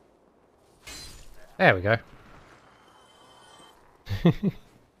 There we go.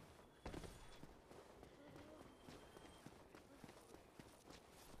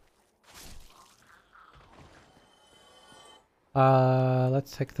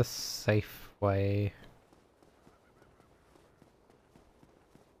 Let's take the safe way.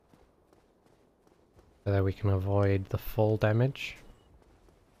 So that we can avoid the fall damage.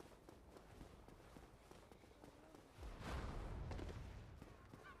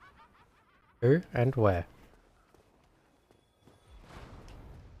 Who and where?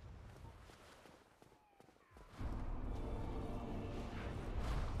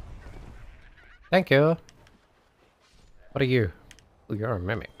 Thank you. What are you? Oh, you're a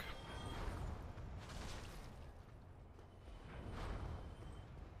mimic.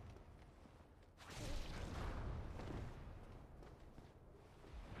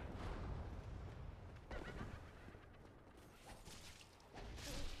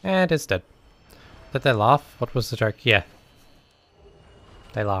 And it's dead. Did they laugh? What was the joke? Yeah.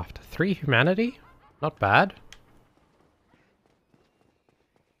 They laughed. 3 humanity? Not bad.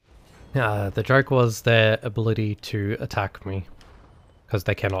 The joke was their ability to attack me. Because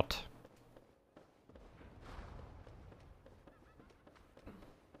they cannot.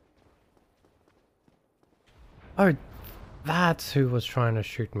 Oh, that's who was trying to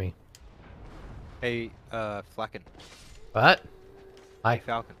shoot me. Hey, Flacken. What? Hi. Hey,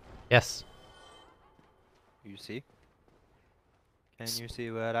 Falcon. Yes. You see? Can you see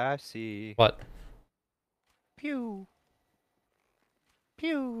what I see? What? Pew!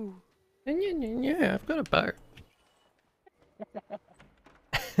 Pew! Yeah, I've got a bow.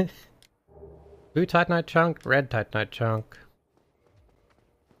 Blue Titanite chunk, red Titanite chunk.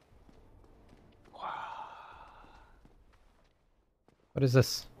 What is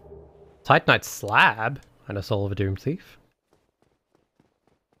this? Titanite slab and a Soul of a Doom Thief.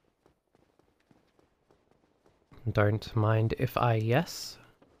 Don't mind if I yes.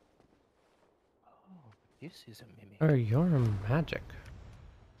 Oh, this is a mimic. Oh, you're a magic.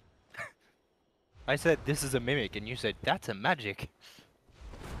 I said this is a mimic, and you said that's a magic.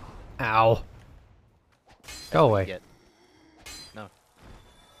 Ow. Go away. Get. No.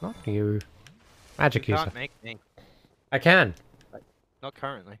 Not you. Magic You user. can't make me. I can. Not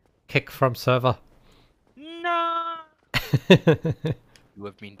currently. Kick from server. No! You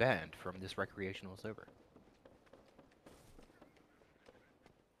have been banned from this recreational server.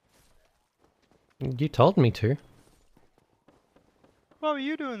 You told me to. What were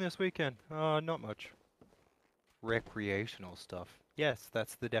you doing this weekend? Not much. Recreational stuff. Yes,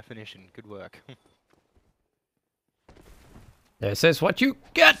 that's the definition. Good work. This is what you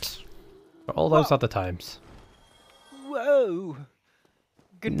get for all those Whoa. other times. Whoa!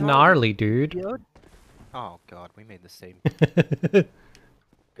 Good time. Gnarly, dude. Dude. Oh god, we made the same. Get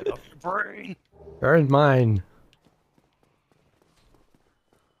off your brain! Burn mine.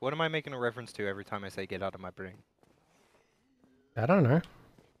 What am I making a reference to every time I say get out of my brain? I don't know.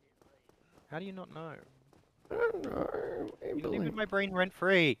 How do you not know? I don't know. You live in my brain rent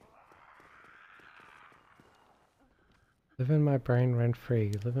free. Live in my brain rent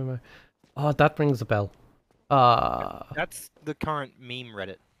free. Live in my. Oh, that rings a bell. That's the current meme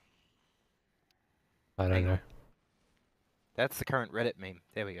Reddit. I don't hang know. on. That's the current Reddit meme.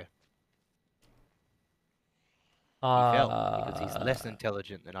 There we go. He fell because he's less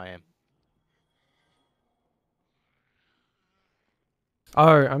intelligent than I am.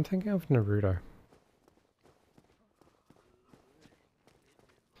 Oh, I'm thinking of Naruto.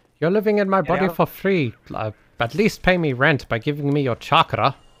 You're living in my Get body out. for free. At least pay me rent by giving me your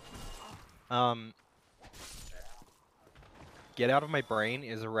chakra. Get out of my brain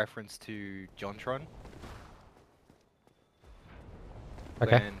is a reference to JonTron.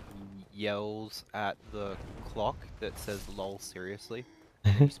 Okay. When he yells at the clock that says "lol" seriously,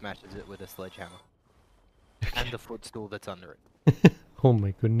 and he smashes it with a sledgehammer. And the footstool that's under it. Oh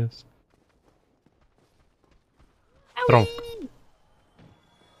my goodness. Drunk.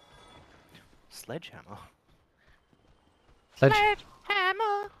 Sledgehammer.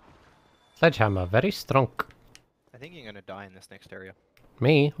 Sledgehammer, very strong. I think you're gonna die in this next area.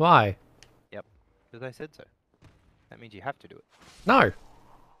 Me? Why? Because I said so. That means you have to do it. No.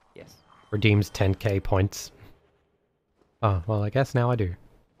 Yes. Redeems 10k points. Oh, well, I guess now I do.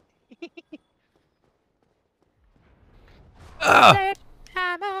 Ugh!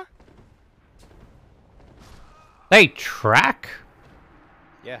 They track?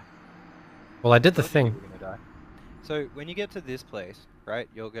 Yeah. Well, I did the Told you you thing. were gonna die. So when you get to this place, right,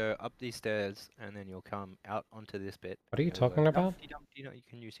 you'll go up these stairs and then you'll come out onto this bit. What are you and you'll go talking about? Dumpty Dumpty Dum-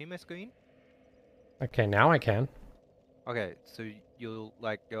 Can you see my screen? Okay, now I can. Okay, so you'll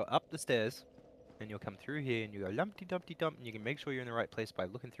like go up the stairs and you'll come through here and you go Lumpty Dumpty Dump and you can make sure you're in the right place by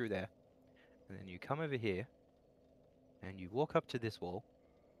looking through there. And then you come over here and you walk up to this wall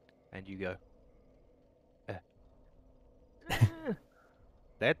and you go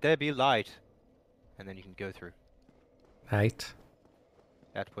let there be light, and then you can go through. Right.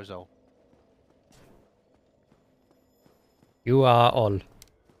 That was all. You are all.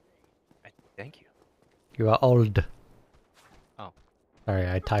 Thank you. You are old. Oh. Sorry,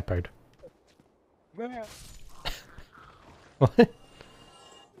 I typoed. Well, What?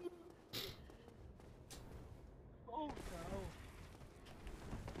 oh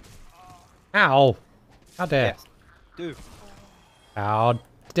Ow! How dare? yes. Do. How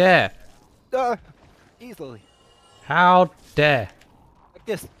dare? Easily. How dare? Like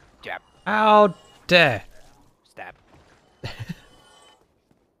this. Jab. How dare? Stab.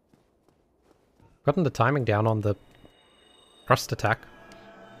 Gotten the timing down on the thrust attack.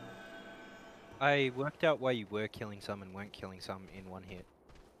 I worked out why you were killing some and weren't killing some in one hit.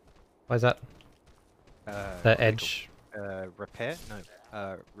 Why is that? The critical. edge. Repair?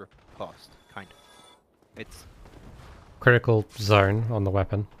 No. Riposte. Kind of. It's... Critical zone on the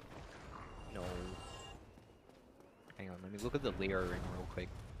weapon. No. Hang on, let me look at the Leo ring real quick.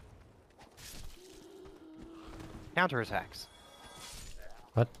 Counterattacks.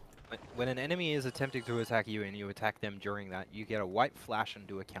 What? When an enemy is attempting to attack you and you attack them during that, you get a white flash and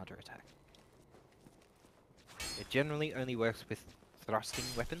do a counterattack. It generally only works with thrusting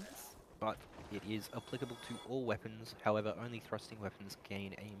weapons, but it is applicable to all weapons. However, only thrusting weapons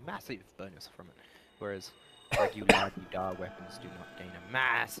gain a massive bonus from it, whereas regular DAR weapons do not gain a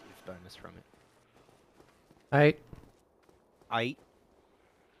massive bonus from it. Hey.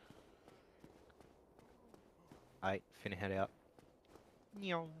 Aight, finna head out.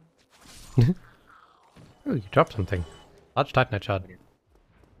 Nyong. Ooh, you dropped something. Large Titanite shard.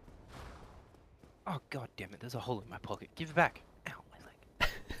 Oh god damn it, there's a hole in my pocket. Give it back. Ow, my leg.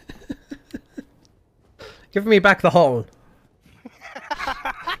 Give me back the hole.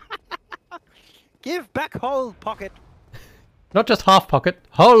 Give back whole pocket. Not just half pocket,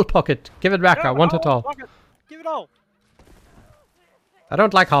 whole pocket. Give it back. No, I want it whole all. pocket. Give it all. I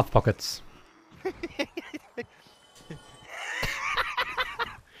don't like half pockets.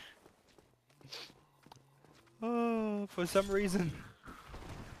 Oh, for some reason,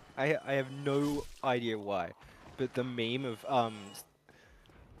 I have no idea why, but the meme of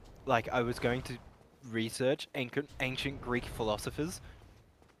like I was going to research ancient Greek philosophers.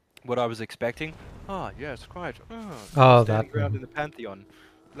 What I was expecting? Ah, yes, quite. Oh, standing that around meme. in the Pantheon.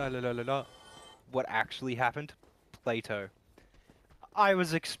 La la la la la. What actually happened? Plato. I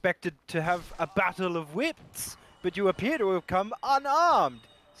was expected to have a battle of wits, but you appear to have come unarmed.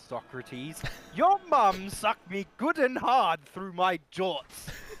 Socrates, your mum sucked me good and hard through my jorts.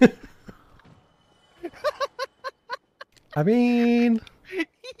 I mean,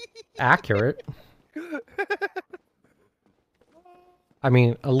 accurate. I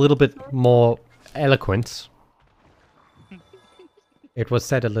mean, a little bit more eloquent. It was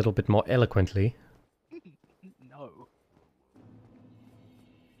said a little bit more eloquently. No.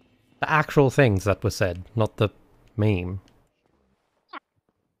 The actual things that were said, not the meme.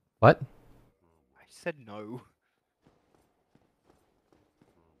 What? I said no.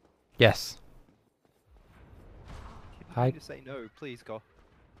 I... to say no, please go.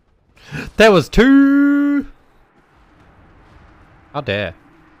 There was 2! How dare.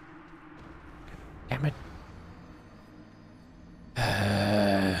 Damn it.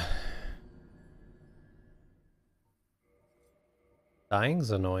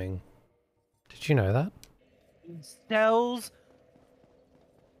 Dying's annoying. Did you know that? Cells.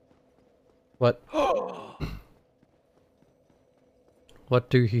 What? What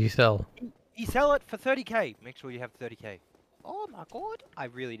do he sell? You sell it for 30k. Make sure you have 30k. Oh my god, I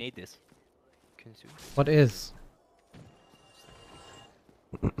really need this. Consume. What is?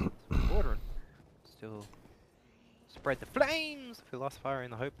 Ordering. Still spread the flames. We lost fire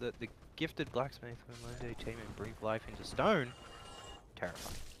in the hope that the gifted blacksmith will one day tame and breathe life into stone.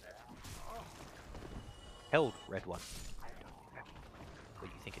 Terrifying. Held red one. What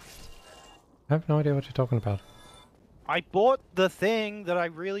do you think it is? I have no idea what you're talking about. I bought the thing that I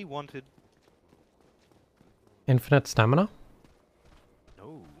really wanted. Infinite stamina?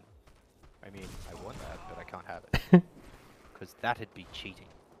 No. I mean, I want that, but I can't have it. Because that'd be cheating.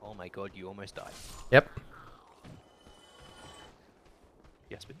 Oh my god, you almost died. Yep.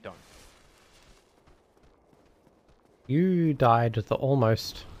 Yes, but don't. You died the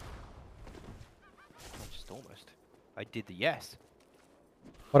almost. Not just almost. I did the yes.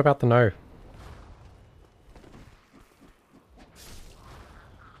 What about the no?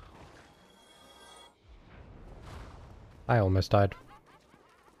 I almost died.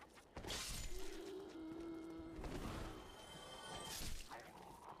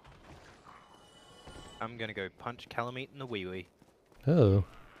 I'm gonna go punch Calamite in the wee-wee. Oh.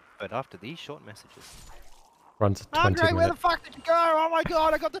 But after these short messages. Runs at 20 Andre, where the minutes. fuck did you go? Oh my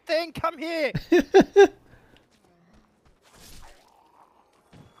god, I got the thing! Come here!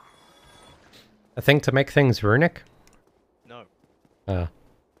 A thing to make things runic? No, Ah.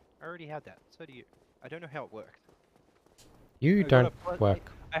 I already had that. So do you. I don't know how it worked. You I got a don't plus-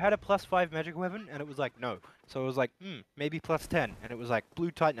 work. I had a +5 magic weapon, and it was like, no. So I was like, maybe +10. And it was like,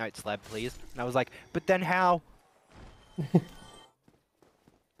 blue titanite slab, please. And I was like, but then how?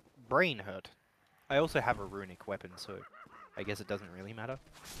 Brain hurt. I also have a runic weapon, so I guess it doesn't really matter.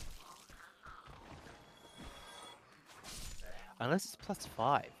 Unless it's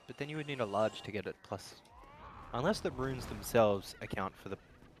 +5, but then you would need a large to get it plus... Unless the runes themselves account for the...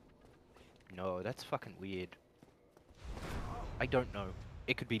 No, that's fucking weird. I don't know.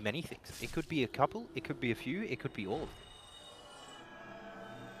 It could be many things. It could be a couple, it could be a few, it could be all.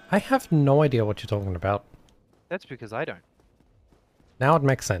 I have no idea what you're talking about. That's because I don't. Now it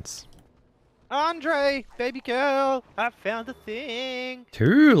makes sense. Andre, baby girl, I found the thing.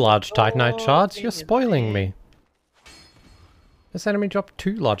 2 large Titanite Oh, shards? thing You're is spoiling thing. me. This enemy dropped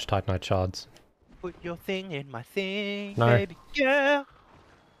 2 large Titanite shards. Put your thing in my thing, No. baby girl.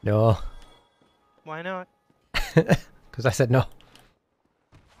 No. Why not? Because I said no.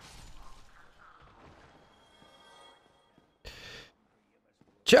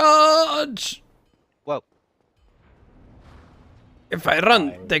 Charge! Whoa. If I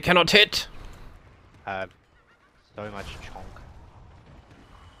run, they cannot hit. So much chonk.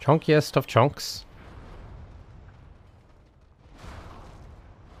 Chunkiest of chunks.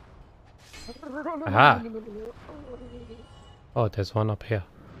 Aha. Oh, there's one up here.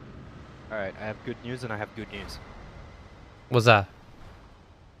 Alright, I have good news and I have good news. What's that?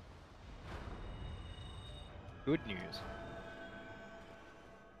 Good news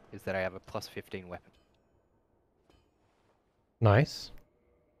is that I have a +15 weapon. Nice.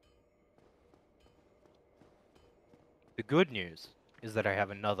 The good news is that I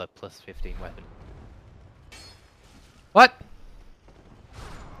have another +15 weapon. What?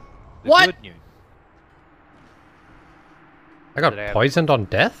 The What? good news, I got Did I have- poisoned on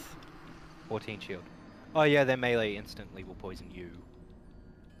death? 14 shield. Oh yeah, their melee instantly will poison you.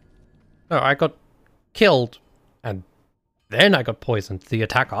 No, I got killed. And then I got poisoned. The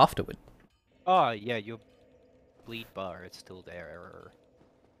attack afterward. Oh yeah, your bleed bar is still there.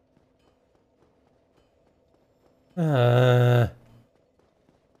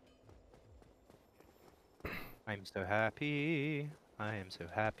 I'm so happy. I am so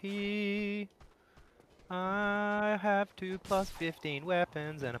happy. I have 2 +15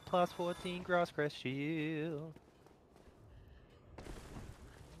 weapons and a +14 grass crest shield.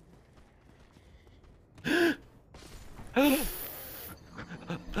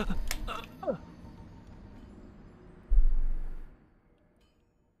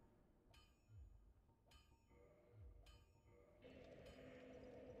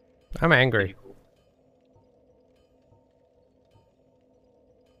 I'm angry.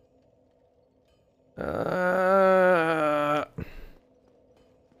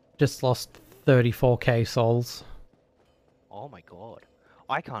 Just lost 34k souls.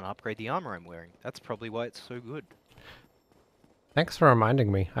 I can't upgrade the armor I'm wearing. That's probably why it's so good. Thanks for reminding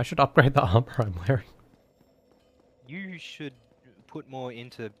me. I should upgrade the armor I'm wearing. You should put more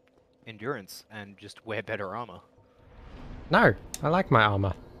into endurance and just wear better armor. No, I like my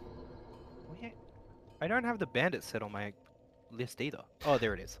armor. Well, yeah. I don't have the bandit set on my list either. Oh,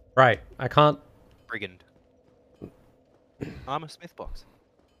 there it is. Right, I can't... Brigand. Armor smith box.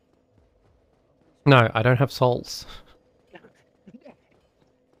 No, I don't have souls.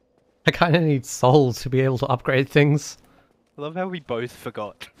 I kind of need souls to be able to upgrade things. I love how we both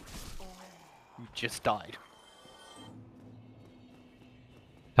forgot. We just died.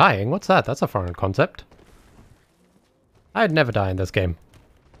 Dying? What's that? That's a foreign concept. I'd never die in this game.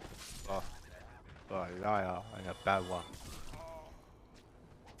 Oh, liar. I'm a bad one.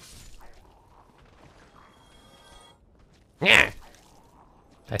 Yeah.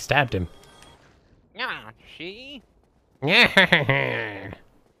 I stabbed him. Yeah, she? Yeah.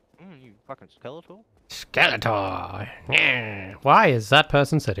 You fucking skeletal. Skeletor. Yeah. Why is that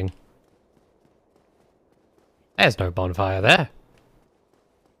person sitting? There's no bonfire there.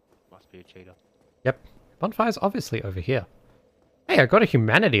 Must be a cheater. Yep. Bonfire's obviously over here. Hey, I got a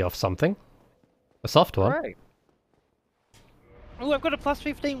humanity off something. A soft one. Right. Oh, I've got a plus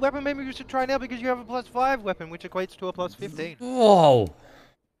 15 weapon. Maybe we should try now because you have a plus 5 weapon, which equates to a plus 15. Whoa.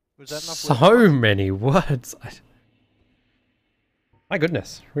 Was that enough? So many words. My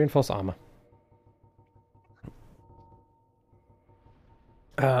goodness. Reinforce armor.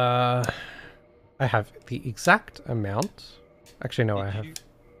 I have the exact amount. Actually, no, I have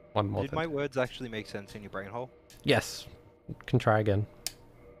one more. Did my words actually make sense in your brain hole? Yes. Can try again.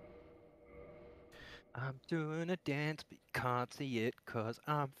 I'm doing a dance, but you can't see it, cause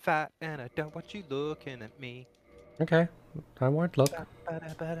I'm fat and I don't want you looking at me. Okay. I won't look.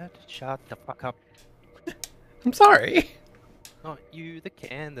 Shut the fuck up. I'm sorry. Not you, the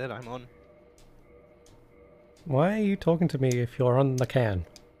can that I'm on. Why are you talking to me if you're on the can?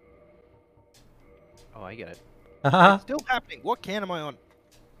 Oh, I get it. Haha. It's still happening. What can am I on?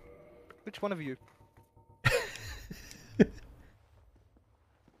 Which one of you?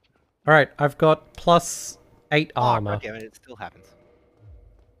 Alright, I've got plus 8 armor. Oh, damn it, it still happens.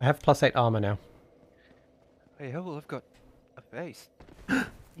 I have plus 8 armor now. Hey, oh, I've got a face.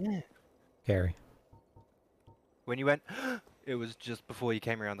 Yeah. Scary. When you went, it was just before you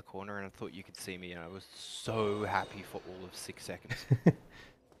came around the corner and I thought you could see me and I was so happy for all of 6 seconds.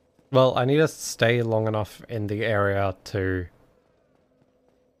 Well, I need to stay long enough in the area to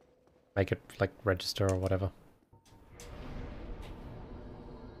make it, like, register or whatever.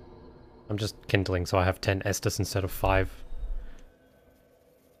 I'm just kindling, so I have 10 Estus instead of 5.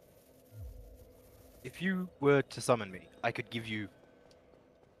 If you were to summon me, I could give you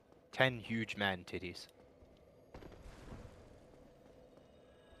 10 huge man titties.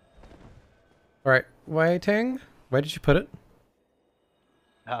 Alright, waiting. Where did you put it?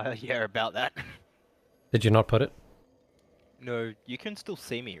 Yeah, about that. Did you not put it? No, you can still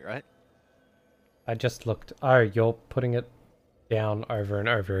see me, right? I just looked. Oh, you're putting it down over and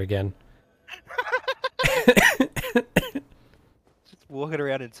over again. Just walking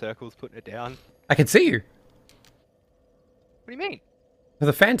around in circles, putting it down. I can see you! What do you mean? With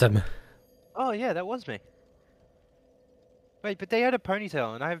a phantom. Oh, yeah, that was me. Wait, but they had a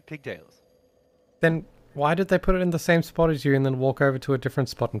ponytail and I have pigtails. Then why did they put it in the same spot as you and then walk over to a different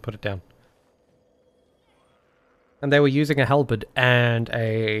spot and put it down? And they were using a halberd and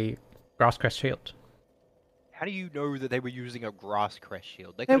a grasscrest shield. How do you know that they were using a grass crest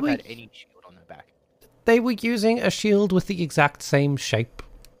shield? They They could have were- had any shield on their back. They were using a shield with the exact same shape.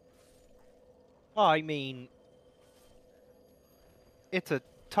 Oh, I mean... It's a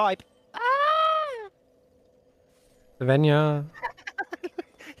type... Ah! Savenya.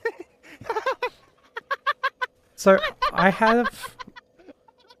 So, I have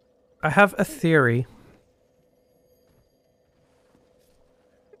a theory.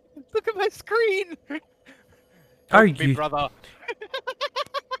 Look at my screen! Oh, Help me, you- brother!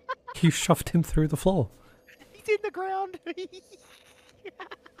 You shoved him through the floor. He's in the ground!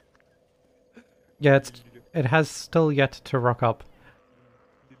 Yeah, it has still yet to rock up.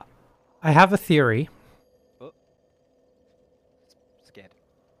 I have a theory. Scared.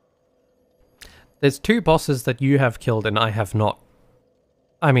 There's 2 bosses that you have killed and I have not.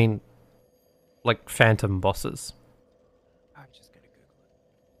 I mean, like phantom bosses. I'm just gonna Google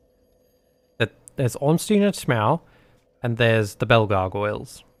it. There's Ornstein and Schmau, and there's the Bell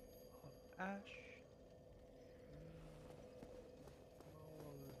Gargoyles. Ash.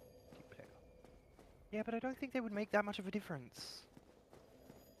 Yeah, but I don't think they would make that much of a difference.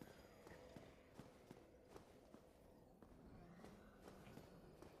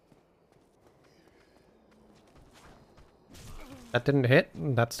 That didn't hit.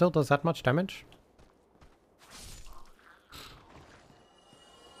 That still does that much damage.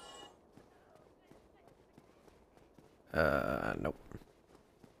 Nope.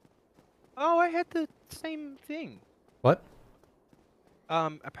 Oh, I had the same thing. What?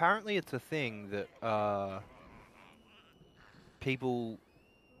 Apparently it's a thing that, people,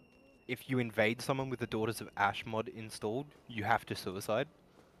 if you invade someone with the Daughters of Ash mod installed, you have to suicide.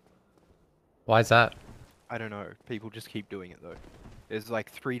 Why is that? I don't know. People just keep doing it though. There's like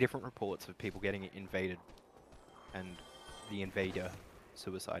 3 different reports of people getting invaded and the invader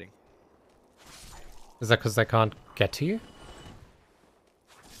suiciding. Is that because they can't get to you?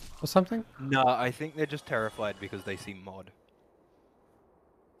 Or something? No, I think they're just terrified because they see mod.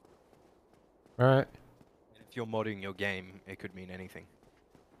 Alright. If you're modding your game, it could mean anything.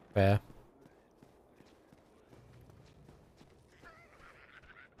 Fair.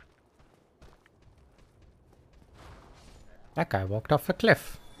 That guy walked off a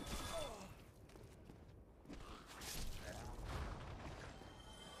cliff.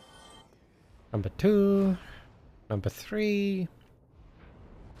 Number 2. Number 3.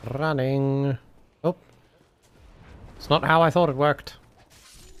 Running. Oh. It's not how I thought it worked.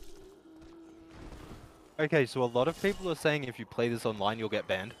 Okay, so a lot of people are saying if you play this online, you'll get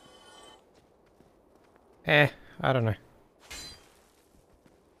banned. I don't know.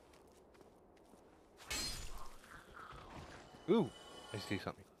 Ooh, I see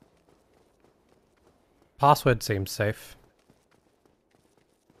something. Password seems safe.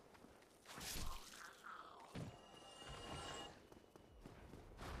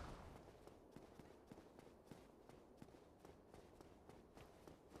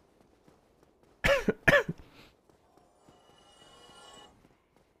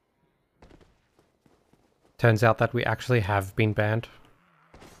 Turns out that we actually have been banned.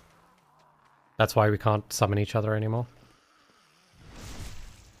 That's why we can't summon each other anymore.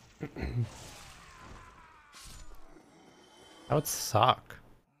 That would suck.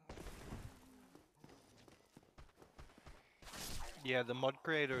 Yeah, the mod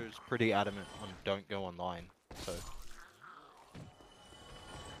creator is pretty adamant on don't go online, so...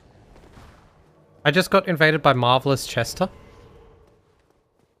 I just got invaded by Marvelous Chester.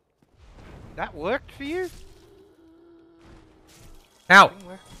 That worked for you? Ow! Didn't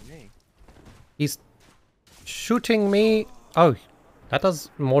work for me. He's shooting me. Oh, that does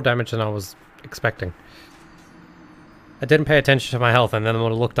more damage than I was expecting. I didn't pay attention to my health, and then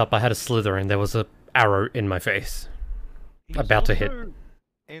when I looked up, I had a slither, and there was an arrow in my face. He's About to hit. also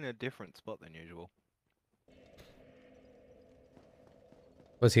in a different spot than usual.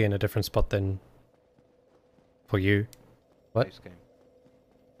 Was he in a different spot than for you? What? Base game.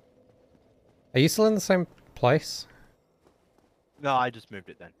 Are you still in the same place? No, I just moved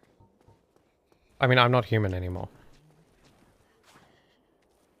it then. I mean, I'm not human anymore.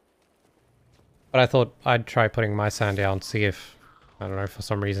 But I thought I'd try putting my sound down, see if, I don't know, for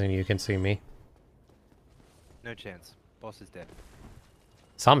some reason you can see me. No chance. Boss is dead.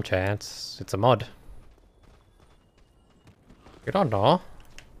 Some chance. It's a mod. You don't know.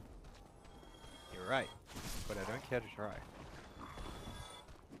 You're right, but I don't care to try.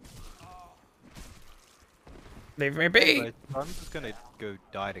 Leave me be! So I'm just gonna go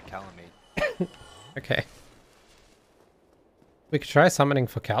die to Calamite. Okay. We could try summoning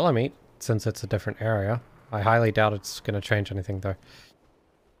for Calamite, since it's a different area. I highly doubt it's going to change anything, though.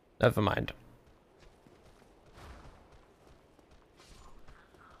 Never mind.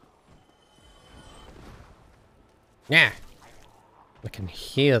 Yeah. I can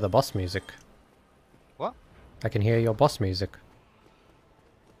hear the boss music. What? I can hear your boss music.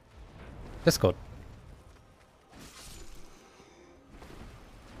 Discord.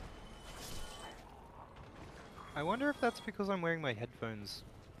 I wonder if that's because I'm wearing my headphones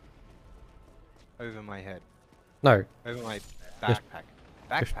over my head. No. Over my Yes. backpack.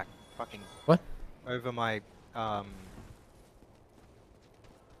 Backpack. Fucking. What? Over my, You're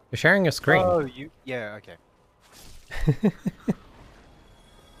sharing your screen. Oh, you. Yeah, okay.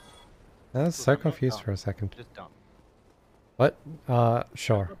 I was Look, so I'm not confused dumb. for a second. Just dumb. What?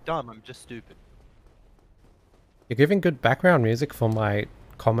 Sure. I'm not dumb, I'm just stupid. You're giving good background music for my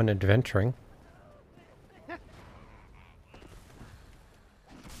common adventuring.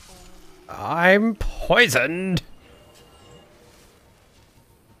 I'm poisoned!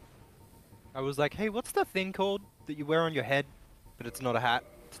 I was like, hey, what's the thing called that you wear on your head, but it's not a hat?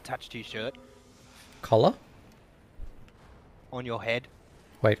 It's attached to your shirt. Collar? On your head.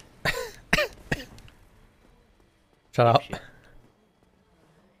 Wait. Shut up. Shit.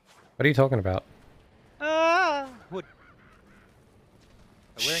 What are you talking about? Ah! Hood.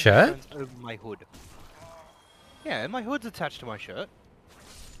 I'm wearing Shirt? headphones over my hood. Yeah, my hood's attached to my shirt.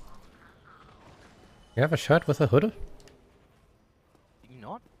 You have a shirt with a hood? Do you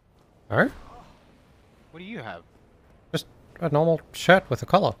not? No? What do you have? Just a normal shirt with a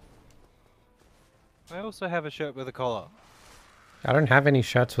collar. I also have a shirt with a collar. I don't have any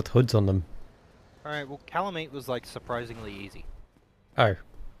shirts with hoods on them. Alright, well, Calamite was like surprisingly easy. Oh.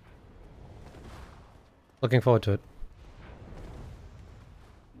 Looking forward to it.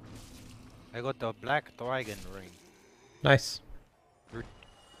 I got the Black Dragon ring. Nice.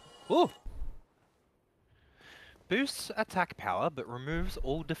 Ooh! Boosts attack power, but removes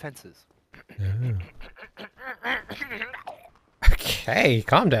all defenses. Okay,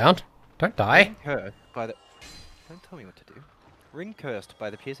 calm down. Don't die. Ring cursed by the... Don't tell me what to do. Ring cursed by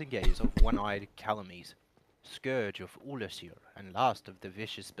the piercing gaze of one-eyed Calamise, scourge of Ulasir, and last of the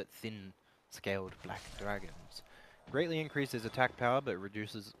vicious but thin-scaled black dragons. Greatly increases attack power, but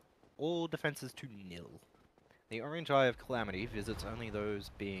reduces all defenses to nil. The Orange Eye of Calamity visits only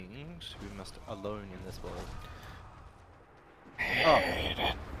those beings who must alone in this world. Oh.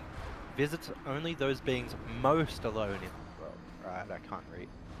 Visits only those beings most alone in the world. Right, I can't read.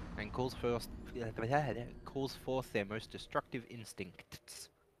 And calls forth their most destructive instincts.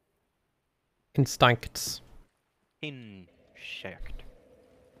 Instincts. Insect.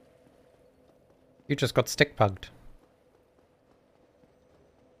 You just got stick bugged.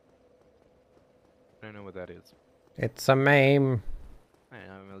 I don't know what that is. It's a meme. I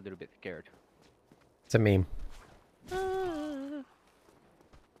know, I'm a little bit scared. It's a meme.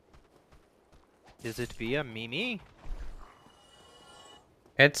 Is it be a Mimi?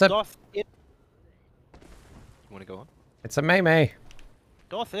 It's a Doth it... You wanna go on? it's a meme.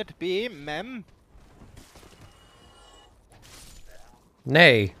 Doth it be mem?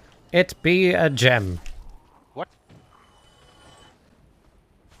 Nay, it be a gem. What?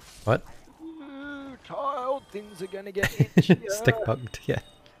 What? Child, things are gonna get itchy. Stick bugged, yeah.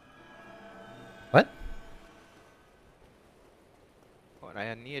 What? What? I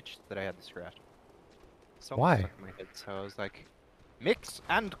had an itch that I had to scratch. Song Why? stuck in my head, so I was like, mix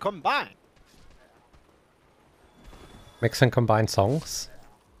and combine. Mix and combine songs?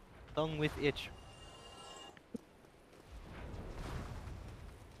 Song with itch.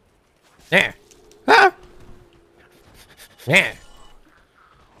 Yeah. Ah! Yeah.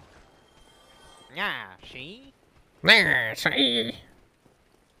 Yeah, she. Yeah, see?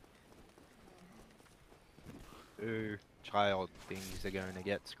 Oh, child, things are gonna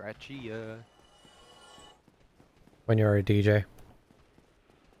get scratchier. When you're a DJ.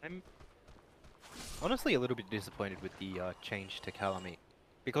 I'm honestly a little bit disappointed with the change to Calamite,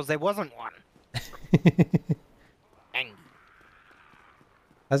 because there wasn't one. Angry.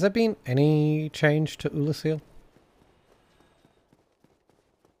 Has there been any change to Ulasil?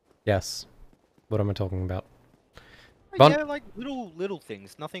 Yes. What am I talking about? Bon- Yeah, like little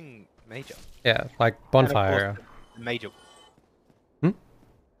things, nothing major. Yeah, like And of bonfire. course, the major. Hmm?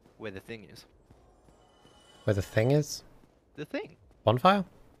 Where the thing is. Where the thing is? The thing. Bonfire?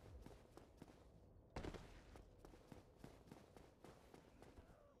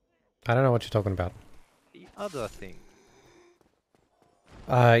 I don't know what you're talking about. The other thing.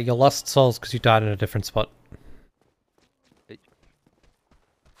 You lost souls because you died in a different spot.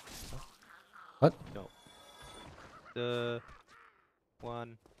 What? No. The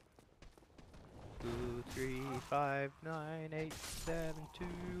 1, 2, 3, 5, 9, 8, 7, 2,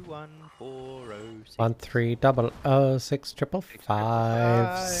 1, 4, 0, 6. 1 3 0 6 5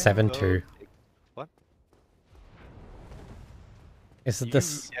 5 7 2. What? Is it You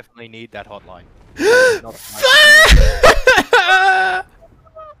this? definitely need that hotline. Not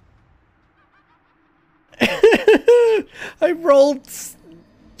I rolled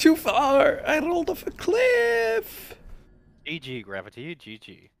too far. I rolled off a cliff. GG, Gravity,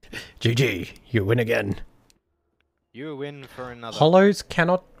 GG. GG, you win again. You win for another. Hollows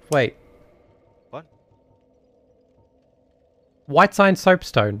cannot wait. What? White Sign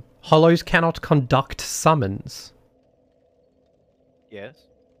Soapstone. Hollows cannot conduct summons. Yes.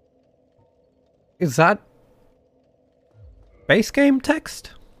 Is that base game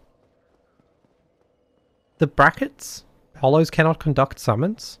text? The brackets? Hollows cannot conduct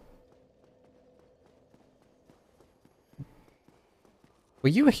summons? Were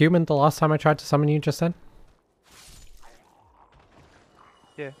you a human the last time I tried to summon you just then?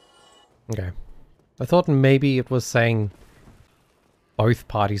 Yeah. Okay. I thought maybe it was saying both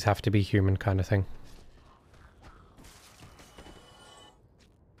parties have to be human kind of thing.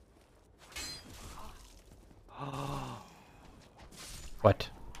 What?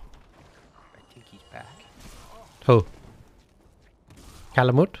 I think he's back. Who?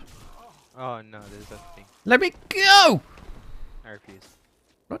 Calamut? Oh no, there's that thing. Let me go! I refuse.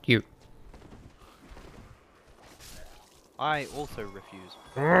 Not you. I also refuse.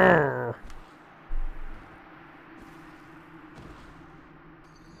 Grrr.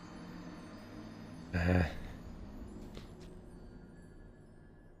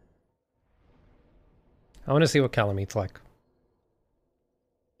 I want to see what Calamete's like.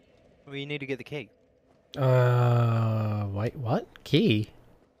 We need to get the key. Wait, what? Key?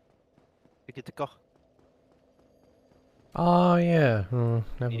 To get the go. Oh, yeah. Never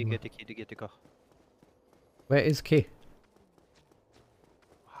Need to mind. get the key to get the go. Where is key?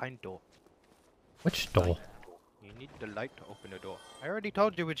 Behind door. Which door? You need the light to open the door. I already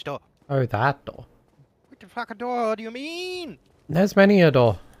told you which door. Oh, that door. What the fucking door do you mean? There's many a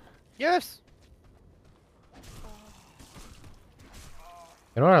door. Yes.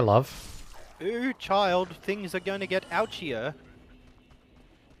 You know what I love? Ooh, child, things are gonna get ouchier.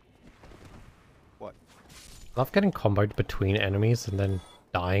 What? I love getting comboed between enemies and then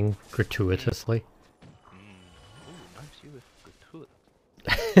dying gratuitously. Ooh, nice. You were good to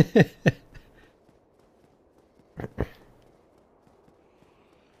it.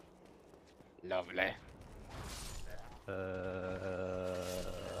 Lovely.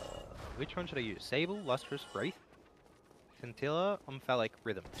 Which one should I use? Sable, Lustrous, Wraith, Scintilla, Omphalic,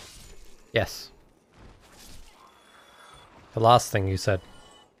 Rhythm. Yes. The last thing you said.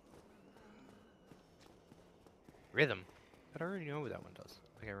 Rhythm? But I already know what that one does.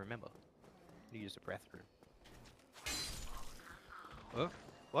 I can remember. You use the breath room. Oh,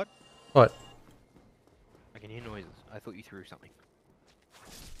 what? What? I can hear noises. I thought you threw something.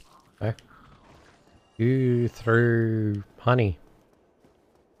 Okay. You threw honey.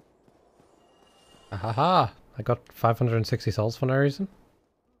 Ahaha! I got 560 souls for no reason.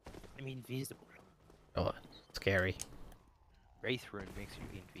 I'm invisible. Oh, scary. Wraith rune makes you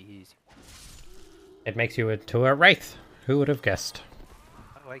invisible. It makes you into a wraith. Who would have guessed?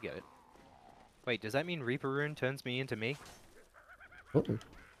 Oh, I get it. Wait, does that mean Reaper rune turns me into me? Ooh.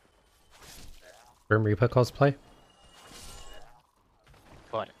 Grim Reaper cosplay?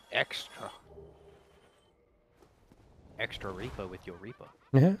 But extra. Extra Reaper with your Reaper.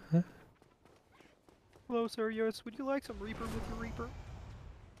 Yeah. Hello, sir. Yes, would you like some Reaper with your Reaper?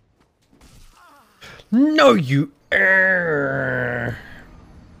 No, you. Can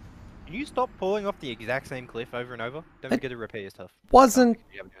Can you stop pulling off the exact same cliff over and over? Don't forget to repair your stuff. Wasn't.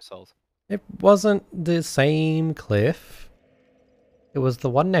 You have no souls. It wasn't the same cliff. It was the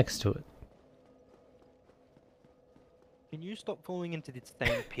one next to it. Can you stop falling into the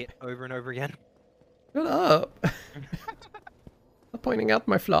same pit over and over again? Shut up. Stop pointing out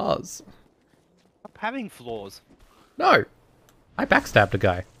my flaws. Stop having flaws. No. I backstabbed a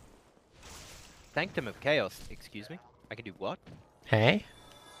guy. Sanctum of Chaos. Excuse me? I can do what? Hey?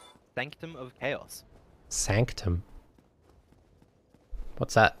 Sanctum of Chaos. Sanctum.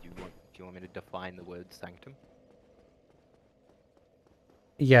 What's that? Do you want me to define the word sanctum?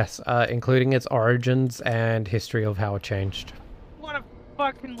 Yes, including its origins and history of how it changed. Wanna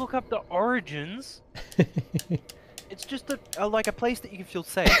fucking look up the origins? It's just like a place that you can feel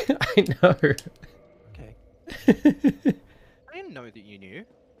safe. I know. Okay. I didn't know that you knew.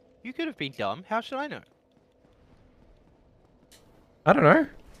 You could have been dumb. How should I know? I don't know.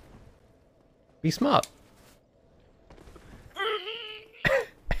 Be smart.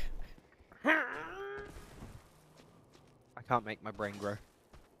 I can't make my brain grow.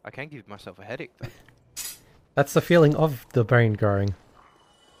 I can give myself a headache though. That's the feeling of the brain growing.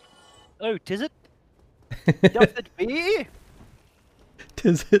 Oh, tis it? Doth it be?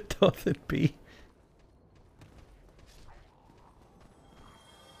 Tis it, doth it be?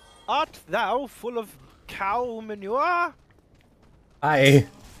 Art thou full of cow manure?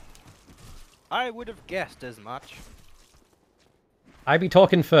 I would have guessed as much. be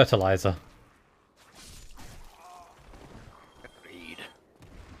talking fertilizer. Agreed.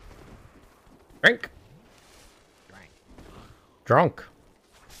 Drink. Drank. Drunk.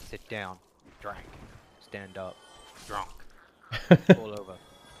 Sit down. Drank. Stand up. Drunk. All over.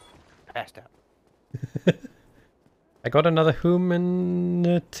 Passed out. I got another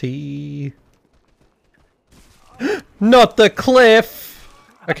humanity. Not the cliff!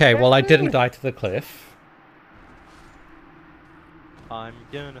 Okay, well I didn't die to the cliff. I'm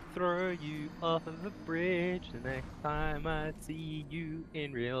gonna throw you off of the bridge the next time I see you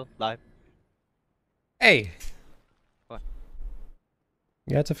in real life. Hey! What?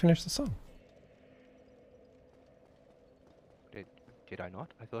 You had to finish the song. Did I not?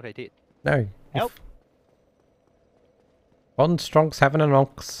 I thought I did. No. Help! Bond Stronk's having an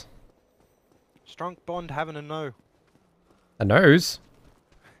ox. Strong Bond having a no. A nose?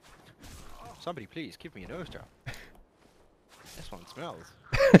 Somebody please give me a nose job. This one smells.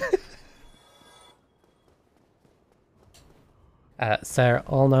 Sir,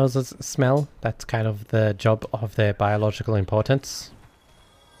 all noses smell. That's kind of the job of their biological importance.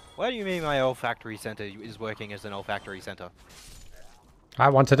 What do you mean my olfactory center is working as an olfactory center? I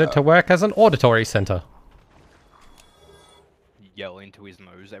wanted it to work as an auditory center. You yell into his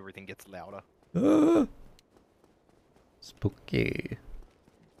nose, everything gets louder. Spooky.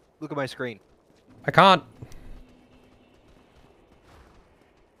 Look at my screen. I can't.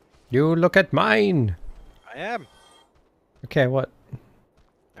 You look at mine. I am. Okay, what?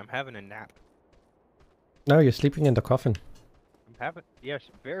 I'm having a nap. No, you're sleeping in the coffin. I'm having, yes,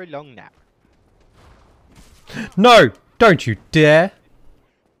 very long nap. No! Don't you dare!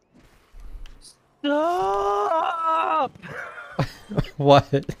 Stop!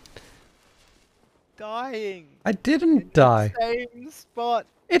 What? Dying. I didn't die. Same spot.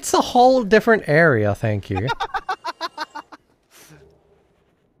 It's a whole different area, thank you.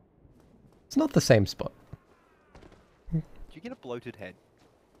 It's not the same spot. Did you get a bloated head?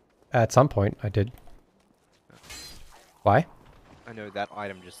 At some point, I did. Why? I know that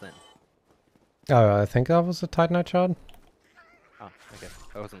item just then. Oh, I think that was a Titanite shard. Oh, okay.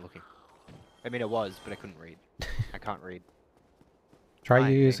 I wasn't looking. I mean, it was, but I couldn't read. I can't read. Try Hi,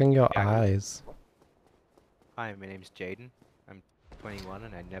 using your Jaden. eyes. Hi, my name's Jaden. I'm 21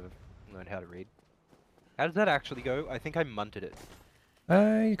 and I never learned how to read. How does that actually go? I think I munted it.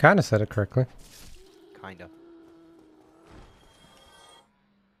 You kind of said it correctly. Kinda.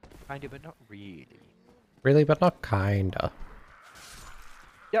 Kinda, but not really. Really, but not kinda.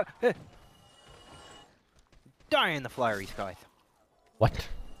 Yeah. Die in the fiery scythe. What?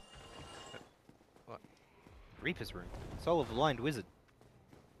 Reaper's Room. Soul of the Blind Wizard.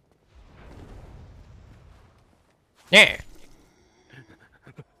 Yeah.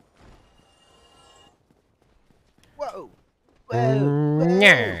 Whoa!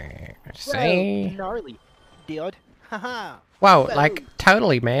 Yeah. See? Gnarly. Dude. Haha! Wow, Whoa. like,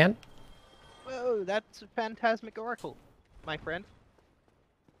 totally, man. Whoa, that's a phantasmic oracle, my friend.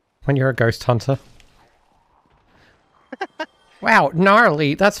 When you're a ghost hunter. Wow,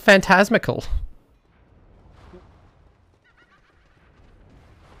 gnarly. That's phantasmical.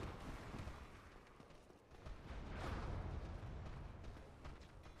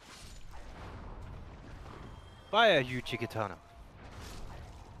 Fire, you Chikatana.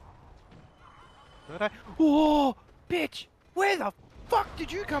 Did I? Oh, bitch! Where the fuck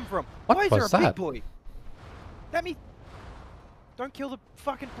did you come from? What Why is there was a big that? boy? Let me. Don't kill the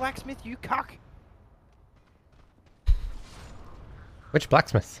fucking blacksmith, you cuck! Which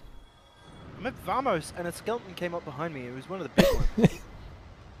blacksmith? I'm at Vamos, and a skeleton came up behind me. It was one of the big ones. Just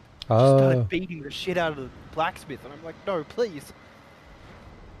Oh. started beating the shit out of the blacksmith, and I'm like, no, please.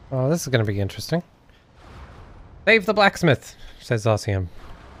 Oh, this is going to be interesting. Save the blacksmith, says RCM.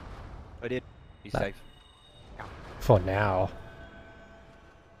 I did. He's That- safe. For now.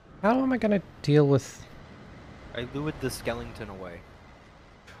 How am I going to deal with... I lured the skeleton away.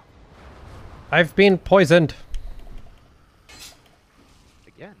 I've been poisoned.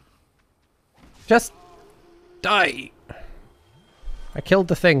 Again. Just die. I killed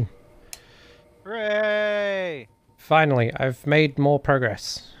the thing. Hooray! Finally, I've made more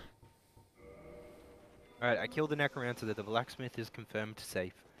progress. Alright, I killed the necromancer. That the blacksmith is confirmed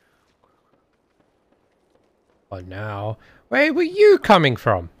safe. But now... Where were you coming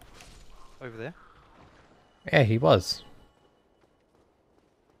from? Over there. Yeah, he was.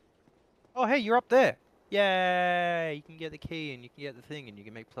 Oh, hey, you're up there. Yay! You can get the key and you can get the thing and you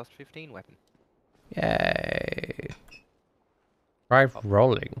can make plus 15 weapon. Yay. Try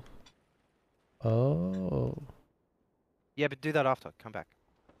rolling. Oh. Yeah, but do that after. Come back.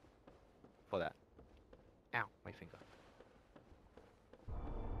 For that. Ow, my finger.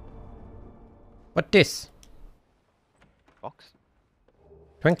 What this? Box?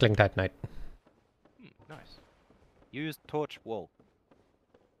 Twinkling Titanite. Nice. Use torch wall.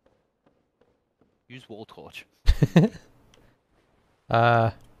 Use wall torch.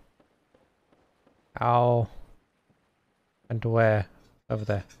 Ow. And where? Over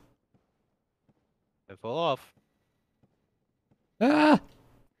there. Don't fall off. Ah!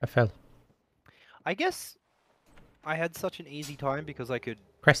 I fell. I guess I had such an easy time because I could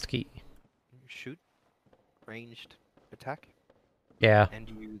Crest key. shoot ranged attack, Yeah. and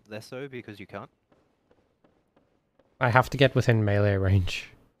you less so because you can't. I have to get within melee range.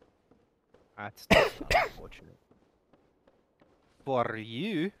 That's unfortunate. For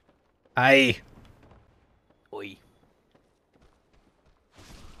you, Aye. oi.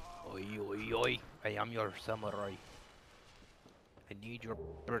 Oi, oi, oi. I am your samurai. I need your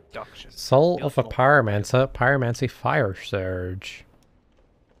production. Soul Feel of a small. pyromancer, pyromancy fire surge.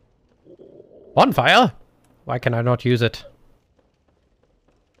 Bonfire? Why can I not use it?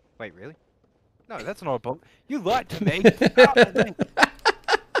 Wait, really? No, that's not a bomb. You lied to me. Ah,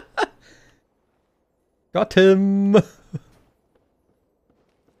 Got him!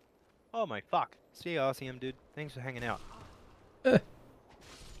 oh my fuck. See you, RCM dude. Thanks for hanging out.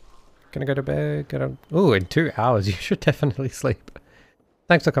 Gonna go to bed, get on. Ooh, in 2 hours, you should definitely sleep.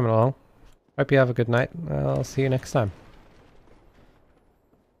 Thanks for coming along. Hope you have a good night. I'll see you next time.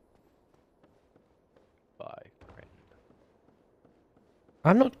 Bye, friend.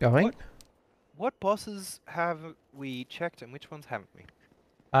 I'm not going. What bosses have we checked and which ones haven't we?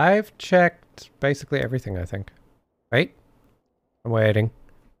 I've checked basically everything, I think. Wait. I'm waiting.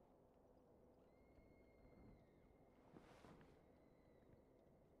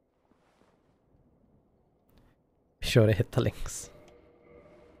 Be sure to hit the links.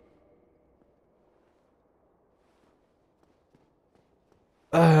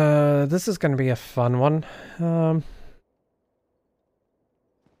 This is gonna be a fun one. Can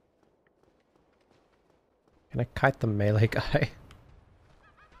I kite the melee guy?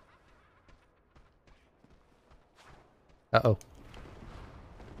 Uh-oh.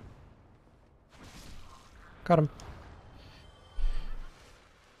 Got him.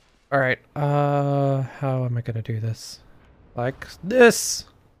 Alright, how am I gonna do this? Like this!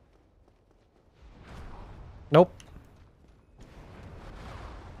 Nope.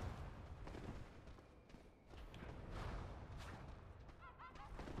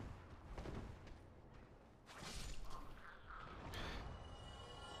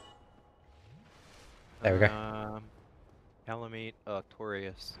 There we go. Calamite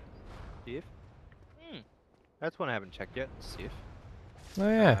Artorias. Sif? That's one I haven't checked yet. Sif. Oh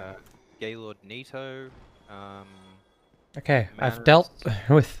yeah. Gaylord Nito. Okay, I've Manners. dealt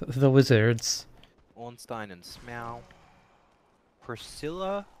with the wizards. Ornstein and Smough.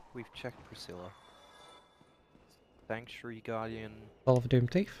 Priscilla. We've checked Priscilla. Sanctuary Guardian. Soul of a Doom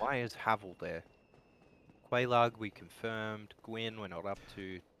Thief. Why is Havel there? Quelaag we confirmed. Gwyn we're not up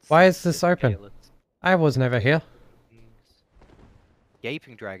to. Why is this open? Kaelus. I was never here.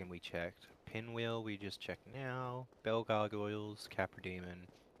 Gaping Dragon we checked. Pinwheel we just checked now. Bell Gargoyles, Capra Demon.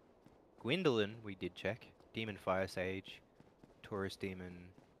 Gwendolyn we did check. Demon Fire Sage. Taurus Demon.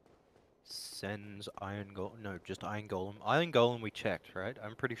 Sen's Iron Golem. No, just Iron Golem. Iron Golem we checked, right?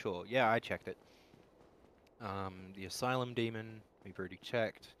 I'm pretty sure. Yeah, I checked it. The Asylum Demon we've already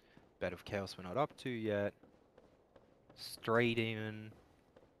checked. Bed of Chaos we're not up to yet. Stray Demon.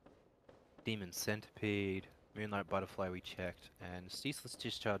 Demon Centipede. Moonlight Butterfly we checked, and Ceaseless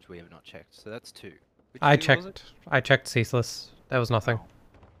Discharge we have not checked, so that's 2. Which I 2 was it? checked. I checked Ceaseless. There was nothing. Oh.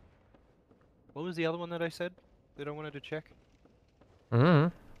 What was the other one that I said that I wanted to check? Mm-hmm.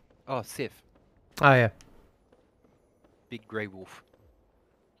 Oh, Sif. Oh yeah. Big Grey Wolf.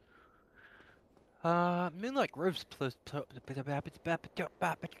 Moonlight Groves plus...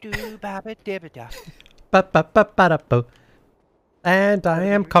 Ba-ba-ba-ba-da-bo. And I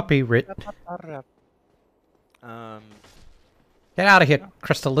am copyright. Get out of here,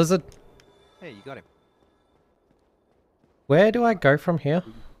 Crystal Lizard. Hey, you got him. Where do I go from here?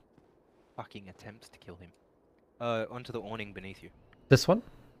 Fucking attempts to kill him. Onto the awning beneath you. This one?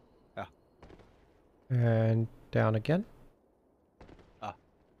 Ah. And down again?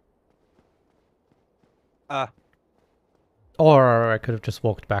 Or I could have just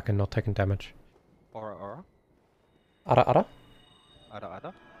walked back and not taken damage. Aura. Ara ara?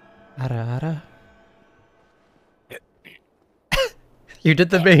 Ada. Ara ara. You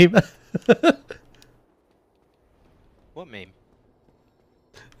did the meme. What meme?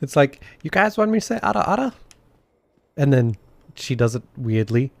 It's like, you guys want me to say ara ara? And then she does it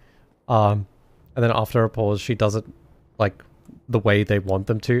weirdly. And then after a pause, she does it like the way they want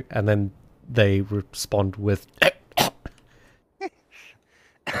them to, and then they respond with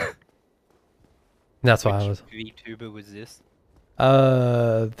That's why I was. Which VTuber was this?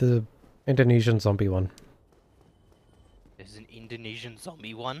 The Indonesian zombie one. There's an Indonesian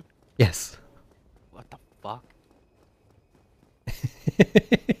zombie one? Yes. What the fuck?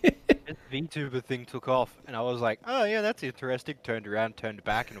 This VTuber thing took off, and I was like, oh yeah, that's interesting. Turned around, turned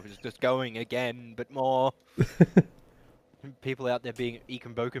back, and it was just going again, but more. People out there being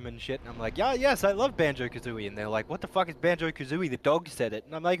Ekin Bokum and shit, and I'm like, yeah, yes, I love Banjo-Kazooie, and they're like, what the fuck is Banjo-Kazooie? The dog said it,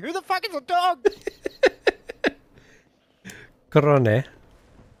 and I'm like, who the fuck is a dog? Krone.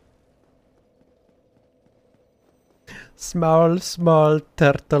 Small, small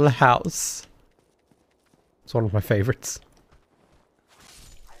turtle house. It's one of my favorites.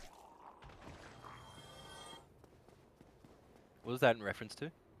 What was that in reference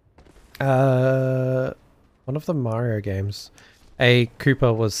to? One of the Mario games. A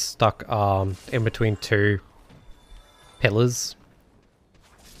Koopa was stuck in between two pillars.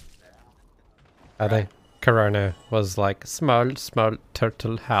 I think Corona was like, small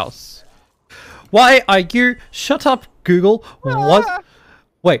turtle house. Why are you... Shut up, Google.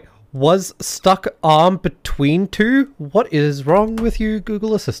 Wait, was stuck arm between two? What is wrong with you,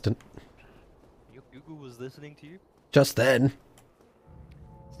 Google Assistant? Your Google was listening to you? Just then.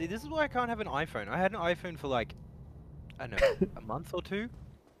 See, this is why I can't have an iPhone. I had an iPhone for like, I don't know, a month or two.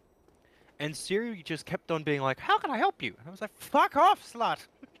 And Siri just kept on being like, how can I help you? And I was like, fuck off, slut.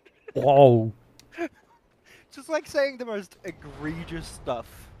 Whoa. Just like saying the most egregious stuff.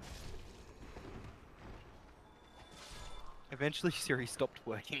 Eventually Siri stopped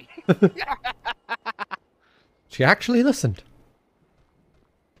working. She actually listened.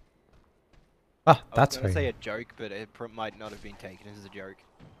 Ah, that's I was very... gonna say a joke, but it might not have been taken as a joke.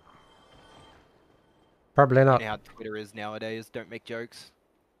 Probably not. You know how Twitter is nowadays, don't make jokes.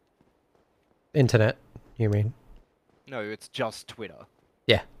 Internet, you mean? No, it's just Twitter.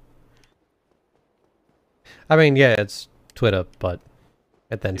 Yeah. I mean, yeah, it's Twitter, but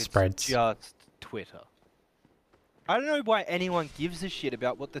it then It's spreads. just Twitter. I don't know why anyone gives a shit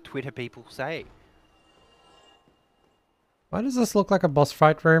about what the Twitter people say. Why does this look like a boss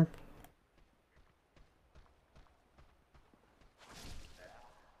fight room?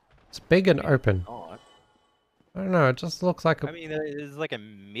 It's big and open. Not. I don't know, it just looks like a... I mean, there's like a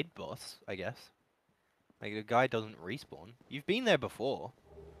mid-boss, I guess. Like, the guy doesn't respawn. You've been there before.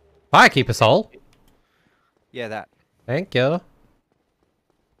 Hi, Keeper Soul! Yeah, that. Thank you. What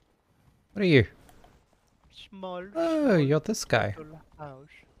are you? Small. Oh, you're this guy. little house.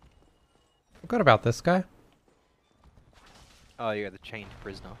 Forgot about this guy. Oh, you're the chained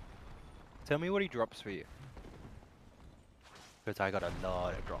prisoner. Tell me what he drops for you. Because I got a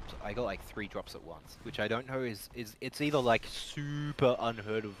lot of drops. I got like 3 drops at once, which I don't know is it's either like super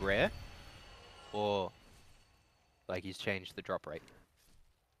unheard of rare, or like he's changed the drop rate.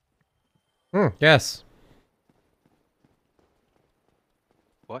 Yes.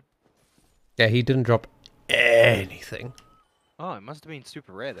 What? Yeah, he didn't drop anything. Oh, it must have been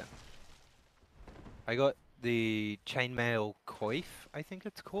super rare then. I got the chainmail coif, I think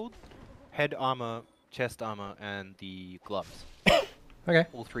it's called. Head armor, chest armor, and the gloves. Okay.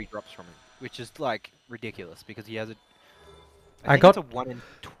 All 3 drops from him, which is like ridiculous because he has a. I think got- it's a 1 in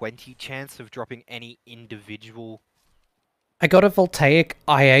 20 chance of dropping any individual. I got a voltaic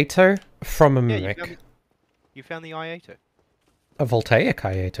Iato from a Yeah, mimic. you found the Iato. A voltaic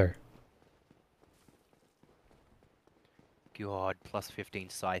Iato. God, plus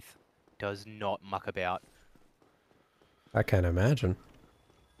 15 scythe does not muck about. I can't imagine.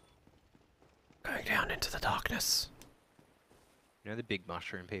 Going down into the darkness. You know the big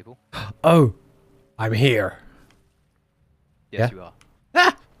mushroom people? Oh! I'm here. Yes, Yeah. you are.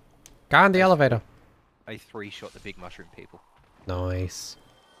 Ah! Guy on the elevator. I 3-shot the big mushroom people. Nice.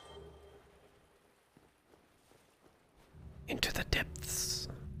 Into the depths.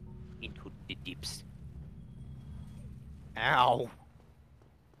 Into the dips. Ow!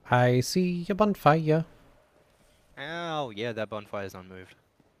 I see a bonfire. Ow! Yeah, that bonfire is unmoved.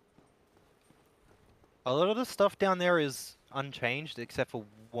 A lot of the stuff down there is unchanged except for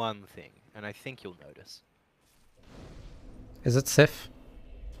one thing, and I think you'll notice. Is it Sif?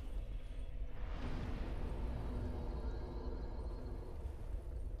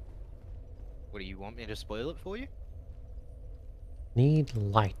 What do you want me to spoil it for you? Need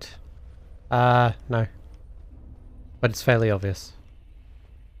light. No. But it's fairly obvious.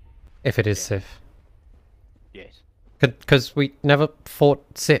 If it is Yeah. Sif. Yes. Because we never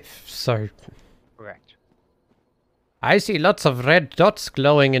fought Sif, so... Correct. I see lots of red dots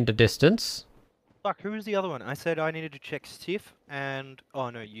glowing in the distance. Fuck, who was the other one? I said I needed to check Sif, and...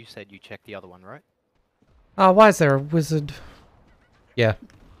 Oh no, you said you checked the other one, right? Ah, why is there a wizard? Yeah.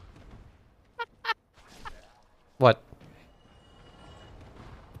 What?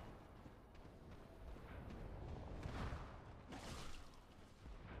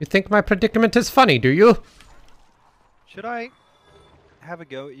 You think my predicament is funny, do you? Should I have a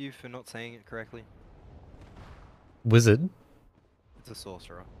go at you for not saying it correctly? Wizard? It's a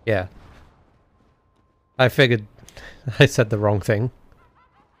sorcerer. Yeah. I figured I said the wrong thing.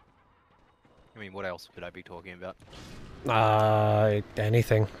 I mean, what else could I be talking about?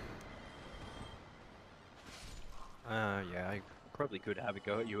 Anything. Yeah, I probably could have a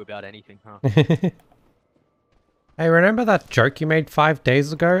go at you about anything, huh? Hey, remember that joke you made 5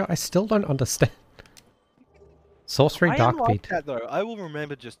 days ago? I still don't understand. Sorcery I am like Darkbeat. that though. I will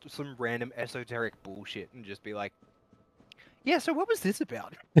remember just some random esoteric bullshit and just be like, Yeah, so what was this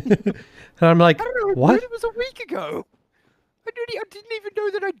about? And I'm like, I don't know, what? dude, it was a week ago. I didn't even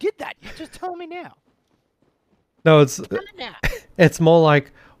know that I did that. You just tell me now. No, Tell me now. it's more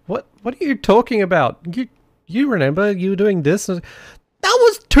like, what are you talking about? You remember you were doing this? That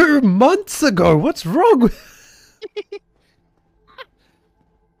was 2 months ago. What's wrong with...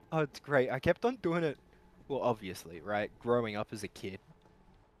 Oh, it's great. I kept on doing it. Well, obviously, right? Growing up as a kid,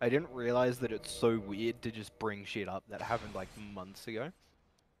 I didn't realize that it's so weird to just bring shit up that happened like months ago.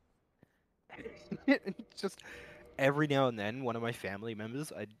 It's just every now and then, one of my family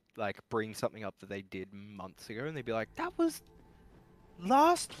members, I'd like bring something up that they did months ago, and they'd be like, "That was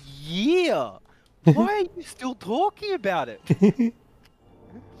last year. Why are you still talking about it?"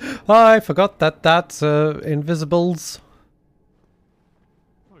 I forgot that that's invisibles.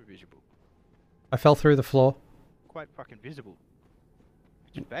 Not visible. I fell through the floor. Quite fucking visible.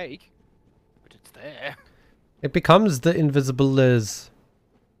 It's fake, but it's there. It becomes the invisible is.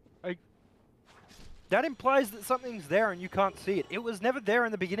 That implies that something's there and you can't see it. It was never there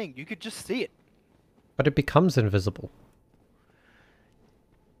in the beginning. You could just see it. But it becomes invisible.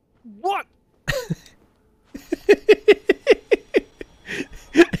 What?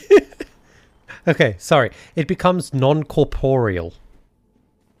 Okay, sorry. It becomes non-corporeal.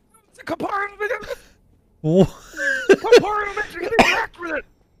 It's a corporeal Wha- corporeal makes you interact with it.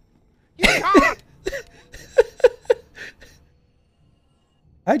 You can't.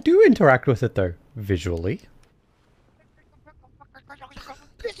 I do interact with it though, visually.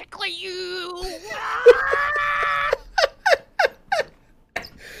 Physically, you.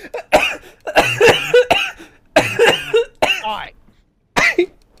 Hi.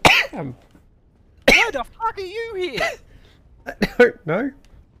 Um, Why the fuck are you here? I don't know.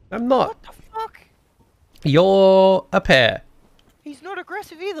 I'm not. What the fuck? You're a pair. He's not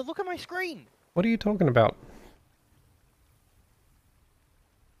aggressive either. Look at my screen. What are you talking about?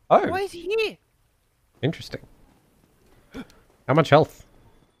 Oh, Why is he here? interesting. How much health?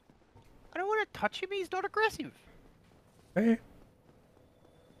 I don't want to touch him. He's not aggressive. Eh.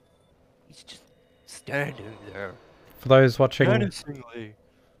 He's just standing there. For those watching, Menacingly.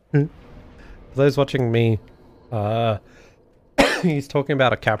 for those watching me, he's talking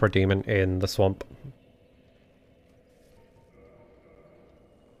about a Capra demon in the swamp.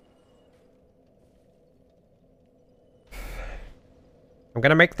 I'm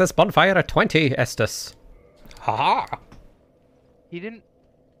gonna make this bonfire a 20, Estes. Haha! He didn't.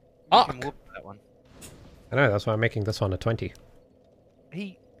 Fuck. Make him whoop that one. I know, that's why I'm making this one a 20.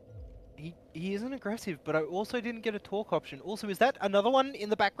 He isn't aggressive, but I also didn't get a talk option. Also, is that another one in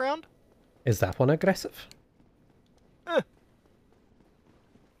the background? Is that one aggressive?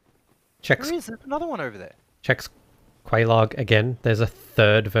 Checks, There is. There's another one over there. checks Quelaag again. There's a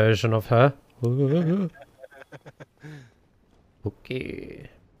third version of her. Okay.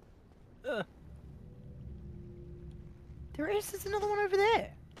 There is. There's another one over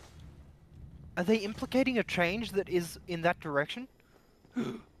there. Are they implicating a change that is in that direction?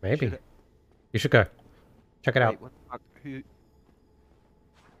 Maybe. Should You should go. Check it out. Wait, what the fuck?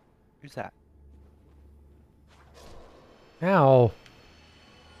 Who's that? Ow.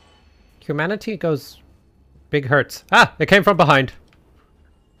 Humanity goes... Big hurts. Ah! It came from behind.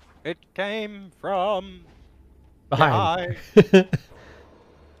 It came from Behind.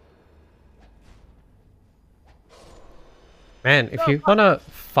 Man, if you want to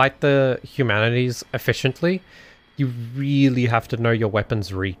fight the humanities efficiently, you really have to know your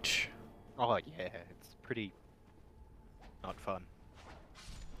weapon's reach. Oh yeah, it's pretty not fun.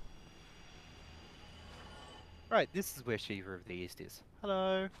 Right, this is where Shiva of the East is.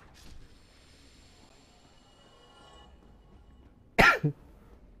 Hello.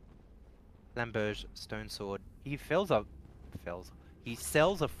 Lamberge stone sword. He He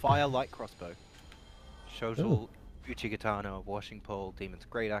sells a firelight crossbow. Shotel, Uchigatana, washing pole, demon's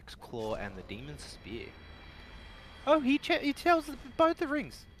great axe, claw, and the demon's spear. Oh, he sells both the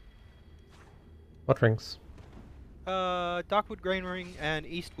rings. What rings? Darkwood Grain Ring and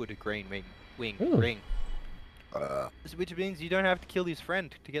Eastwood Grain Ring. Ooh. Ring. Which means you don't have to kill his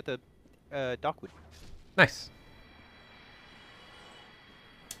friend to get the Darkwood. Nice.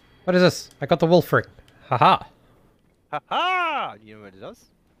 What is this? I got the wolf ring. Haha. Ha ha! You know what it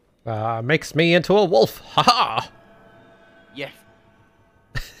does? Makes me into a wolf. Haha. Yes.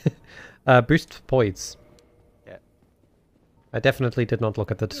 Boost poise. Yeah. I definitely did not look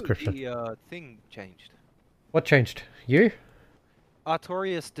at the Ooh, description. the thing changed. What changed? You?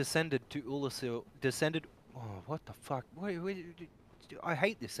 Artorias descended to Ulasil. Oh, what the fuck? Wait, I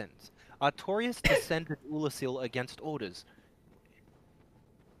hate this sentence. Artorias descended Ulasil against orders.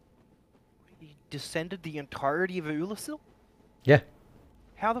 He descended the entirety of Ulasil? Yeah.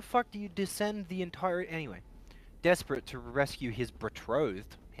 How the fuck do you descend the entire... Anyway. Desperate to rescue his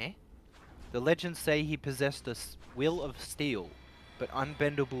betrothed, the legends say he possessed a will of steel, but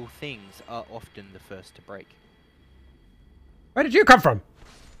unbendable things are often the first to break. Where did you come from?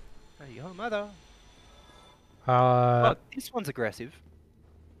 Hey, your mother. Uh, Oh, this one's aggressive.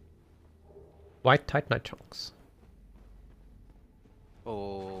 white titanite chunks.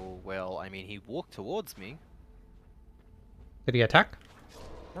 Oh, well, I mean, he walked towards me. Did he attack?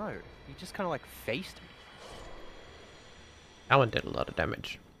 No, he just kind of like faced me. That one did a lot of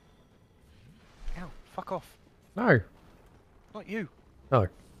damage. Ow, fuck off. No. Not you. No.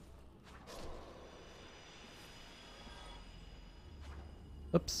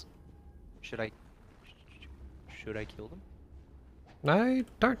 Oops. Should I kill them? I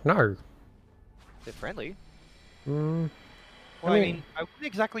don't know. They're friendly. Mm, Well, I I mean- mean, I wouldn't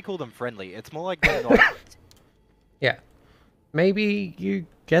exactly call them friendly. It's more like they're not. yeah. Maybe you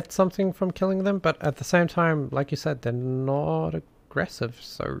get something from killing them, but at the same time, like you said, they're not aggressive,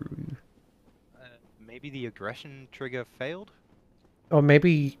 so... Maybe the aggression trigger failed? Or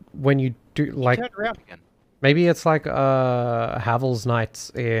maybe when you do, like... Turn around again. Maybe it's like Havel's Knights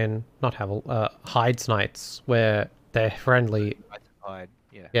in... Not Havel, Hyde's Knights, where they're friendly. I supplied,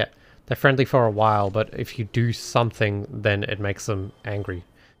 yeah. Yeah, they're friendly for a while, but if you do something, then it makes them angry.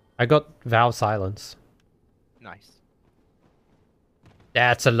 I got Vow Silence. Nice.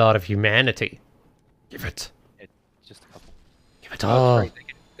 That's a lot of humanity. Give it. Just a couple. Give it Oh, all. that's great.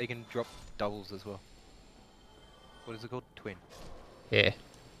 They can drop doubles as well. What is it called? Twin. Yeah.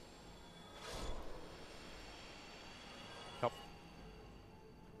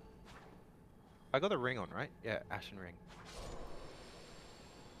 I got the ring on, right? Yeah, Ashen Ring.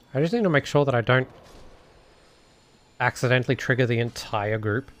 I just need to make sure that I don't accidentally trigger the entire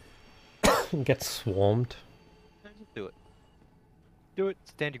group and get swarmed. No, just do it. Do it.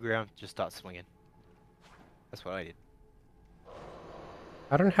 Stand your ground. Just start swinging. That's what I did.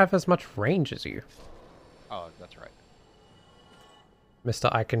 I don't have as much range as you. Oh, that's right. Mister,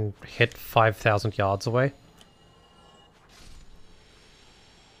 I can hit 5,000 yards away.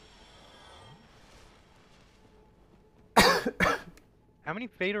 How many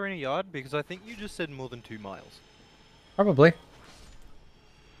feet are in a yard? Because I think you just said more than 2 miles. Probably.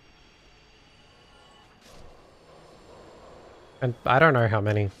 And I don't know how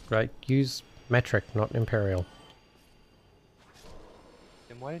many. Right? Use metric, not imperial.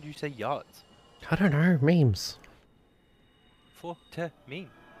 Then why did you say yards? I don't know. Memes. For to me.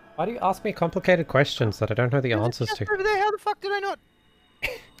 Why do you ask me complicated questions that I don't know the answers to? Over there. How the fuck did I not?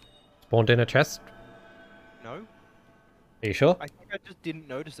 Spawned in a chest? No. Are you sure? I think I just didn't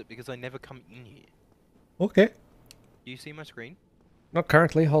notice it because I never come in here. Okay. Do you see my screen? Not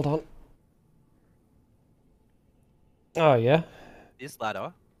currently. Hold on. Oh, yeah? This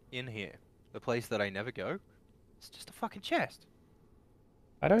ladder in here, the place that I never go, it's just a fucking chest.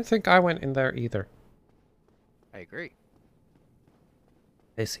 I don't think I went in there either. I agree.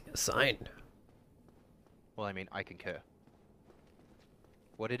 I see a sign. Well, I mean, I concur.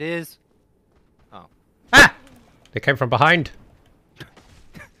 What it is? Oh. Ah! They came from behind.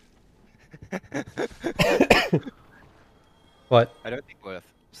 What? I don't think worth.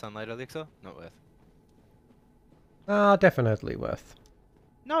 Sunlight elixir? Not worth. Ah, definitely worth.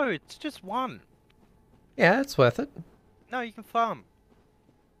 No, it's just one. Yeah, it's worth it. No, you can farm.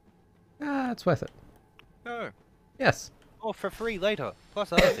 Ah, it's worth it. No. Yes. Or for free later.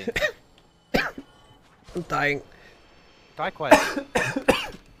 Plus other things. I'm dying. Die quiet.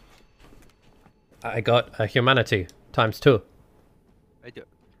 I got a humanity times 2. I do.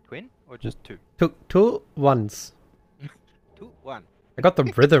 Twin or just two? Two ones. 2, 1. I got the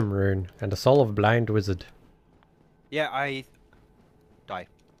rhythm rune and a soul of blind wizard. Yeah, I die.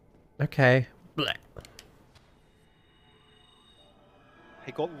 Okay. Blech.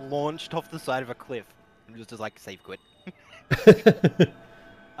 I got launched off the side of a cliff. I'm just like save quit.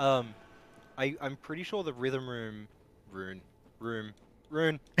 I'm pretty sure the rhythm rune.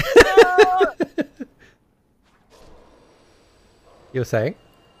 You were saying?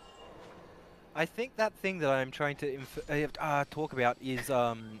 I think that thing that I'm trying to talk about is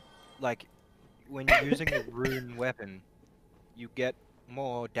like when you're using a rune weapon, you get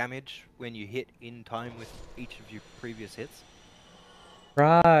more damage when you hit in time with each of your previous hits.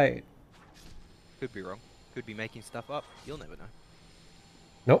 Right. Could be wrong. Could be making stuff up. You'll never know.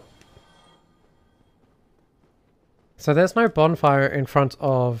 Nope. So there's no bonfire in front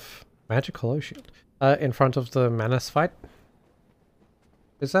of Magic Hollow Shield. In front of the Manus fight?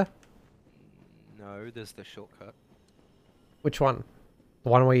 Is there? No, there's the shortcut. Which one? The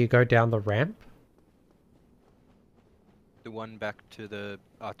one where you go down the ramp? The The one back to the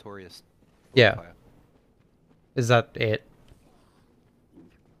Artorias. Yeah. fire. Is that it?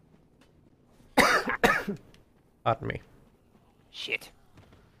 Pardon me. Shit.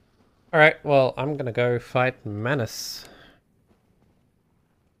 Alright, well, I'm gonna go fight Manus.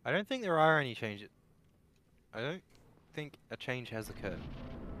 I don't think there are any changes. I don't think a change has occurred.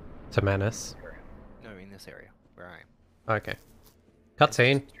 To Manus. No, in this area where I am. Okay.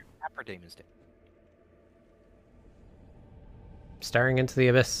 Cutscene. Capra Demons dead. Staring into the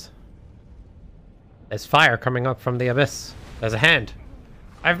abyss. There's fire coming up from the abyss. There's a hand.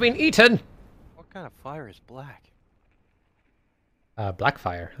 I've been eaten! What kind of fire is black? Black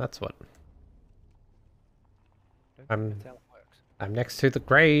fire, that's what. Don't I'm- think that's how it works. I'm next to the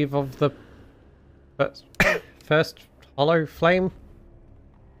grave of the first, first hollow flame.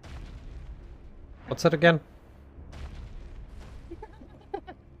 What's it again?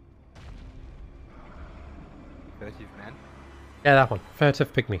 Furtive man. Yeah, that one.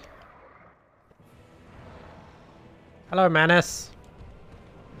 Furtive pygmy. Hello, Manus.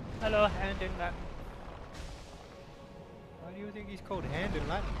 Hello, hand in Latin. Why do you think he's called hand in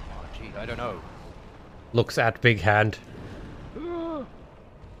Latin? Oh, gee, I don't know. Looks at big hand.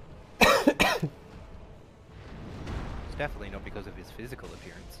 It's definitely not because of his physical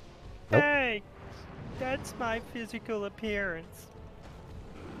appearance. Nope. Hey, that's my physical appearance.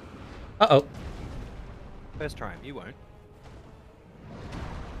 Uh-oh. First try him, you won't.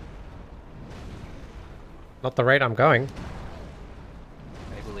 Not the rate I'm going.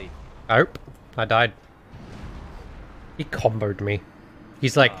 I believe. Nope. I died. He comboed me.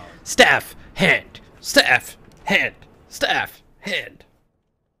 He's like, Oh. staff, hand, staff, hand, staff, hand.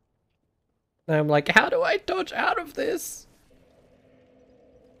 And I'm like, how do I dodge out of this?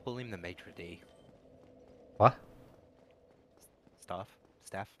 Pull him the maitre d. What? Staff.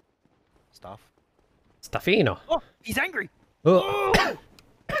 Staff. Staff. Staffino. Oh, he's angry! Oh.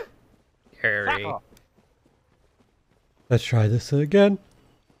 Fuck Harry. off. Let's try this again.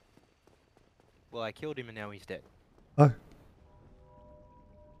 Well, I killed him and now he's dead. Oh.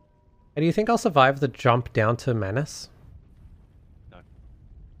 Hey, do you think I'll survive the jump down to Manus? No.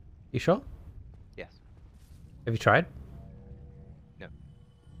 You sure? Yes. Have you tried? No.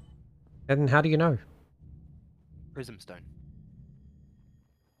 And how do you know? Prism stone.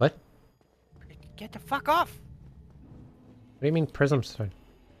 What? Get the fuck off! What do you mean prism stone?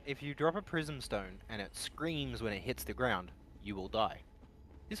 If you drop a prism stone and it screams when it hits the ground, you will die.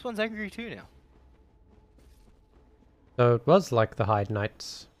 This one's angry too now. So it was like the Hyde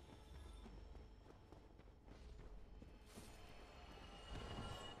Knights.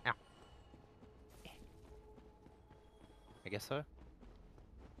 I guess so.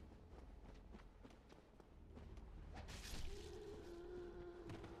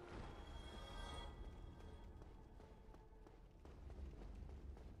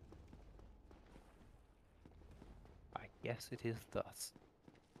 I guess it is thus.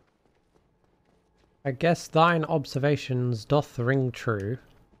 I guess thine observations doth ring true.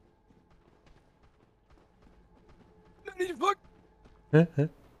 Fuck! I Is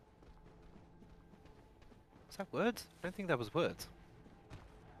that words? I don't think that was words.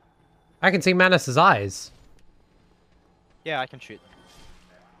 can see Manus's eyes. Yeah, I can shoot them.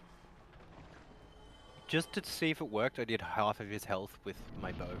 Just to see if it worked, I did half of his health with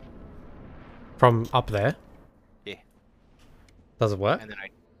my bow. From up there. Yeah. Does it work? And then I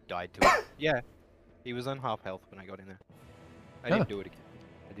died to it. Yeah. He was on half health when I got in there. I Oh. didn't do it again.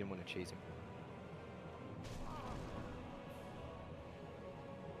 I didn't want to cheese him.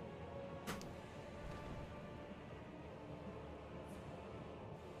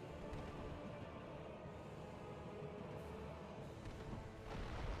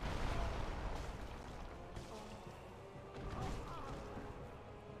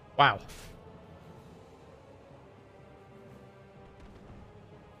 Wow.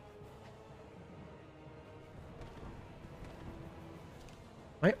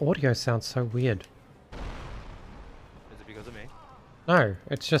 My audio sounds so weird. Is it because of me? No,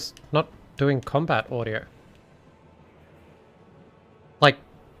 it's just not doing combat audio. Like,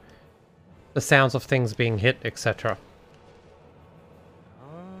 the sounds of things being hit, etc.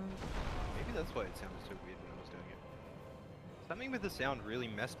 Maybe that's why it sounded so weird when I was doing it. Something with the sound really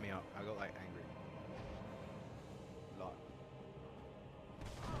messed me up. I got like angry. A lot.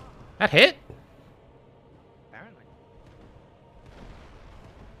 That hit? Apparently.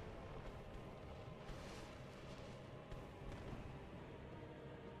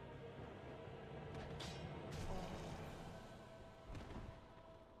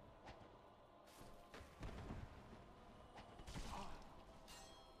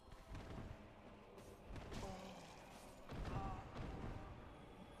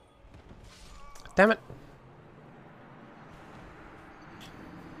 Damn it.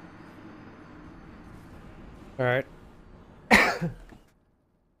 Alright.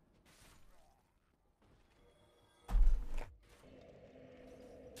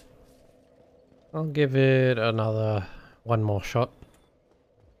 I'll give it another one more shot.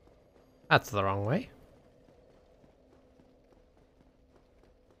 That's the wrong way.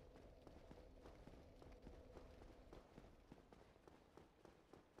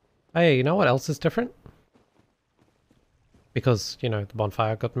 Hey, you know what else is different? Because, you know, the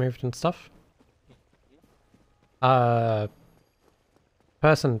bonfire got moved and stuff.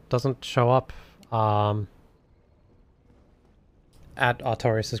 Person doesn't show up, at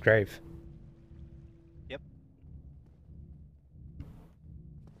Artorias' grave. Yep.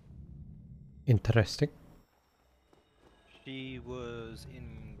 Interesting. She was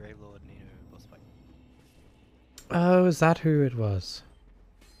in Gravelord Nino boss fight. Oh, is that who it was?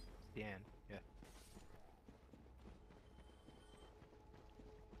 Deanne, yeah.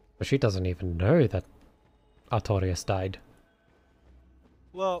 But she doesn't even know that Artorias died.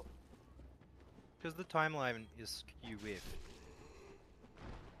 Well, because the timeline is skew with.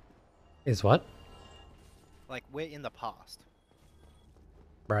 Is what? Like, we're in the past.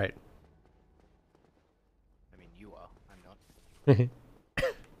 Right. I mean, you are. I'm not.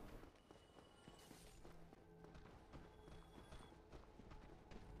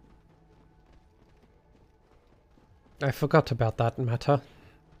 I forgot about that matter.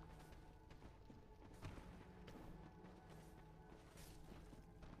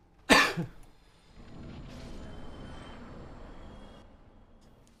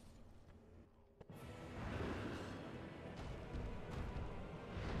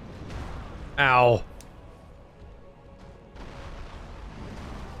 Ow.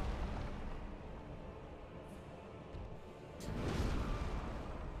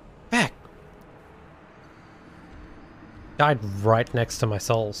 Back. Died right next to my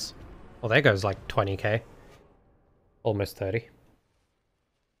souls. Well, there goes like 20k. Almost 30.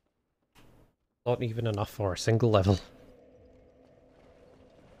 Not even enough for a single level.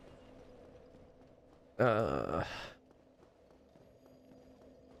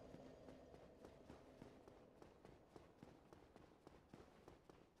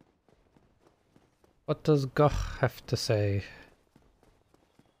 What does Goch have to say?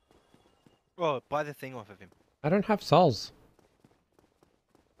 Oh, buy the thing off of him. I don't have souls.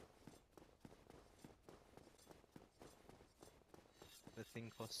 The thing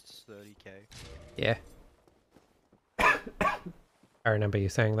costs 30k. Yeah. I remember you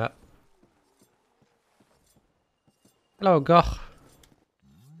saying that. Hello, Goch.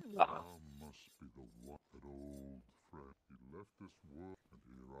 Thou must be the one, that old friend. He left this world, and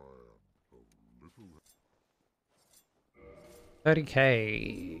here I am, a little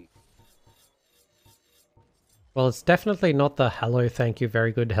 30k. Well, it's definitely not the hello, thank you,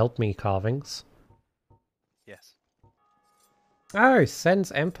 very good, help me carvings. Yes. Oh,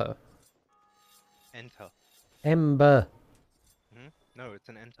 sends Emper. Enter. Ember. Hmm? No, it's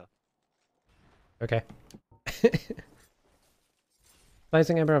an enter. Okay.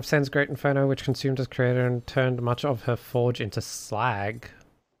 Blazing Ember of Sen's Great Inferno, which consumed his creator and turned much of her forge into slag.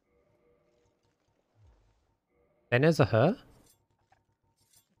 Then is a her?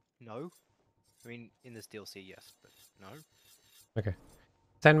 No. I mean, in this DLC, yes, but no. Okay.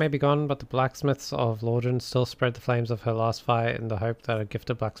 Sen may be gone, but the blacksmiths of Lorgen still spread the flames of her last fire in the hope that a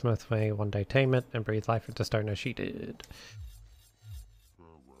gifted blacksmith may one day tame it and breathe life into stone as she did.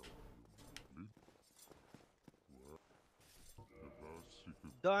 farewell. If thou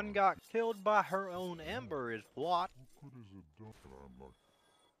seekest Done got killed by her own ember is what? what good is it done that I'm not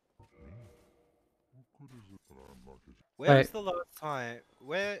me? What good is it that I'm not just Where was Wait. the last time?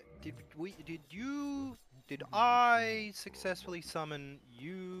 Where did I successfully summon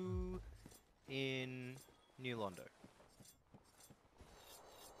you in New Londo?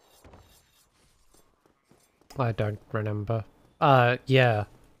 I don't remember. Yeah.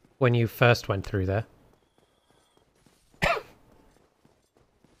 When you first went through there.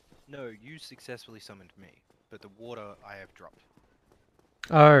 No, you successfully summoned me, but the water I have dropped.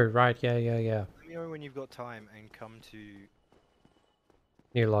 Oh, right, yeah. Let me know when you've got time and come to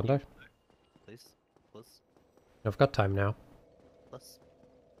New Londo. please. I've got time now. Plus.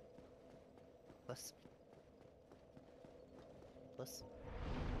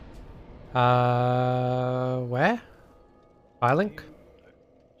 Where? Firelink?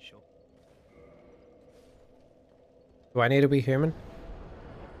 Sure. Do I need to be human?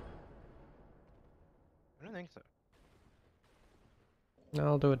 I don't think so.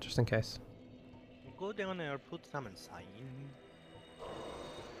 I'll do it just in case. Go down there, put summon sign.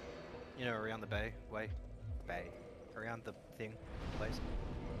 You know, around the bay, around the thing, place.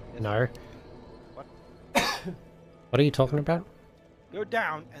 Yes. No. What? What are you talking about? Go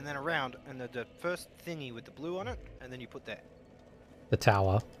down and then around, and the first thingy with the blue on it, and then you put that. The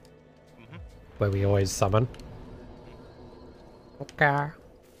tower, Mm-hmm. where we always summon. Okay.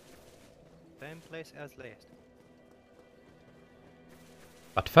 Same place as last.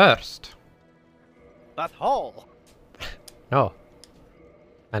 But first... That hole! No.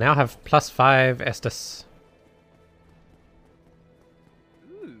 I now have +5 Estus.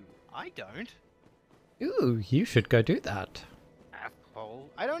 Ooh, I don't. Ooh, you should go do that. Asshole.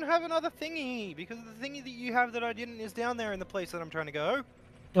 I don't have another thingy, because the thingy that you have that I didn't is down there in the place that I'm trying to go.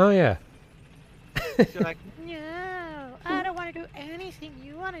 Oh yeah. You're like, No, I don't want to do anything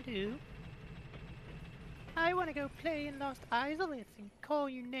you want to do. I want to go play in Lost Isolates and call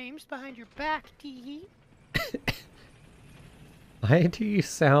you names behind your back, tee. Why do you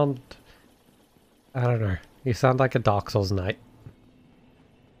sound... I don't know. You sound like a Dark Souls knight.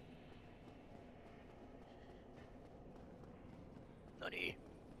 Nutty.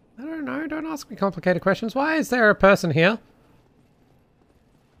 I don't know. Don't ask me complicated questions. Why is there a person here?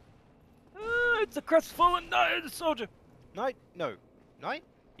 It's a crestfallen knight, soldier. Knight? No. Knight?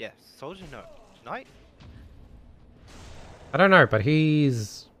 Yes. Soldier? No. Knight? I don't know, but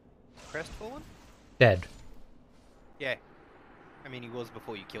he's... Crestfallen? dead. Yeah. I mean, he was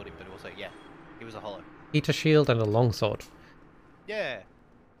before you killed him, but also, yeah. He was a hollow. Eat a shield and a longsword. Yeah.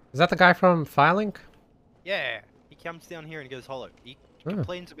 Is that the guy from Firelink? Yeah. He comes down here and goes hollow. He Oh.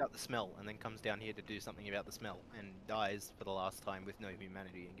 complains about the smell and then comes down here to do something about the smell and dies for the last time with no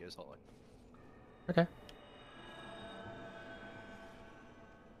humanity and goes hollow. Okay.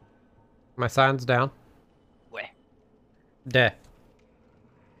 My sign's down. Where? There.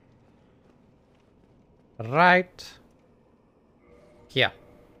 Right here.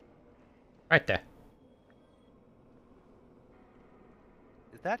 Right there.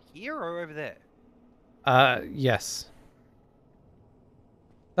 Is that here or over there? Yes.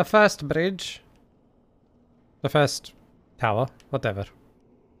 The first bridge. The first tower. Whatever.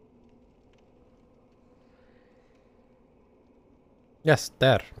 Yes,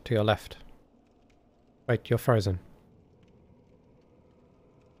 there, to your left. Wait, you're frozen.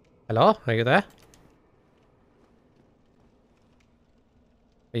 Hello? Are you there?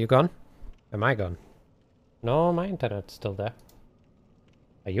 Are you gone? Am I gone? No, my internet's still there.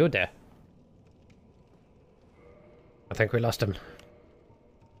 Are you there? I think we lost him.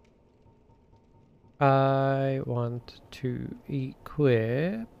 I want to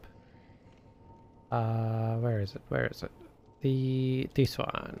equip... where is it? Where is it? This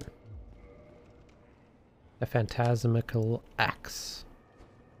one. The Phantasmical Axe.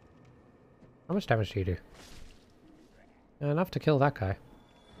 How much damage do you do? Enough to kill that guy.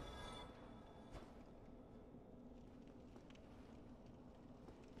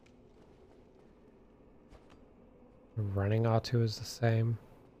 Running R2 is the same.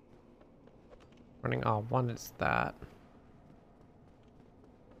 Running R1 is that.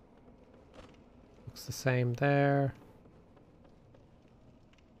 Looks the same there.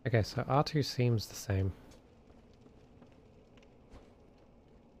 Okay, so R2 seems the same.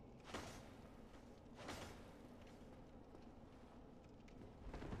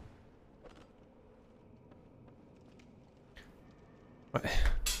 What?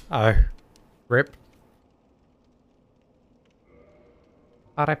 Oh. Rip.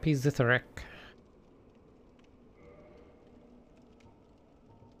 R.I.P. Zitherek.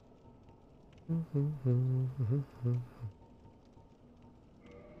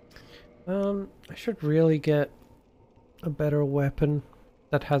 I should really get a better weapon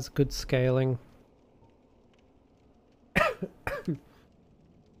that has good scaling.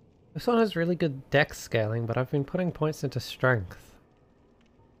 This one has really good dex scaling, but I've been putting points into strength.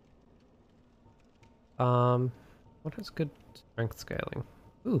 What has good strength scaling?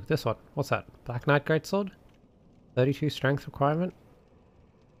 Ooh, this one. What's that? Black Knight Greatsword? 32 strength requirement?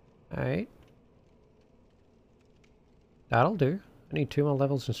 Alright. That'll do. I need 2 more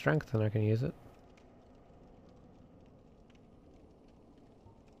levels in strength and I can use it.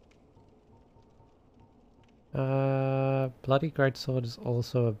 Bloody Greatsword is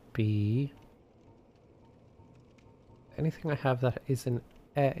also a B. Anything I have that is an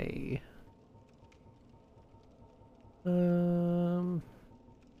A.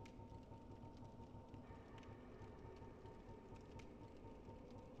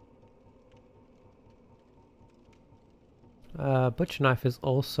 Butcher Knife is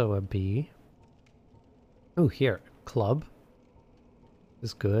also a B. Oh, here. Club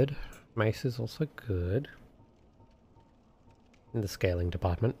is good. Mace is also good. in the scaling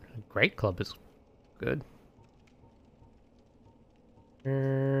department. Great Club is good.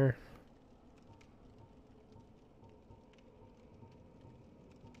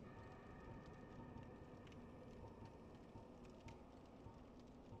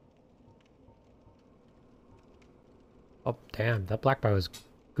 Oh, damn, that black bow is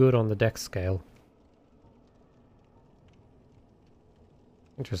good on the dex scale.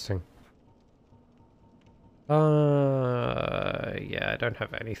 Interesting. Yeah, I don't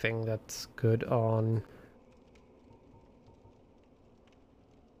have anything that's good on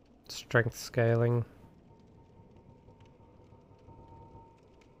strength scaling.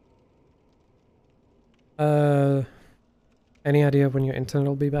 Any idea when your internet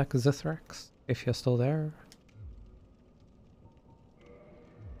will be back, Zithrax? If you're still there?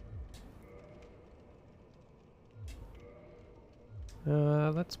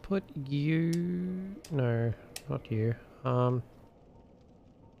 Let's put you... No, not you. Do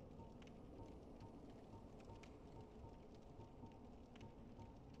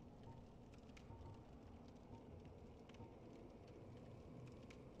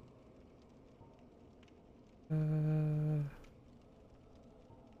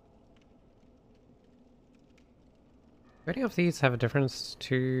any of these have a difference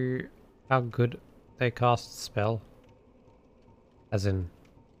to how good they cast spell? As in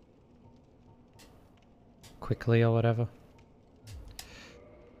quickly or whatever.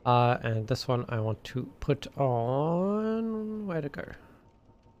 And this one I want to put on... Where to go?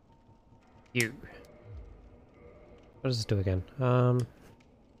 You. What does this do again?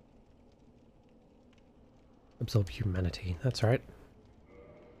 Absorb humanity. That's right.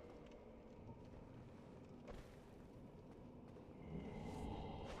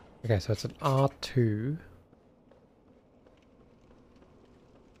 Okay, so it's an R2.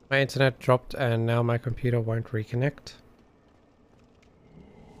 My internet dropped and now my computer won't reconnect.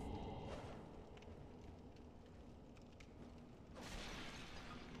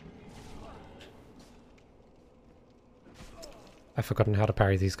 I've forgotten how to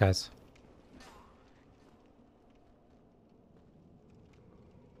parry these guys.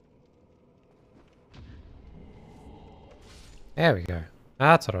 There we go.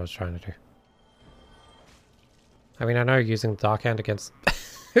 That's what I was trying to do. I mean, I know using Dark Hand against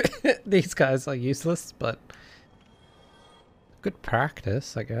these guys are useless, but good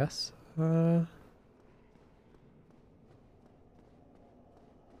practice, I guess.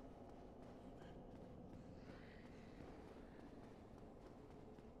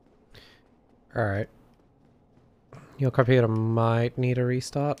 Alright. Your computer might need a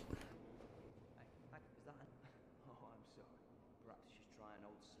restart.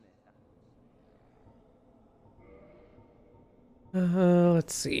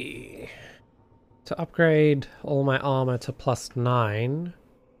 Let's see. To upgrade all my armor to +9,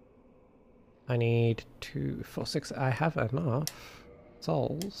 I need 2, 4, 6. I have enough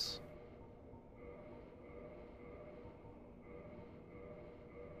souls.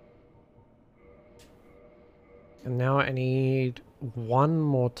 And now I need 1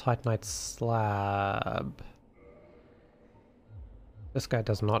 more Titanite slab. This guy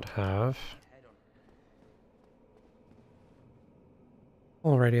does not have.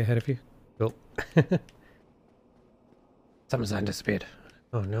 Already ahead of you. Cool. Something's disappeared.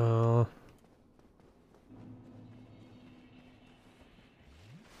 Oh no.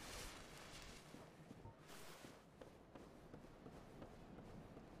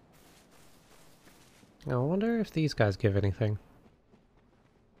 I wonder if these guys give anything.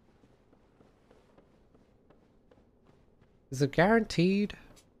 Is it guaranteed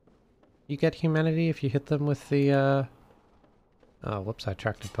you get humanity if you hit them with the Oh, whoops, I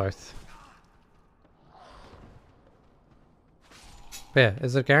attracted both. But yeah,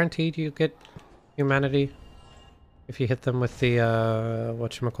 is it guaranteed you get humanity if you hit them with the,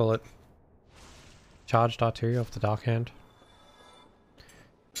 whatchamacallit, charged R2 of the Dark Hand?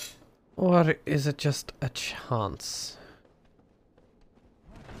 Or is it just a chance?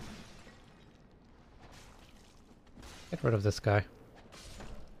 Get rid of this guy.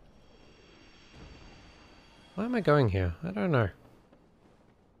 Why am I going here? I don't know.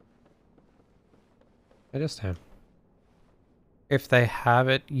 I just am. If they have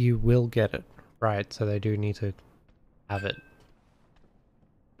it, you will get it. Right, so they do need to have it.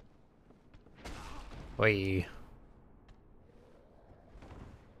 Oi.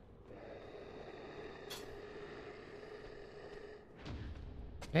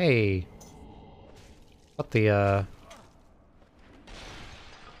 Hey. What the,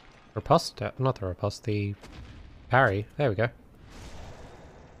 riposte? Not the riposte, the parry. There we go.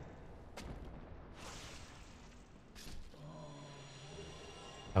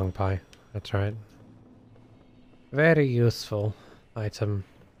 Tongue pie. That's right. Very useful item.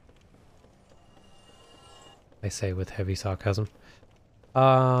 I say with heavy sarcasm.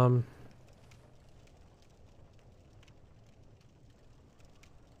 I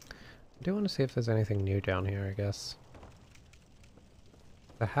do want to see if there's anything new down here, I guess.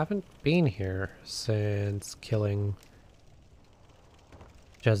 I haven't been here since killing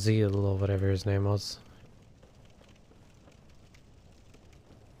Jazeel or whatever his name was.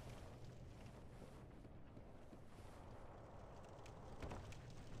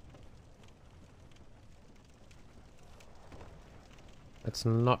 Let's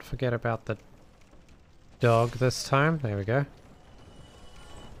not forget about the dog this time. There we go.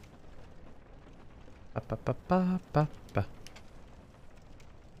 Ba, ba, ba, ba, ba, ba.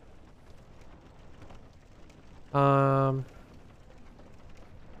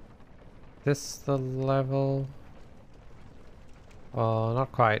 This the level? Well,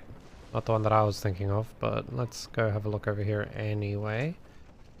 not quite. Not the one that I was thinking of, but let's go have a look over here anyway.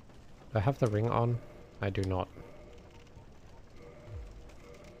 Do I have the ring on? I do not.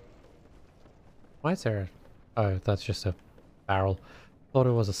 Why is there a... Oh, that's just a barrel. Thought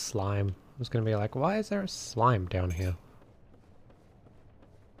it was a slime. I was gonna be like, why is there a slime down here?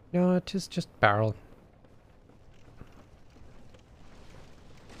 No, it is just barrel.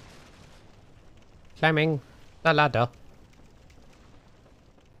 Climbing the ladder.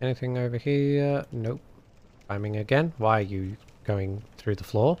 Anything over here? Nope. Climbing again. Why are you going through the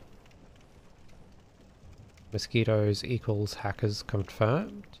floor? Mosquitoes equals hackers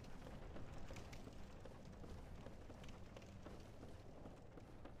confirmed.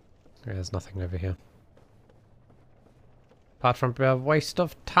 There's nothing over here. Apart from a waste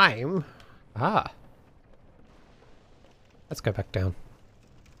of time. Ah. Let's go back down.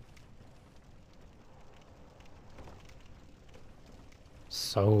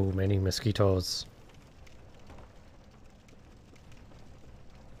 So many mosquitoes.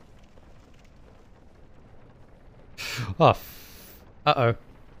 Oh. Uh-oh.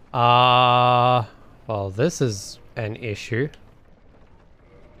 Well, this is an issue.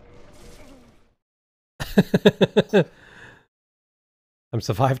 I'm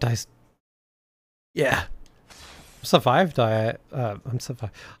survived. Yeah. Survived.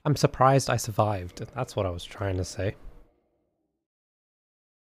 I'm surprised I survived. That's what I was trying to say.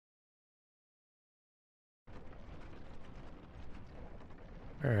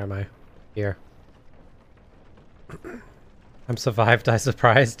 Where am I? Here. I'm survived. I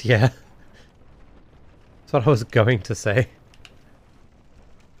surprised. Yeah. That's what I was going to say.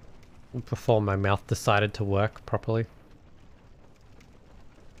 Before my mouth decided to work properly.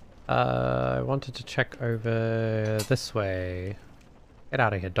 I wanted to check over this way. Get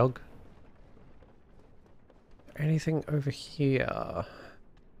out of here, dog. Anything over here?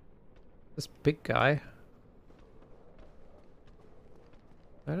 This big guy.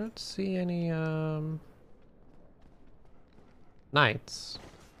 I don't see any, knights.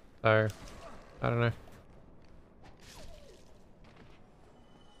 So, I don't know.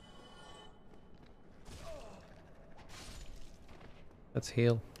 Let's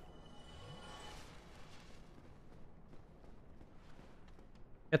heal.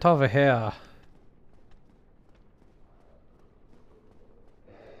 Get over here.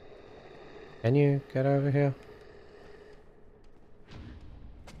 Can you get over here?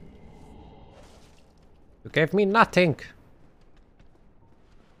 You gave me nothing.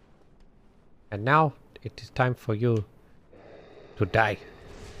 And now it is time for you to die.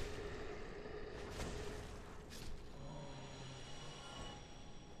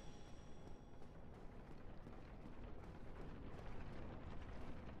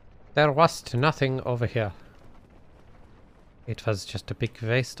 There was nothing over here. It was just a big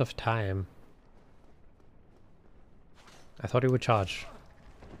waste of time. I thought he would charge.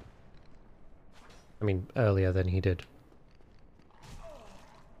 I mean, earlier than he did.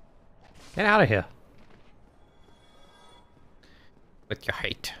 Get out of here. With your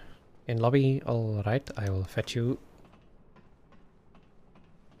hate. In lobby, alright, I will fetch you.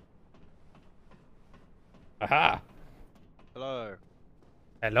 Aha! Hello.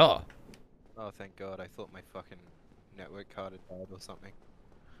 Hello! Oh, thank God. I thought my fucking network card had died or something.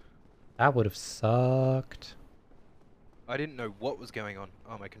 That would have sucked. I didn't know what was going on.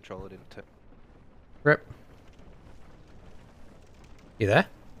 Oh, my controller didn't turn. Rip. You there?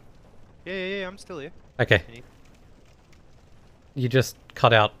 Yeah, I'm still here. Okay. Can you- You just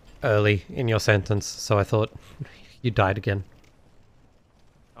cut out early in your sentence, so I thought you died again.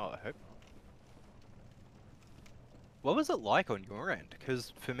 Oh, I hope. What was it like on your end?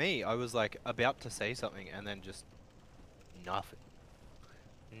 Because for me, I was like about to say something and then just nothing.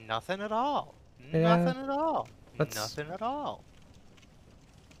 Nothing at all. Yeah, Nothing at all. that's- Nothing at all.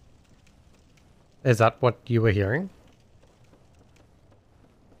 Is that what you were hearing?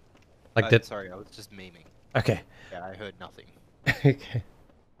 Like did... Sorry, I was just memeing. Okay. Yeah, I heard nothing. Okay.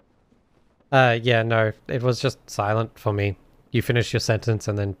 Yeah, no, it was just silent for me. You finished your sentence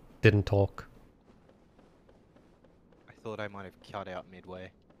and then didn't talk. I thought I might have cut out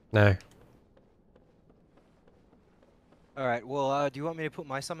midway. No. Alright, well, do you want me to put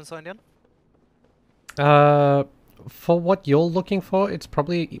my summon sign down? For what you're looking for, it's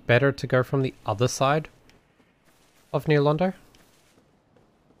probably better to go from the other side of New Londo.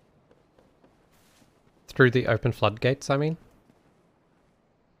 Through the open floodgates, I mean.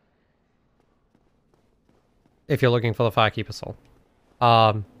 If you're looking for the Firekeeper Soul.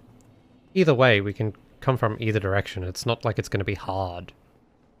 Either way, we can come from either direction. It's not like it's going to be hard.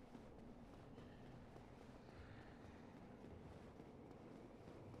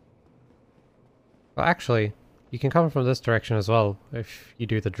 Well, actually, you can come from this direction as well if you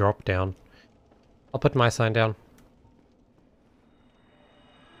do the drop down. I'll put my sign down.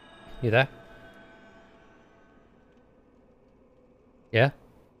 You there? Yeah?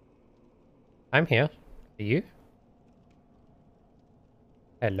 I'm here. Are you?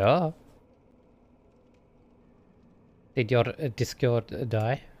 Hello? Did your Discord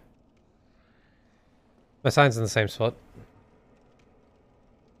die? My sign's in the same spot.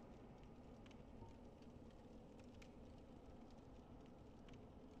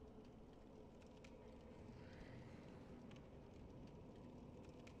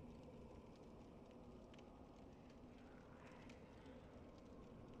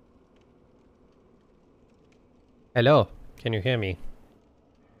 Hello, can you hear me?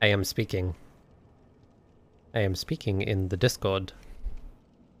 I am speaking. I am speaking in the Discord.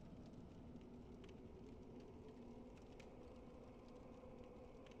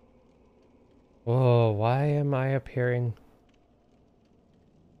 Oh, why am I appearing?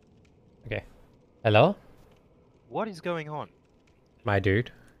 Okay. Hello? What is going on? My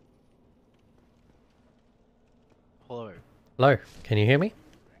dude. Hello. Hello, can you hear me?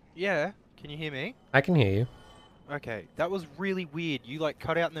 Yeah, can you hear me? I can hear you. Okay, that was really weird. You like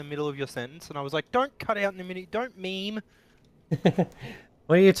cut out in the middle of your sentence, and I was like, "Don't cut out in the middle. Don't meme.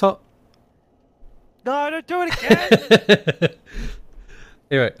 What are you talking? No, don't do it again."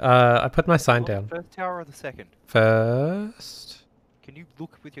 Anyway, I put my sign On the down. First tower or the second? First, Can you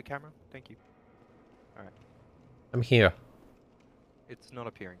look with your camera? Thank you. I'm here. It's not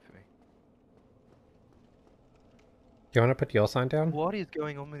appearing for me. Do you want to put your sign down? What is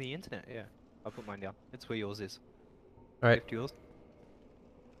going on with the internet? Yeah, I'll put mine down. It's where yours is. Alright. Lift yours.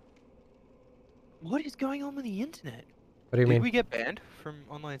 What is going on with the internet? What do you Did mean? we get banned from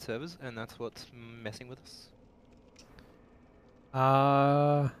online servers, and that's what's messing with us?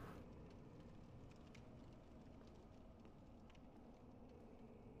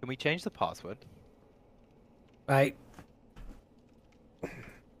 Can we change the password? I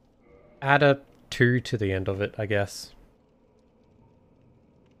add a 2 to the end of it, I guess.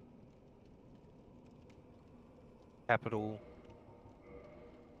 Capital.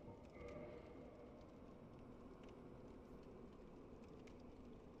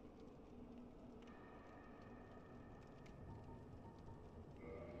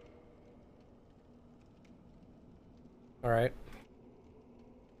 Alright.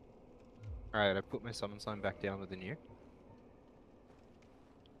 Alright, I put my summon sign back down with the new.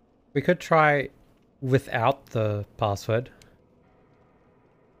 We could try without the password.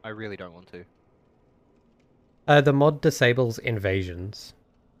 I really don't want to. The mod disables invasions.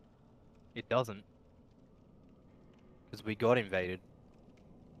 It doesn't. Because we got invaded.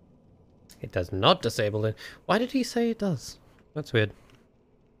 It does not disable it. Why did he say it does? That's weird.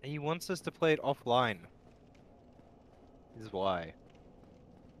 And he wants us to play it offline. This is why.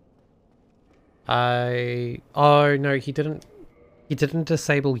 Oh no, he didn't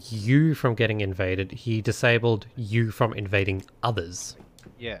disable you from getting invaded. He disabled you from invading others.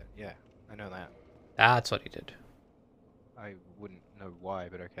 Yeah, I know that. That's what he did. I wouldn't know why,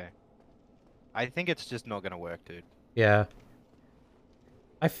 but okay. I think it's just not gonna work, dude. Yeah.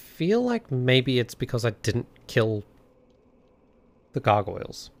 I feel like maybe it's because I didn't kill the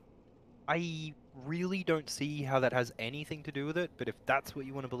gargoyles. I really don't see how that has anything to do with it, but if that's what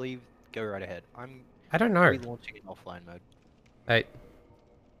you want to believe, go right ahead. I'm I don't know. relaunching in offline mode. Hey.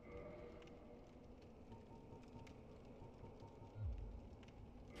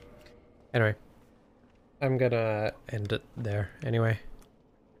 Anyway. I'm gonna end it there anyway.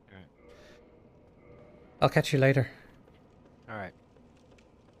 Alright. I'll catch you later. Alright.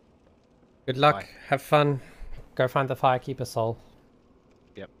 Good luck. Bye. Have fun. Go find the Firekeeper Soul.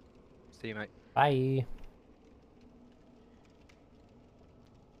 Yep. See you, mate. Bye.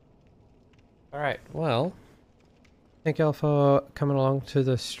 Alright, well, thank you all for coming along to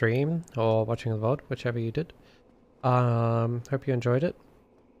the stream or watching the VOD, whichever you did. Hope you enjoyed it.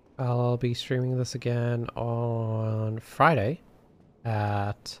 I'll be streaming this again on Friday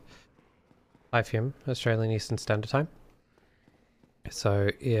at 5 PM Australian Eastern Standard Time. So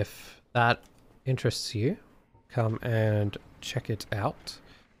if that interests you, come and check it out.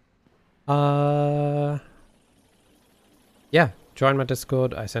 Yeah, join my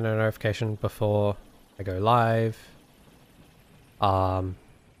Discord. I send a notification before I go live. And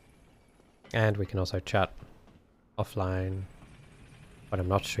we can also chat offline when I'm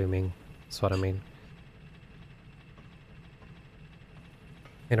not streaming. That's what I mean.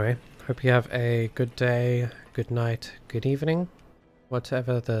 Anyway, hope you have a good day, good night, good evening,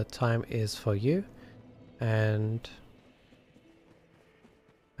 whatever the time is for you. And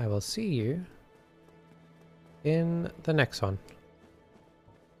I will see you in the next one.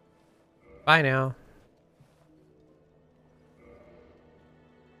 Bye now.